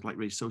to? So like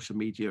really social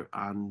media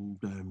and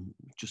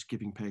just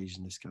giving page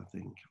and this kind of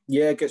thing.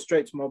 Yeah, get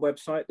straight to my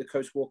website,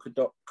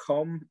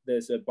 thecoastwalker.com.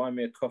 There's a buy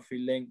me a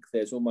coffee link.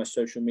 There's all my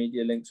social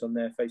media links on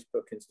there: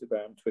 Facebook,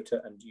 Instagram,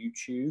 Twitter, and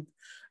YouTube.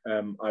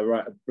 I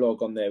write a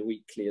blog on there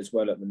weekly as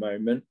well at the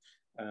moment.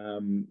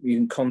 You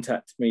can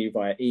contact me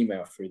via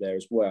email through there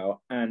as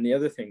well. And the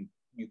other thing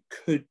you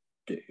could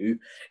do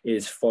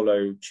is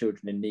follow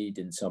Children in Need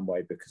in some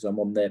way, because I'm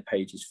on their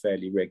pages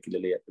fairly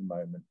regularly at the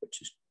moment,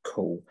 which is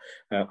cool.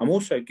 I'm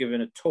also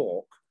giving a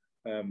talk.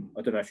 I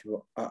don't know if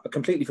I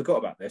completely forgot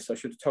about this. I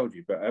should have told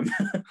you, but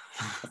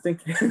I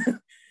think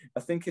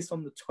it's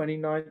on the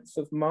 29th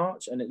of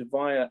March, and it's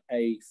via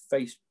a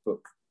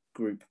Facebook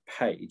group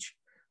page.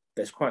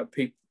 There's quite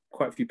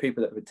a few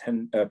people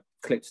that have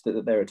clicked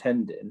that they're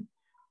attending.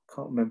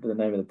 Can't remember the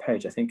name of the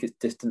page. I think it's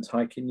Distance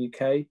Hiking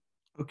UK.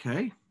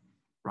 Okay.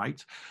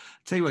 Right.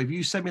 Tell you what, if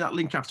you send me that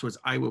link afterwards,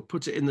 I will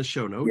put it in the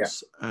show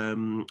notes. Yeah.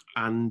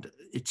 And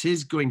it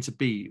is going to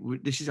be,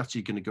 this is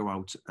actually going to go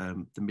out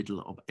the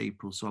middle of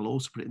April. So I'll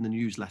also put it in the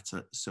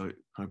newsletter. So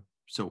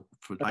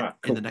for like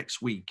cool. In the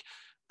next week,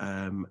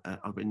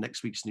 I'll be in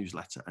next week's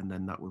newsletter, and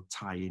then that will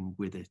tie in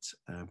with it.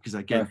 Because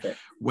again, okay.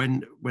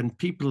 when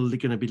people are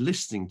going to be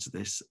listening to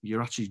this,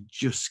 you're actually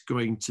just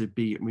going to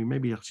be,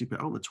 maybe actually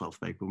put on the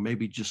 12th of April,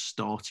 maybe just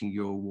starting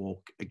your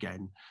walk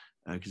again.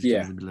 Because it's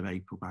in the middle of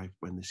April by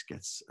when this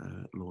gets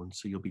launched,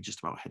 so you'll be just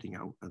about heading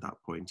out at that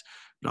point.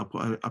 But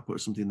I'll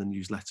put something in the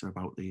newsletter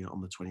about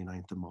on the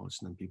 29th of March,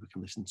 and then people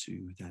can listen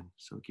to then.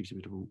 So it gives you a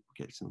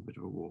bit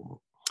of a warm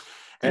up.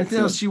 Anything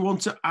else you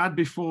want to add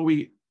before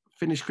we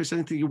finish, Chris?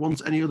 Anything you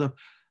want? Any other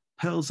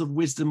pearls of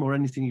wisdom or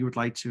anything you would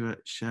like to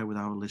share with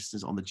our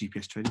listeners on the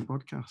GPS Training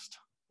Podcast?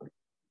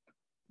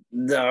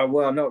 No,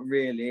 well, not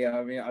really.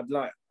 I mean, I'd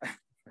like.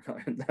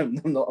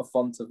 I'm not a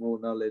font of all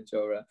knowledge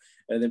or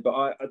anything,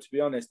 but to be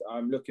honest,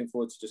 I'm looking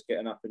forward to just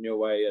getting up in your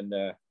way and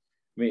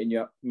meeting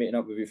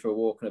up with you for a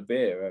walk and a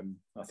beer.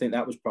 I think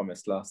that was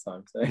promised last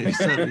time. So. It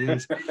certainly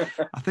is.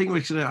 I think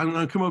we should. I'm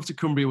going to come over to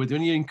Cumbria with you.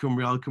 When you're in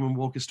Cumbria, I'll come and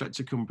walk a stretch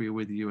of Cumbria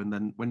with you, and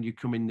then when you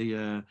come in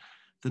the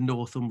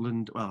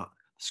Northumberland,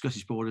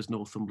 Scottish borders,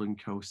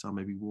 Northumberland coast, I'll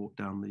maybe walk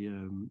down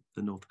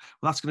the north.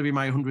 Well, that's going to be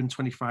my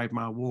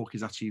 125-mile walk.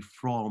 Is actually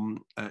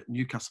from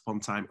Newcastle upon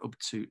Tyne up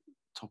to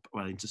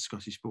into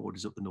Scottish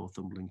borders up the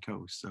Northumberland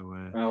coast. So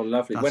oh,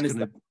 lovely. When is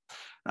that?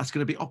 That's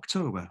going to be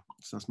October.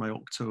 So that's my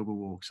October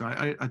walk. So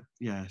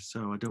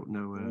so I don't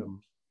know.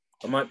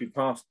 I might be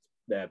past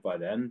there by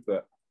then,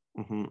 but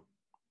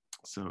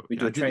so we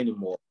do a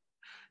training walk.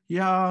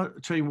 Yeah,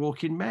 training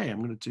walk in May.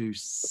 I'm going to do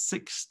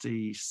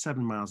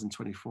 67 miles in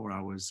 24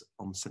 hours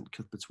on St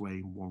Cuthbert's Way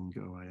in one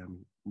go. I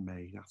am in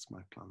May. That's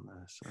my plan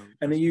there. So.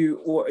 And are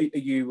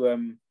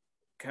you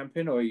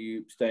camping, or are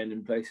you staying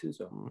in places?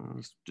 Or?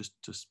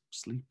 Just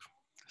sleep.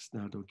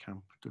 No, don't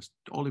camp. Just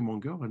all in one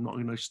go. I'm not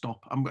going to stop.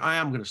 I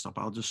am going to stop.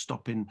 I'll just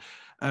stop in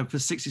for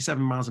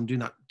 67 miles. I'm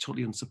doing that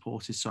totally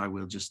unsupported, so I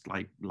will just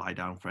like lie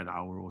down for an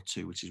hour or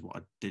two, which is what I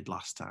did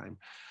last time.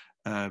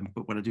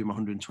 But when I do my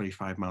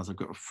 125 miles, I've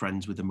got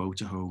friends with a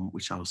motorhome,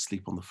 which I'll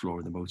sleep on the floor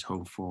in the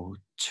motorhome for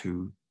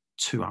two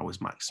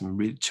hours maximum.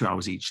 Really, 2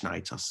 hours each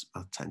night.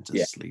 I tend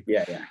to sleep.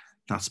 Yeah.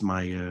 That's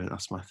my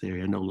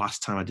theory. I know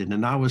last time I did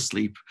an hour's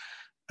sleep.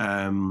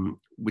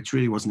 Which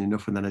really wasn't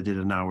enough, and then I did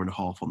an hour and a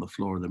half on the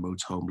floor of the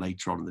motorhome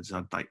later on. I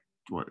had like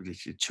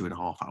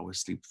 2.5 hours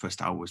sleep.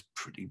 First hour was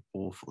pretty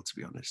awful, to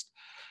be honest.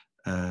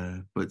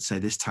 But say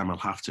this time I'll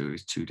have to.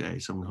 It's 2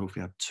 days. So I'm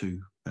hopefully have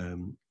two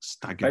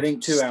staggered. I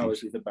think 2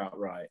 hours is about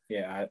right.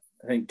 Yeah,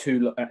 I think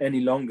any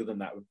longer than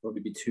that would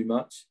probably be too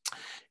much.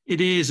 It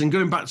is. And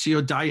going back to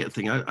your diet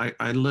thing,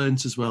 I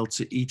learned as well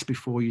to eat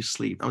before you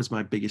sleep. That was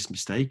my biggest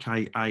mistake.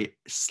 I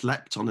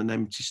slept on an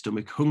empty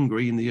stomach,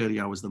 hungry in the early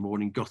hours of the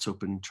morning, got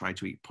up and tried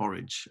to eat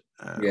porridge.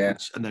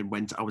 And then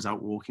I was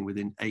out walking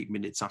within 8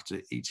 minutes after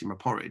eating my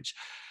porridge,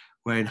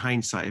 Where in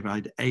hindsight, if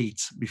I'd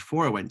ate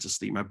before I went to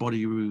sleep, my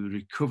body would have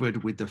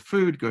recovered with the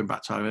food, going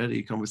back to our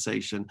earlier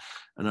conversation,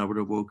 and I would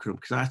have woken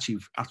up. Because actually,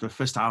 after my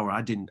first hour, I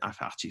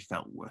actually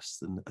felt worse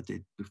than I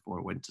did before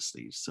I went to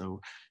sleep. So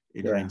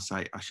in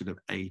hindsight, I should have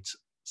ate,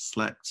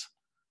 slept,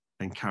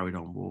 and carried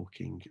on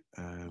walking.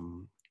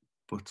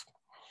 But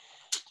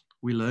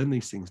we learn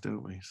these things,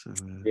 don't we? So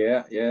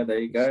yeah, there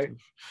you go.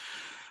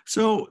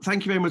 So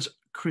thank you very much,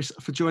 Chris,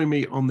 for joining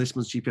me on this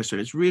month's GPS show.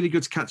 It's really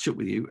good to catch up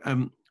with you.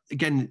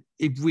 Again,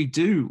 if we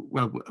do,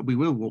 well, we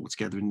will walk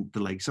together in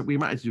the lakes. So we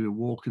might have to do a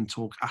walk and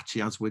talk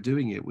actually as we're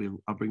doing it.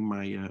 I'll bring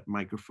my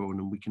microphone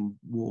and we can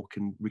walk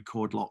and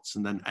record lots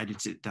and then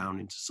edit it down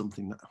into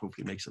something that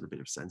hopefully makes it a bit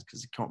of sense,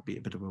 because it can't be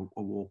a bit of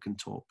a walk and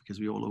talk, because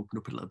we all open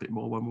up a little bit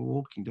more when we're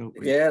walking, don't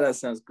we? Yeah, that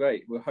sounds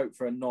great. We'll hope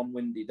for a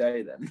non-windy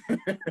day then.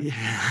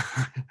 Yeah,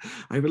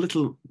 I have a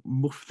little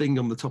muff thing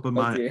on the top of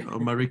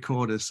my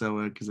recorder,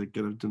 so because I've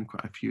done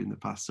quite a few in the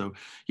past. So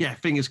yeah,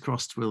 fingers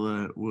crossed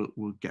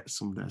we'll get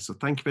some there. So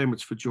thank you very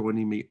much for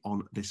joining me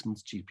on this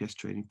month's GPS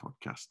Training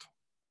Podcast.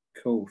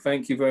 Cool.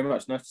 Thank you very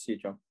much. Nice to see you,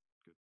 John.